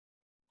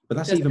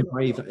that's even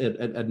brave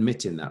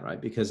admitting that, right?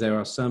 Because there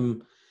are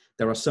some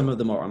of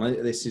them,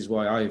 and this is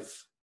why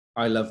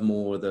I love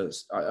more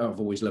I've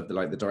always loved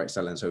the direct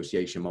selling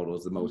association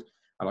models the most.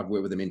 And I've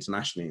worked with them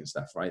internationally and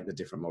stuff, right? The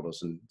different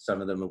models, and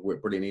some of them have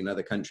worked brilliantly in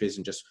other countries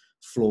and just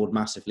flawed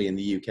massively in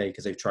the UK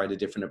because they've tried a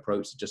different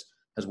approach that just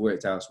has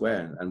worked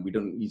elsewhere. And we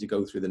don't need to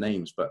go through the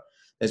names, but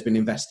there's been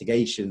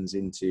investigations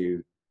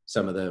into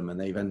some of them, and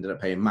they've ended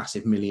up paying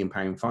massive £1 million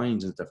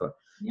fines and stuff like that.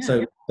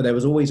 Yeah. But there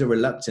was always a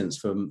reluctance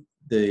from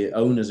the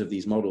owners of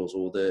these models,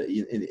 or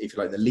if you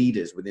like, the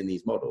leaders within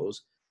these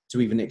models,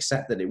 to even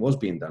accept that it was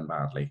being done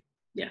badly.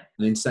 Yeah.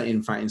 And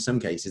in fact, in some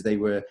cases, they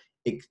were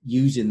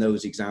using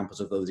those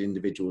examples of those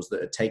individuals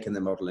that had taken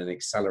the model and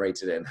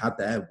accelerated it and had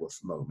their woof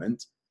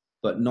moment,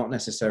 but not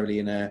necessarily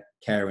in a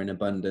caring,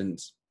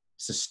 abundant,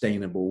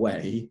 sustainable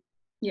way.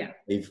 Yeah.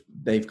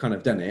 They've kind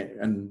of done it,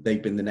 and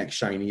they've been the next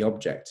shiny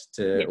object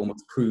to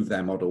almost prove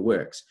their model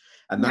works.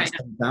 And that's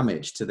done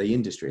damage to the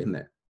industry, isn't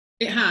it?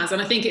 It has.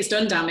 And I think it's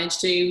done damage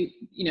to,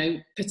 you know,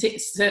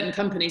 certain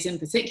companies in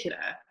particular.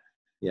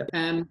 Yeah.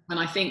 And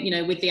I think, you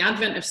know, with the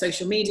advent of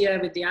social media,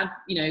 with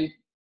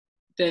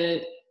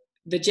the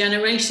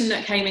generation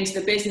that came into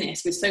the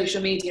business with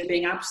social media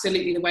being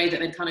absolutely the way that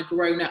they'd kind of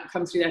grown up,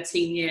 come through their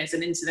teen years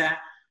and into their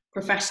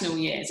professional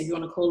years, if you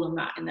want to call them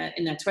that, in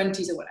their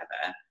 20s or whatever,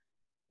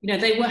 you know,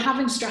 they were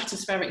having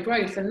stratospheric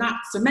growth, and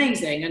that's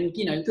amazing. And,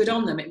 you know, good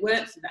on them. It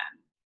worked for them.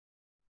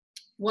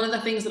 one of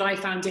the things that I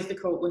found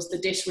difficult was the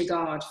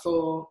disregard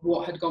for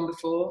what had gone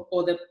before,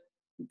 or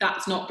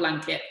that's not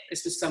blanket,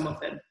 it's just some of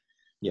them.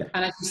 Yeah.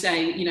 And as you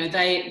say, you know,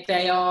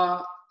 they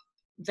are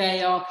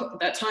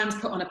at times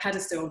put on a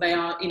pedestal.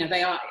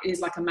 It is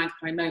like a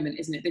magpie moment,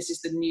 isn't it? This is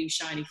the new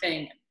shiny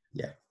thing.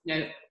 Yeah. You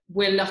know,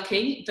 we're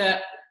lucky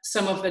that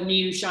some of the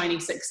new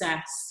shiny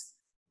success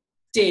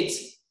did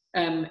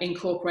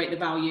incorporate the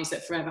values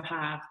that Forever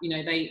have. You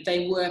know,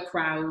 they were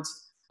proud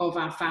of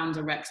our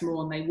founder Rex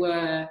Moore, and they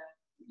were,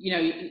 you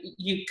know,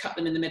 you cut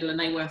them in the middle, and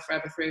they were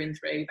Forever through and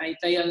through.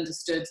 They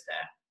understood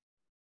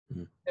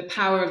the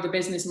power of the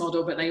business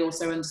model, but they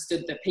also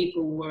understood that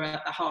people were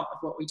at the heart of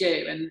what we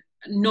do, and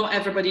not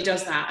everybody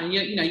does that. And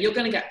you know, you're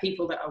going to get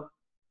people that are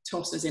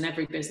tossers in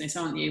every business,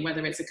 aren't you?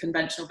 Whether it's a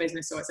conventional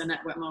business or it's a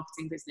network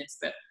marketing business.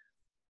 But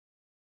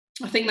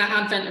I think that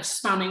advent of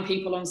spamming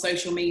people on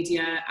social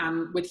media,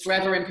 and with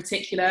Forever in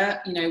particular,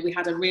 you know, we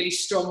had a really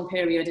strong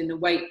period in the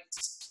weight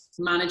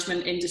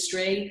management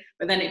industry,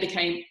 but then it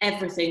became,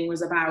 everything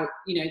was about,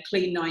 you know,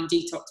 Clean 9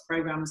 detox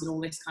programs and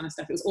all this kind of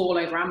stuff. It was all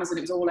over Amazon,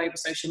 it was all over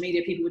social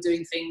media. People were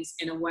doing things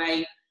in a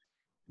way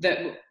that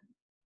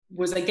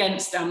was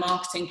against our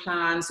marketing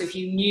plan. So if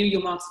you knew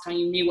your marketing plan,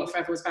 you knew what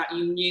Forever was about,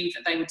 you knew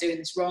that they were doing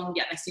this wrong,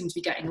 yet they seemed to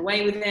be getting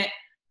away with it.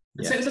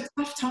 Yeah. So it was a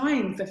tough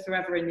time for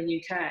Forever in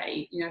the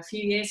UK, you know, a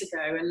few years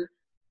ago.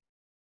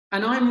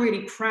 And I'm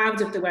really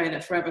proud of the way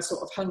that Forever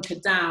sort of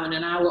hunkered down,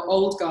 and our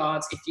old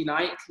guard, if you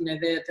like, you know,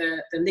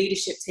 the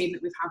leadership team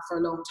that we've had for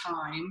a long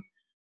time,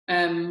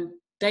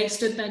 they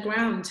stood their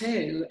ground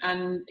too.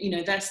 And, you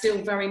know, they're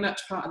still very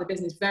much part of the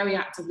business, very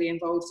actively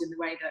involved in the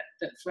way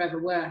that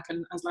Forever work.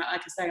 And as like I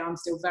say, I'm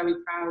still very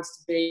proud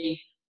to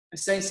be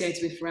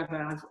associated with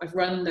Forever. I've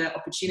run the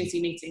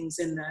opportunity meetings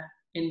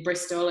in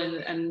Bristol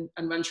and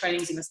run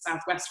trainings in the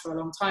Southwest for a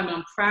long time. And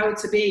I'm proud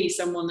to be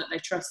someone that they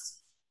trust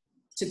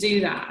to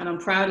do that. And I'm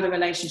proud of the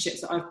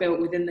relationships that I've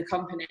built within the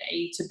company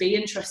to be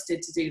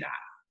interested to do that.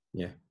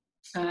 Yeah.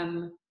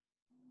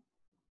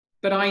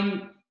 But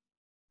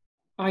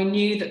I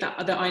knew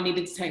that I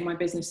needed to take my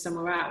business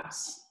somewhere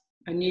else.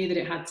 I knew that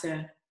it had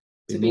to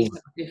be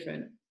something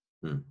different.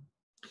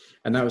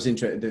 And that was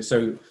interesting.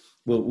 So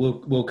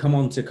we'll come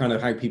on to kind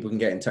of how people can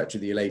get in touch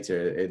with you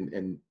later,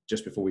 and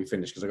just before we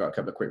finish, because I've got a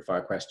couple of quick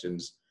fire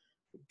questions.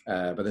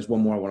 But there's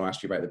one more I want to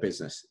ask you about the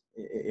business,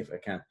 if I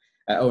can.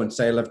 And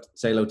say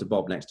hello to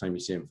Bob next time you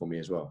see him for me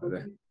as well.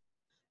 Okay.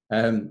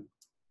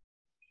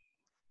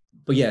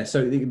 But yeah,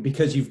 so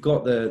because you've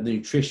got the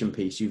nutrition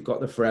piece, you've got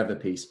the Forever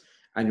piece,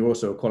 and you're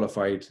also a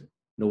qualified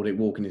Nordic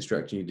walking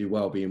instructor. You do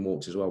well-being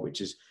walks as well,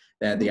 which is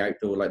the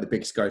outdoor, like the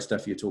Big Sky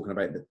stuff you're talking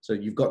about. So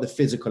you've got the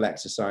physical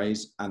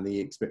exercise and the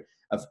experience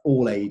of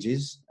all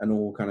ages and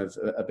all kind of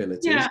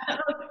abilities. Yeah,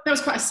 that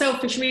was quite a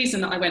selfish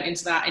reason that I went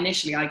into that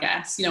initially, I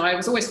guess. You know, I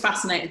was always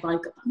fascinated by,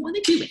 what are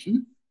they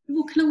doing? They're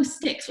walking along with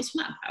sticks. What's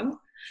that about?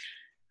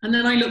 And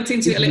then I looked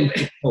into it a little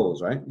bit.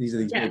 Poles, right? These are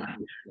these.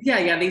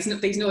 Yeah.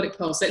 These Nordic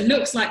poles. So it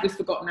looks like we've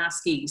forgotten our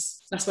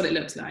skis. That's what it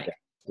looks like.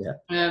 Yeah.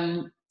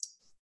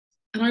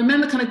 And I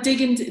remember kind of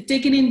digging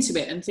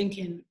into it and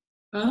thinking,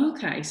 oh,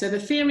 okay, so the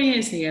theory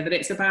is here that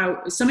it's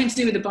something to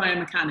do with the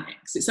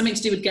biomechanics. It's something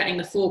to do with getting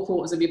the 4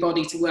 quarters of your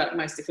body to work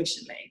most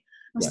efficiently.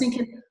 I was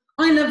thinking,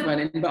 I love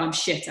running, but I'm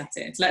shit at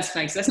it. Let's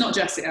face it. Let's not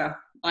dress it up.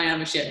 I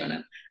am a shit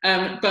runner.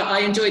 But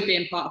I enjoyed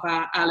being part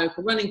of our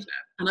local running club.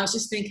 And I was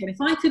just thinking,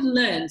 if I could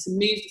learn to move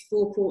the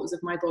 4 quarters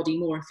of my body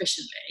more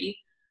efficiently,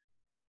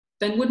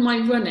 then would my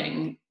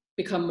running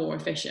become more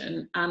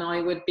efficient, and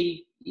I would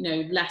be, you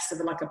know, less of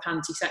a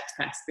panty sex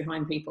pest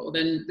behind people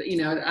than, you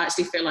know,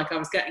 actually feel like I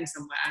was getting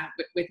somewhere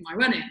with my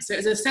running. So it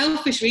was a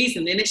selfish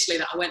reason initially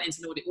that I went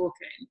into Nordic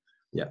walking.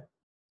 Yeah.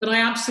 But I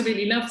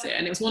absolutely loved it.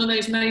 And it was one of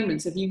those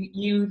moments of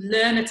you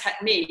learn a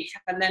technique,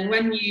 and then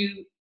when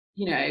you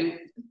know,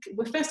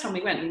 the first time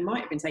we went, we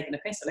might have been taking a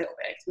piss a little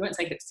bit. We weren't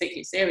taking it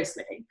particularly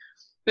seriously.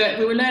 But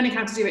we were learning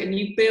how to do it.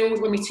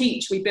 And when we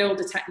teach, we build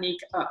the technique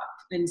up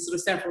in sort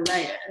of several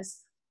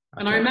layers.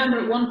 And I remember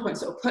at one point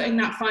sort of putting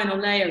that final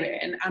layer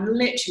in and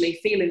literally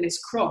feeling this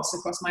cross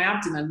across my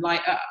abdomen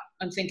light up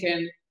and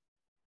thinking,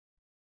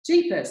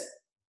 jeepers,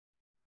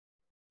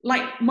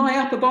 like my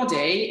upper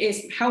body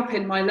is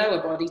helping my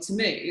lower body to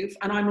move,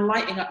 and I'm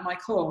lighting up my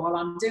core while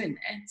I'm doing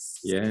this.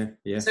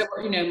 Yeah. So,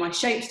 you know, my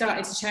shape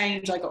started to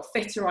change. I got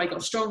fitter, I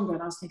got stronger,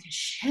 and I was thinking,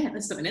 shit,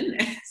 there's something in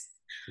this.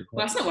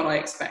 Well, that's not what I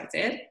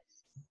expected.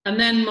 And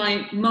then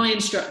my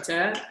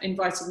instructor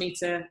invited me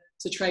to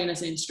train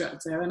as an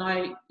instructor, and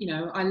I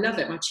love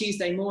it. My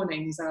Tuesday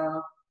mornings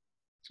are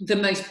the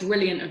most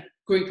brilliant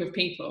group of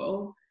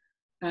people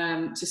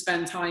to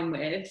spend time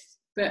with.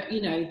 But,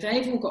 you know,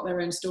 they've all got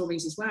their own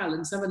stories as well.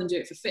 And some of them do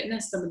it for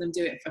fitness. Some of them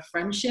do it for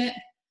friendship.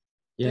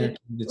 Yeah.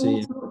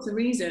 All sorts of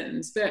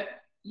reasons. But,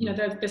 you know,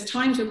 there's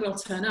times when we'll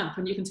turn up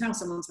and you can tell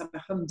someone's had a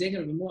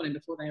humdinger of a morning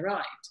before they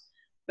arrived.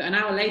 But an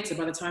hour later,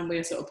 by the time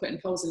we're sort of putting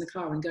poles in the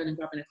car and going and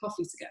grabbing a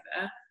coffee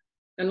together,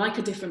 they're like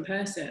a different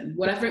person.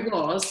 Whatever it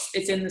was,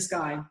 it's in the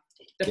sky.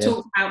 They've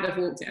talked it out,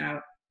 they've walked it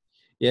out.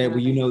 Yeah, well,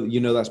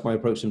 you know, that's my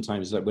approach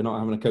sometimes. It's like, we're not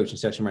having a coaching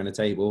session around a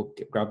table.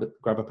 Grab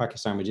a pack of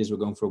sandwiches. We're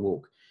going for a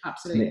walk.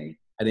 Absolutely.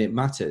 And it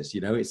matters,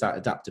 you know, it's that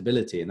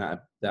adaptability and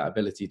that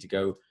ability to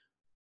go,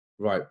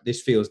 right,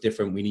 this feels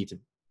different. We need to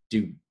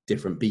do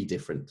different, be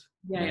different.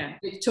 Yeah.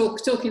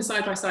 Talking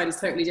side by side is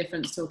totally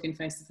different to talking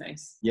face to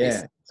face.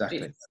 Yeah, exactly.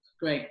 It's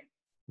great.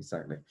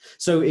 Exactly.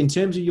 So in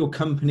terms of your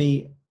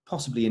company,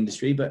 possibly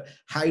industry, but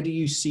how do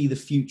you see the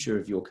future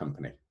of your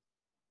company?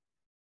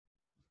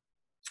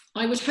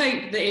 I would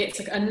hope that it's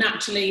a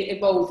naturally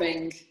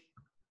evolving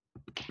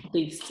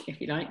beast,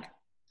 if you like.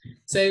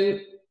 So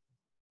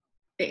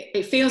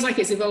it feels like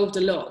it's evolved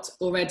a lot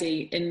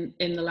already in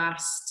the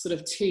last sort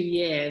of 2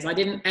 years. I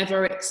didn't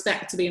ever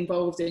expect to be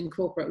involved in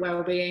corporate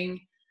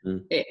wellbeing.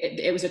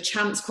 It was a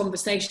chance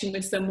conversation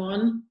with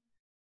someone.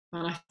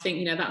 And I think,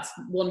 you know, that's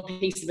one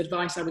piece of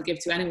advice I would give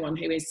to anyone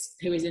who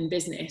is in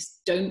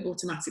business. Don't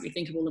automatically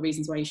think of all the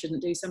reasons why you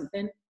shouldn't do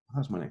something.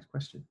 That's my next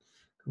question.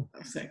 Cool.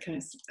 Okay,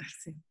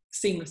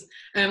 seamless.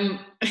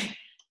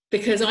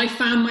 Because I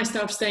found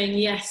myself saying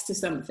yes to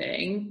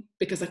something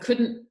because I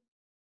couldn't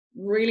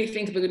really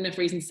think of a good enough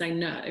reason to say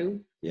no.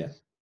 Yeah.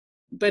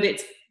 But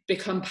it's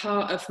become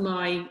part of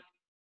my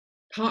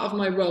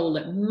role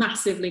that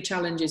massively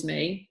challenges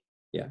me.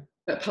 Yeah.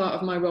 But part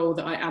of my role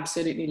that I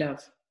absolutely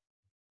love.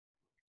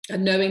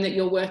 And knowing that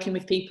you're working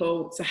with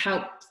people to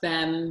help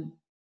them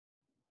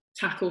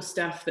tackle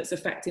stuff that's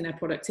affecting their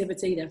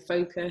productivity, their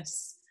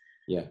focus.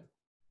 Yeah.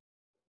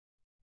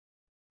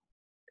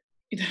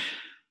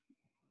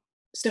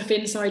 Stuff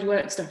inside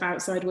work, stuff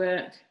outside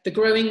work. The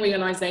growing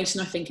realization,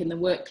 I think, in the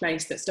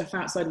workplace that stuff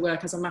outside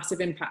work has a massive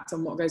impact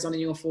on what goes on in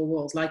your four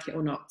walls, like it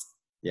or not.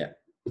 Yeah.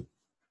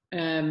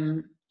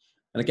 And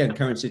again,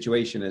 current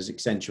situation has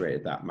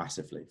accentuated that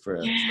massively for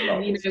a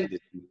lot of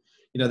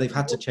you know, they've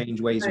had to change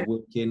ways of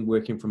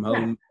working from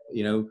home,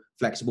 you know,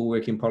 flexible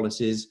working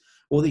policies.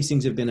 All these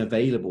things have been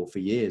available for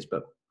years,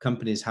 but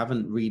companies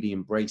haven't really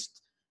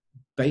embraced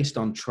based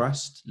on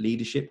trust,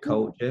 leadership,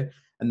 culture.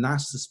 And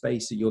that's the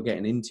space that you're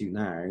getting into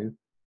now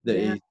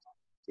that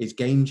is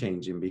game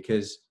changing,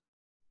 because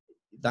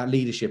that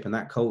leadership and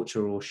that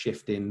cultural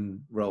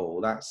shifting role,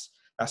 that's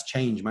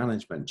change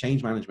management.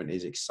 Change management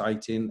is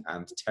exciting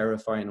and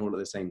terrifying all at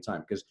the same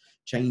time, because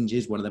change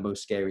is one of the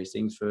most scariest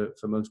things for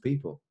most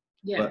people.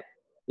 Yeah. But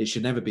it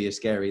should never be as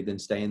scary than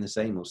staying the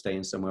same or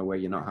staying somewhere where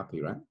you're not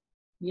happy, right?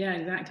 Yeah,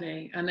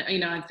 exactly. And, you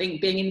know, I think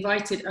being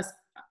invited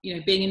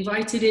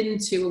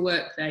into a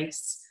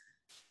workplace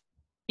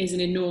is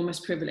an enormous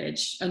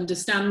privilege.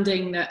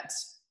 Understanding that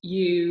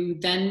you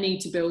then need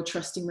to build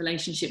trusting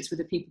relationships with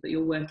the people that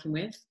you're working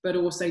with, but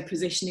also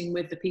positioning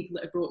with the people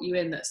that have brought you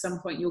in, that at some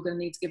point you're going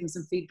to need to give them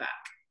some feedback.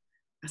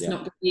 That's not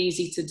going to be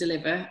easy to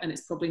deliver, and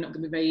it's probably not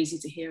going to be very easy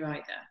to hear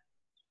either.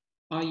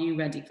 Are you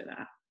ready for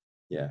that?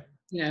 Yeah.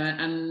 You know,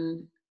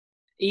 and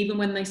even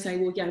when they say,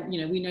 well, yeah, you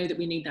know, we know that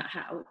we need that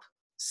help,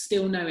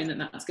 still knowing that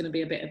that's going to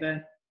be a bit of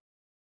a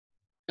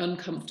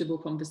uncomfortable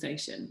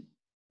conversation.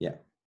 Yeah.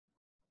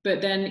 But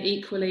then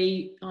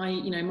equally,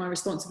 my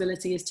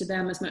responsibility is to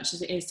them as much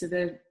as it is to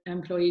the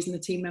employees and the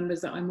team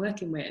members that I'm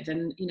working with.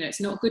 And, you know,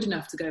 it's not good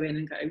enough to go in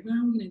and go,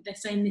 well, you know, they're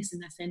saying this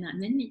and they're saying that.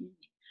 And then,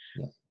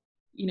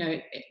 you know,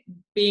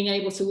 being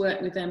able to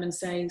work with them and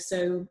say,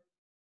 so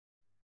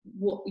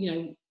what, you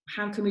know,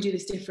 how can we do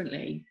this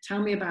differently?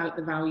 Tell me about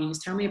the values.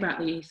 Tell me about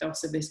the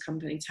ethos of this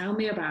company. Tell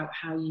me about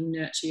how you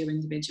nurture your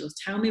individuals.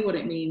 Tell me what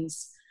it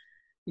means.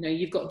 You know,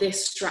 you've got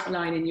this strap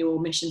line in your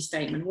mission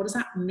statement. What does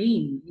that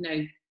mean? You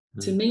know,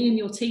 to me and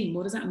your team,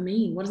 what does that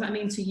mean? What does that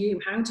mean to you?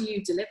 How do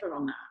you deliver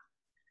on that?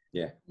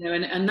 Yeah. You know,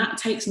 and that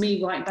takes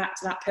me right back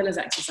to that pillars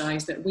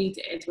exercise that we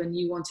did when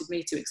you wanted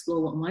me to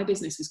explore what my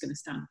business was going to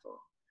stand for.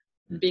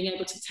 And being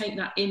able to take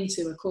that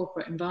into a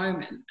corporate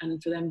environment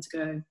and for them to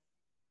go,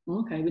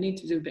 okay, we need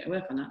to do a bit of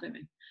work on that, don't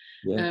we?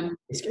 Yeah.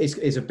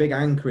 It's a big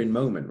anchoring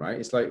moment, right?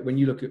 It's like when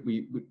you look at,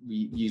 we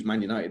used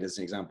Man United as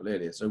an example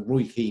earlier. So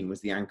Roy Keane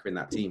was the anchor in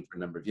that team for a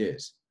number of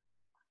years.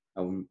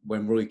 And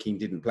when Roy Keane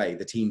didn't play,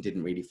 the team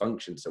didn't really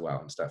function so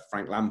well and stuff.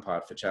 Frank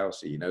Lampard for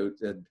Chelsea, you know,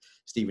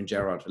 Steven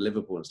Gerrard for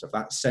Liverpool and stuff.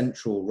 That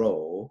central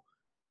role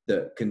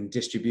that can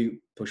distribute,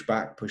 push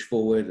back, push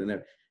forward.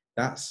 And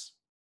that's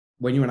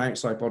when you're an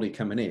outside body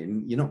coming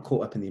in, you're not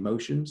caught up in the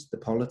emotions, the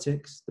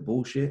politics, the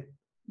bullshit,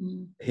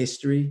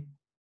 history,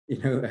 you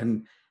know.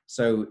 And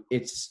so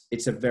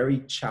it's a very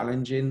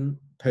challenging,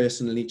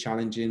 personally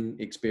challenging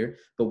experience,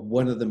 but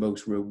one of the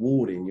most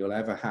rewarding you'll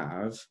ever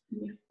have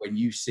when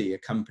you see a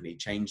company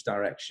change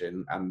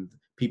direction and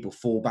people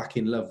fall back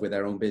in love with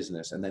their own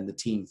business, and then the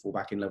team fall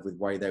back in love with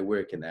why they're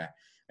working there.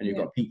 And you've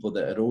got people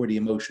that had already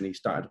emotionally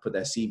started to put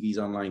their CVs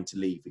online to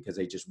leave because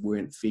they just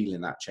weren't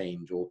feeling that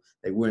change, or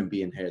they weren't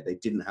being heard. They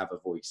didn't have a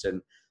voice.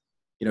 And,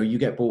 you know, you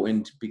get brought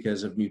in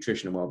because of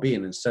nutrition and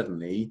well-being, and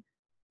suddenly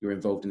you're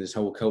involved in this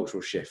whole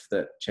cultural shift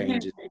that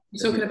changes. Yeah.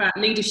 You're talking about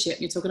leadership,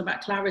 you're talking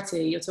about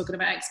clarity, you're talking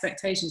about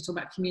expectations, you're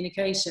talking about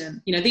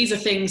communication. You know, these are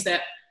things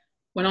that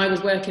when I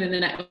was working in the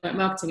network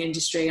marketing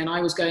industry and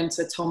I was going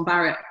to Tom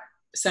Barrett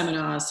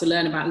seminars to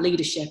learn about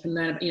leadership and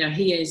learn, you know,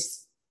 he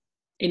is,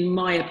 in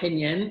my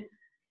opinion,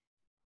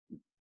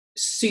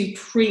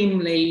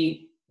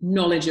 supremely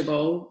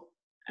knowledgeable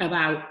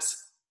about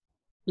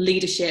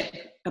leadership,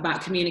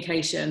 about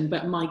communication,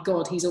 but my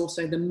God, he's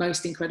also the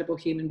most incredible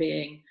human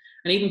being.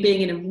 And even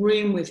being in a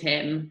room with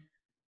him,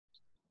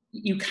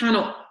 you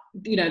cannot,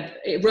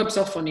 it rubs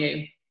off on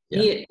you.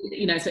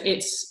 Yeah. So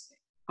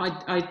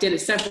I did it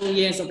several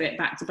years of it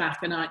back to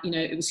back, and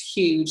it was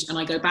huge. And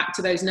I go back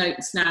to those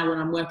notes now when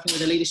I'm working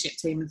with a leadership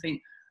team and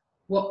think,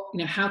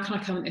 how can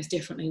I come at this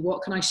differently?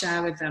 What can I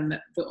share with them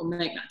that will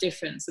make that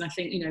difference? And I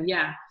think,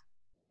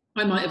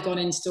 I might have gone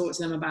in to talk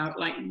to them about,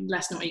 like,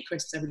 let's not eat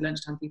crisps every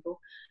lunchtime, people.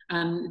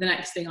 And the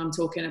next thing I'm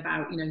talking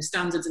about,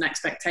 standards and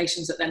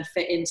expectations that then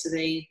fit into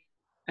the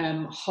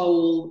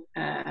whole,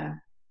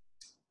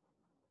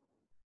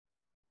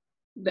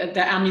 their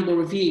annual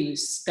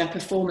reviews, their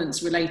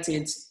performance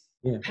related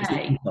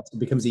pay. It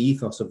becomes the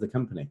ethos of the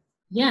company.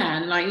 Yeah,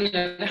 and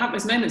they have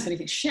those moments and you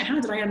think, shit, how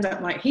did I end up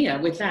like here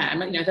with them?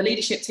 The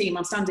leadership team,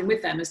 I'm standing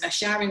with them as they're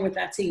sharing with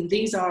their team.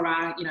 These are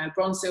our,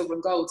 bronze, silver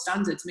and gold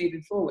standards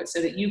moving forward,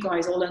 so that you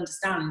guys all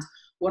understand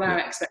what our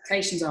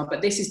expectations are.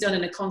 But this is done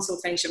in a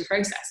consultation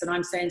process. And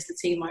I'm saying to the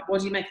team, like,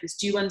 what do you make of this?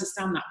 Do you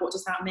understand that? What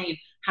does that mean?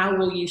 How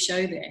will you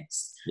show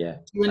this? Yeah.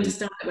 Do you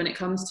understand that when it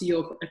comes to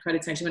your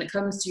accreditation, when it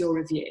comes to your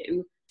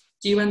review,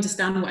 do you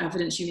understand what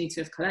evidence you need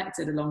to have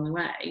collected along the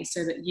way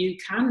so that you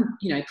can,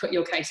 put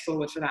your case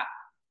forward for that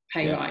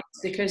pay rise?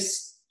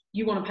 Because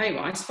you want a pay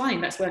rise, fine,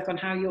 let's work on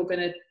how you're going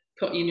to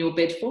put in your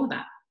bid for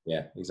that.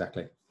 Yeah,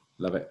 exactly.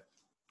 Love it.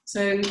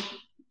 So,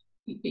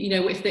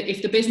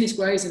 if the business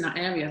grows in that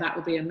area, that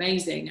would be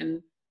amazing.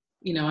 And,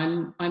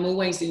 I'm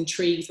always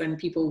intrigued when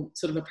people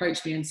sort of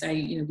approach me and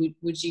say,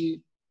 would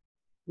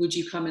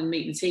you come and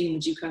meet the team?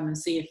 Would you come and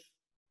see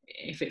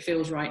if it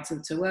feels right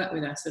to work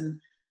with us? And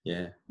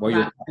yeah, well,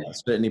 you're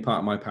certainly part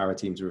of my power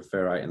team to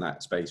refer out in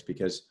that space,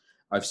 because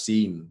I've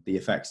seen the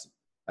effects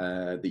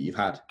that you've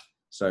had.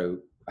 So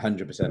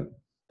 100%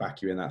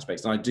 back you in that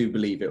space. And I do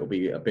believe it will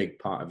be a big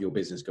part of your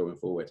business going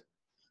forward.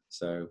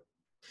 So,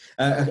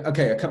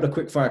 okay, a couple of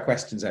quick fire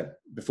questions then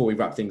before we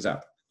wrap things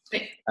up.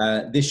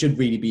 This should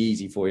really be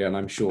easy for you, and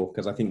I'm sure,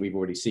 because I think we've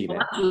already seen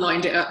it. That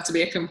lined it up to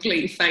be a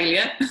complete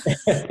failure.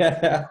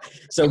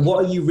 So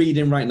what are you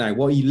reading right now?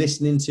 What are you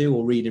listening to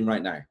or reading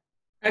right now?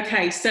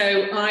 Okay,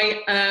 so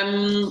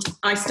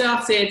I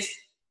started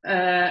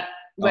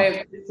Way of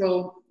the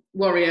Digital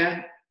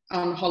Warrior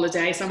on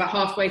holiday, so I'm about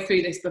halfway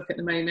through this book at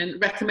the moment.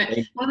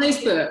 Recommend one of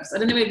those books. I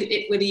don't know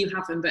whether you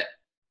have them, but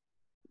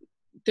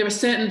there are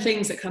certain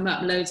things that come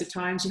up loads of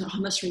times. I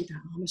must read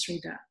that. I must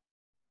read that.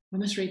 I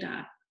must read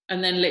that.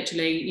 And then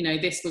literally,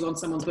 this was on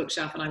someone's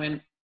bookshelf, and I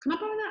went, "Can I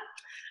borrow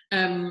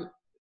that?"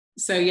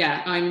 So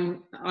yeah,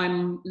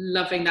 I'm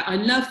loving that. I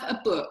love a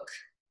book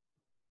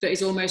that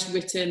is almost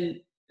written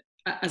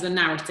as a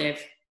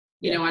narrative.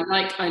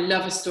 I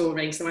love a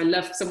story, so I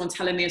love someone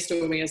telling me a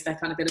story as they're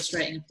kind of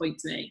illustrating a point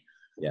to me.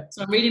 Yeah.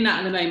 So I'm reading that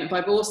at the moment,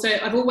 but I've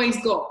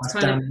always got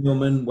Dan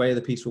Millman, Way of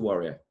the Peaceful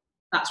Warrior.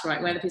 That's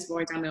right, Way of the Peaceful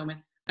Warrior, Dan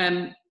Millman.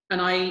 And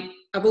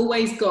I've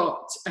always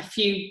got a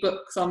few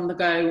books on the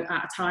go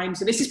at a time.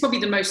 So this is probably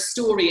the most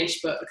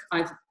story-ish book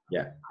I've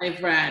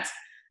read,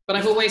 but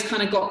I've always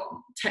kind of got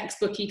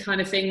textbooky kind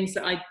of things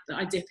that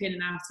I dip in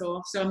and out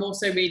of. So I'm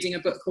also reading a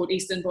book called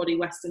Eastern Body,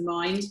 Western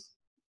Mind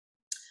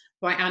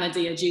by Anna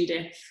Dia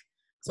Judith.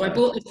 So I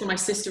bought this for my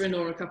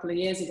sister-in-law a couple of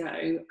years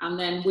ago, and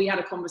then we had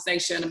a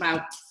conversation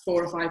about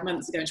 4 or 5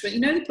 months ago, and she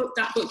went,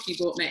 that book you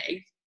bought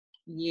me?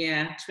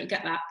 Yeah, she went,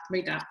 get that,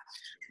 read that.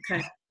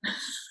 Okay.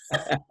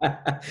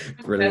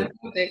 Brilliant.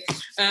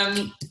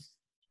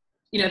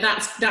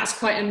 That's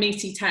quite a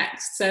meaty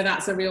text, so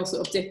that's a real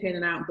sort of dip in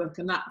and out book,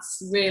 and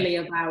that's really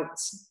about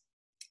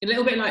a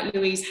little bit like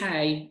Louise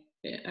Hay.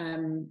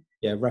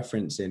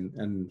 Referencing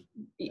and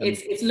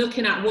it's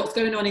looking at what's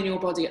going on in your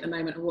body at the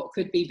moment and what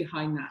could be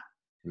behind that.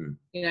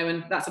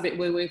 And that's a bit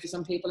woo-woo for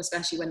some people,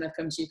 especially when they've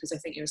come to you because they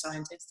think you're a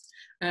scientist.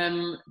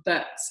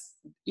 But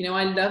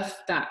I love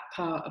that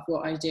part of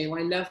what I do.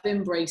 I love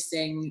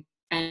embracing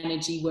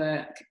energy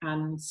work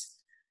and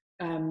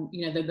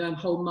the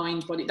whole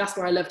mind body. That's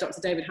where I love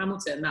Dr. David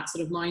Hamilton, that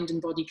sort of mind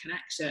and body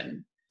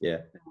connection.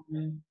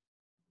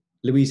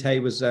 Louise Hay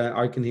was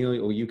I can heal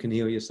you, or you can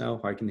heal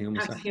yourself. I can heal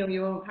myself. How to heal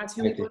your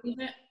body, is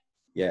it?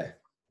 Yeah,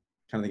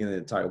 kind of thinking of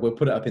the title. We'll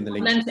put it up in the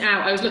link. I've lent it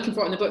out. I was looking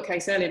for it in the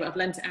bookcase earlier, but I've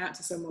lent it out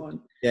to someone.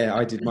 Yeah,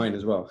 I did mine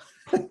as well.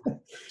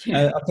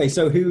 Okay,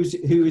 so who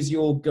is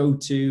your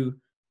go-to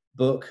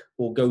book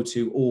or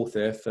go-to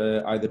author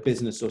for either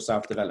business or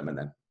self-development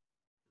then?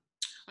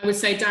 I would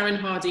say Darren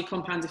Hardy,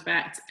 Compound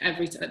Effect,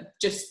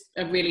 just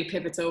a really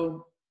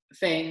pivotal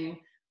thing,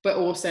 but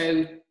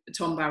also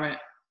Tom Barrett.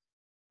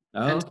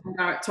 Oh. And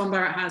Tom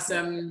Barrett has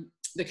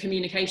the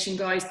Communication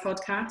Guys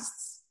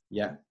podcasts.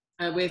 Yeah.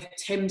 With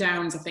Tim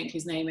Downs, I think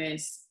his name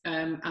is.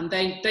 And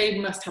they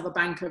must have a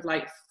bank of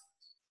like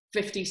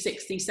 50,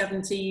 60,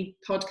 70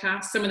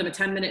 podcasts. Some of them are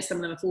 10 minutes, some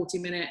of them are 40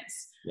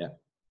 minutes. Yeah.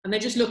 And they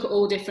just look at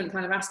all different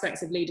kind of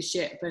aspects of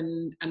leadership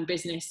and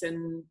business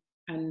and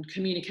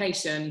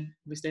communication.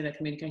 Obviously they're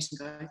communication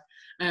guys.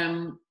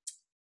 And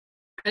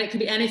it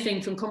could be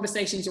anything from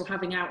conversations you're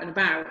having out and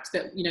about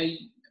that,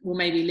 will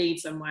maybe lead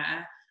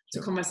somewhere, to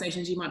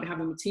conversations you might be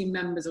having with team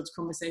members, or to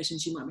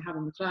conversations you might be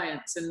having with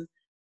clients. And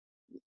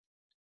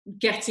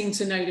getting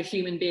to know the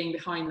human being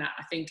behind that,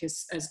 I think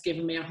has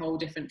given me a whole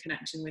different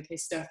connection with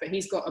his stuff. But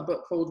he's got a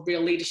book called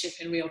Real Leadership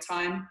in Real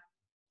Time,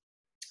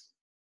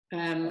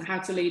 how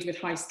to lead with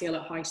high skill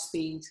at high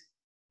speed.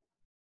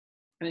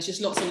 And it's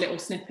just lots of little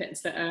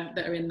snippets that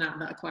are in that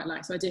I quite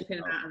like. So I dip in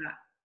and out of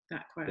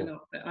that quite a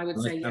lot. But I would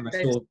say,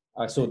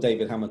 I saw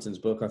David Hamilton's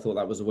book. I thought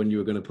that was the one you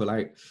were going to pull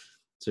out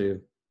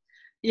too.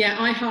 Yeah,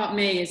 I Heart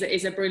Me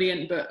is a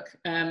brilliant book.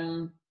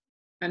 And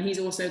he's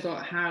also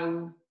got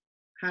how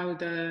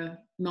the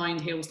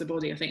mind heals the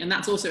body, I think. And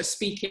that's also a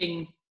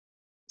speaking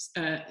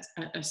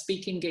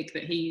gig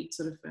that he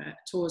sort of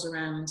tours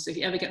around. So if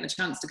you ever get the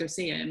chance to go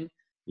see him,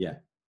 yeah,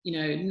 you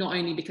know, not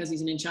only because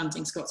he's an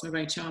enchanting Scotsman, a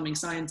very charming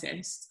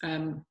scientist,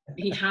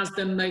 he has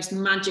the most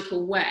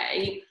magical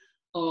way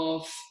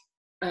of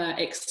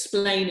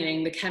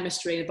explaining the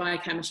chemistry, the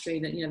biochemistry,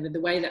 that, you know, the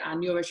way that our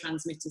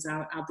neurotransmitters,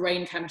 our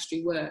brain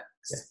chemistry works.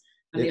 Yeah.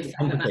 And it's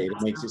complicated,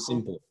 it makes it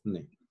simple,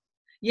 doesn't it?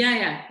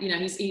 Yeah. You know,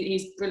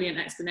 he's brilliant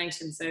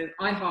explanation. So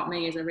I Heart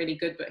Me is a really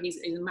good book. He's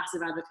a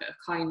massive advocate of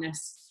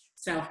kindness,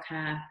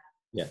 self-care,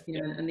 yeah,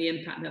 you know, and the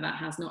impact that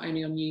has not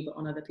only on you, but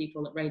on other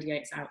people, that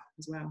radiates out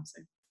as well.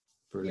 So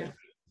brilliant.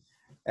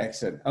 Yeah.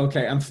 Excellent.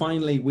 Okay. And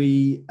finally,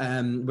 we're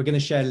going to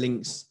share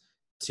links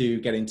to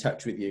get in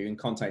touch with you and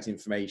contact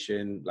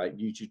information like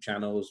YouTube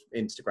channels,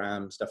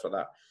 Instagram, stuff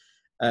like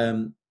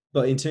that.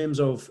 But in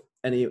terms of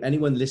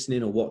anyone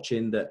listening or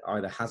watching that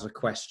either has a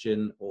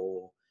question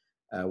or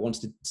wants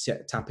to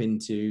tap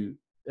into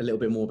a little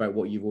bit more about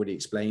what you've already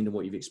explained and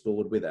what you've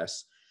explored with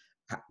us,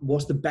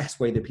 what's the best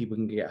way that people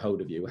can get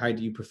hold of you? How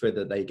do you prefer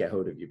that they get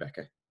hold of you,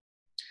 Becca?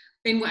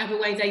 In whatever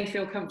way they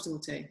feel comfortable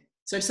to.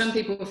 So some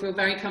people feel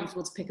very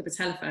comfortable to pick up a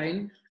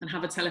telephone and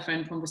have a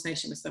telephone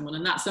conversation with someone.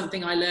 And that's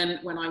something I learned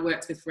when I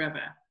worked with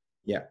Forever.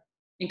 Yeah.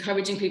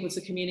 Encouraging people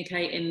to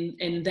communicate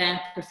in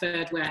their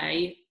preferred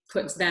way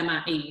puts them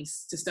at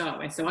ease to start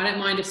with. So I don't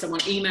mind if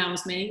someone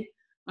emails me.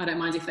 I don't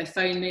mind if they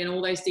phone me, and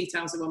all those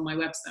details are on my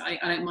website.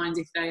 I don't mind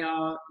if they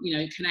are, you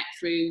know, connect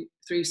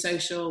through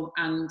social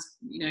and,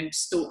 you know,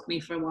 stalk me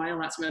for a while.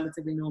 That's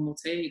relatively normal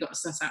too. You've got to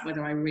suss out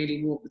whether I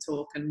really walk the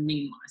talk and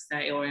mean what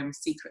I say, or I'm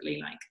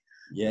secretly like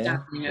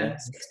dabbling a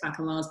six-pack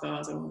of Mars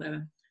bars or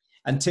whatever.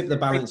 And Tip the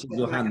Balance is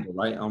your handle,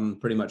 right? On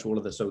pretty much all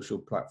of the social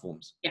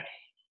platforms. Yeah.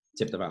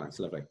 Tip the Balance,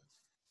 lovely.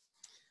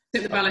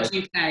 Tip the Balance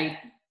UK.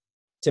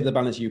 Tip the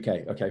Balance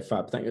UK. Okay,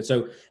 fab. Thank you.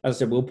 So as I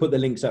said, we'll put the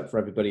links up for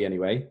everybody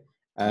anyway.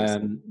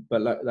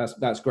 But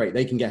that's great.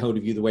 They can get hold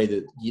of you the way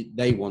that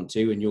they want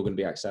to, and you're going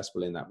to be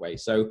accessible in that way.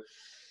 So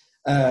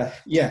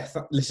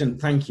listen,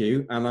 thank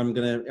you. And I'm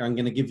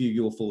gonna give you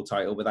your full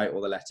title without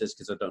all the letters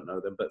because I don't know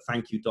them. But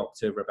thank you,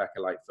 Dr. Rebecca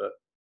Lightfoot,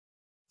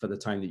 for the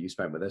time that you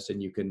spent with us,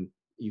 and you can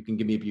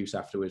give me abuse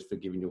afterwards for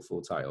giving your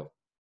full title.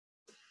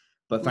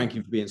 But thank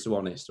you for being so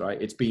honest,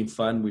 right? It's been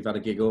fun. We've had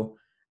a giggle,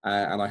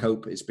 and I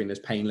hope it's been as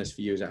painless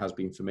for you as it has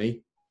been for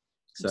me.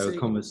 So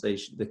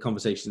the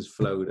conversation's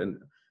flowed,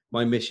 and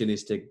my mission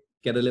is to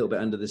get a little bit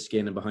under the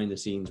skin and behind the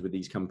scenes with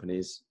these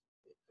companies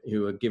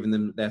who are giving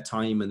them their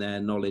time and their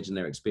knowledge and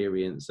their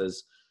experience.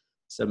 As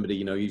somebody,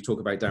 you know, you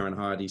talk about Darren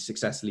Hardy,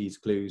 Success Leaves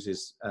Clues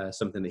is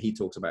something that he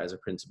talks about as a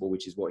principle,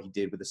 which is what he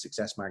did with the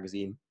Success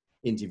Magazine,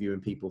 interviewing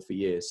people for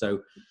years.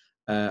 So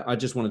I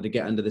just wanted to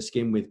get under the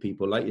skin with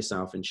people like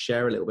yourself and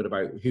share a little bit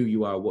about who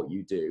you are, what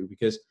you do,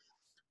 because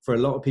for a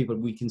lot of people,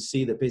 we can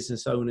see that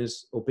business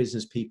owners or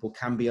business people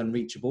can be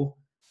unreachable.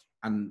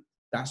 And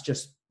that's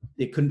just,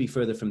 it couldn't be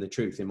further from the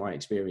truth in my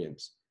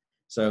experience.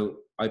 So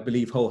I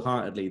believe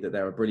wholeheartedly that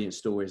there are brilliant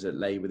stories that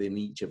lay within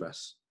each of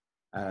us.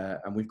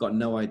 And we've got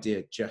no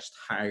idea just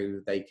how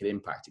they could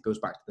impact. It goes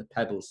back to the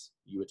pebbles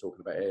you were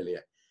talking about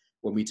earlier.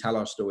 When we tell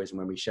our stories and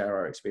when we share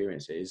our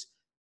experiences,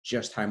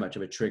 just how much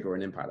of a trigger or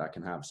an impact that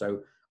can have.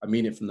 So I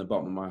mean it from the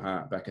bottom of my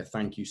heart, Becca,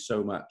 thank you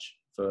so much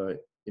for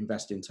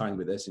investing time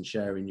with us and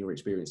sharing your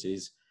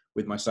experiences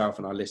with myself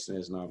and our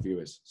listeners and our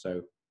viewers.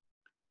 So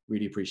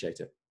really appreciate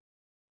it.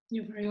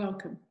 You're very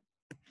welcome.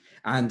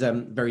 And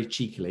very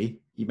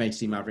cheekily, you may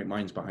see Maverick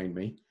Minds behind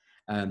me.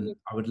 I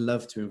would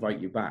love to invite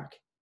you back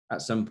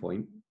at some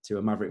point to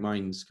a Maverick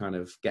Minds kind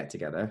of get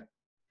together,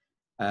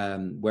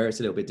 where it's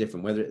a little bit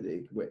different, whether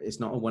it's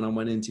not a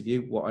one-on-one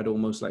interview. What I'd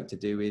almost like to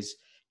do is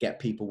get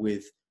people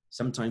with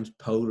sometimes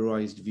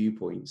polarized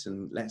viewpoints,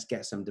 and let's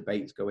get some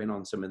debates going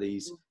on some of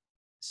these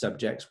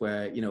subjects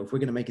where, you know, if we're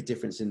going to make a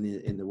difference in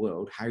the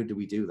world, how do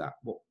we do that?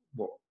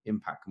 What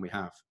impact can we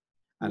have?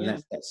 And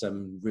let's get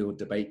some real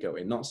debate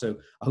going. Not so,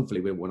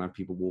 hopefully we won't have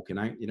people walking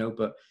out, you know,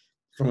 but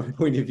from a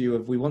point of view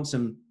of, we want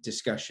some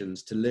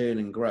discussions to learn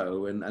and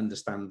grow and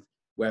understand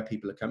where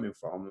people are coming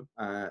from.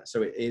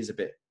 So it is a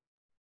bit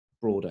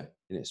broader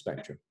in its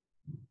spectrum.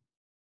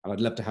 And I'd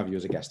love to have you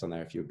as a guest on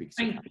there if you would be.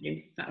 Thank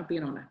you. That would be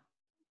an honor.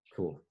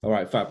 Cool. All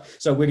right, fab.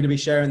 So we're going to be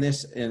sharing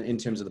this in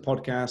terms of the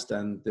podcast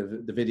and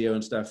the video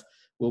and stuff.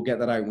 We'll get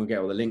that out and we'll get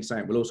all the links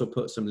out. We'll also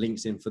put some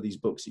links in for these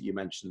books that you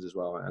mentioned as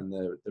well, and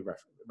the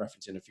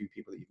referencing a few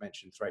people that you've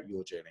mentioned throughout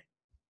your journey.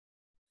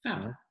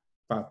 Fab.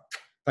 Fab.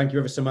 Thank you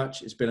ever so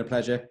much. It's been a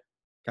pleasure.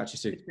 Catch you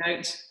soon. Good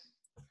night.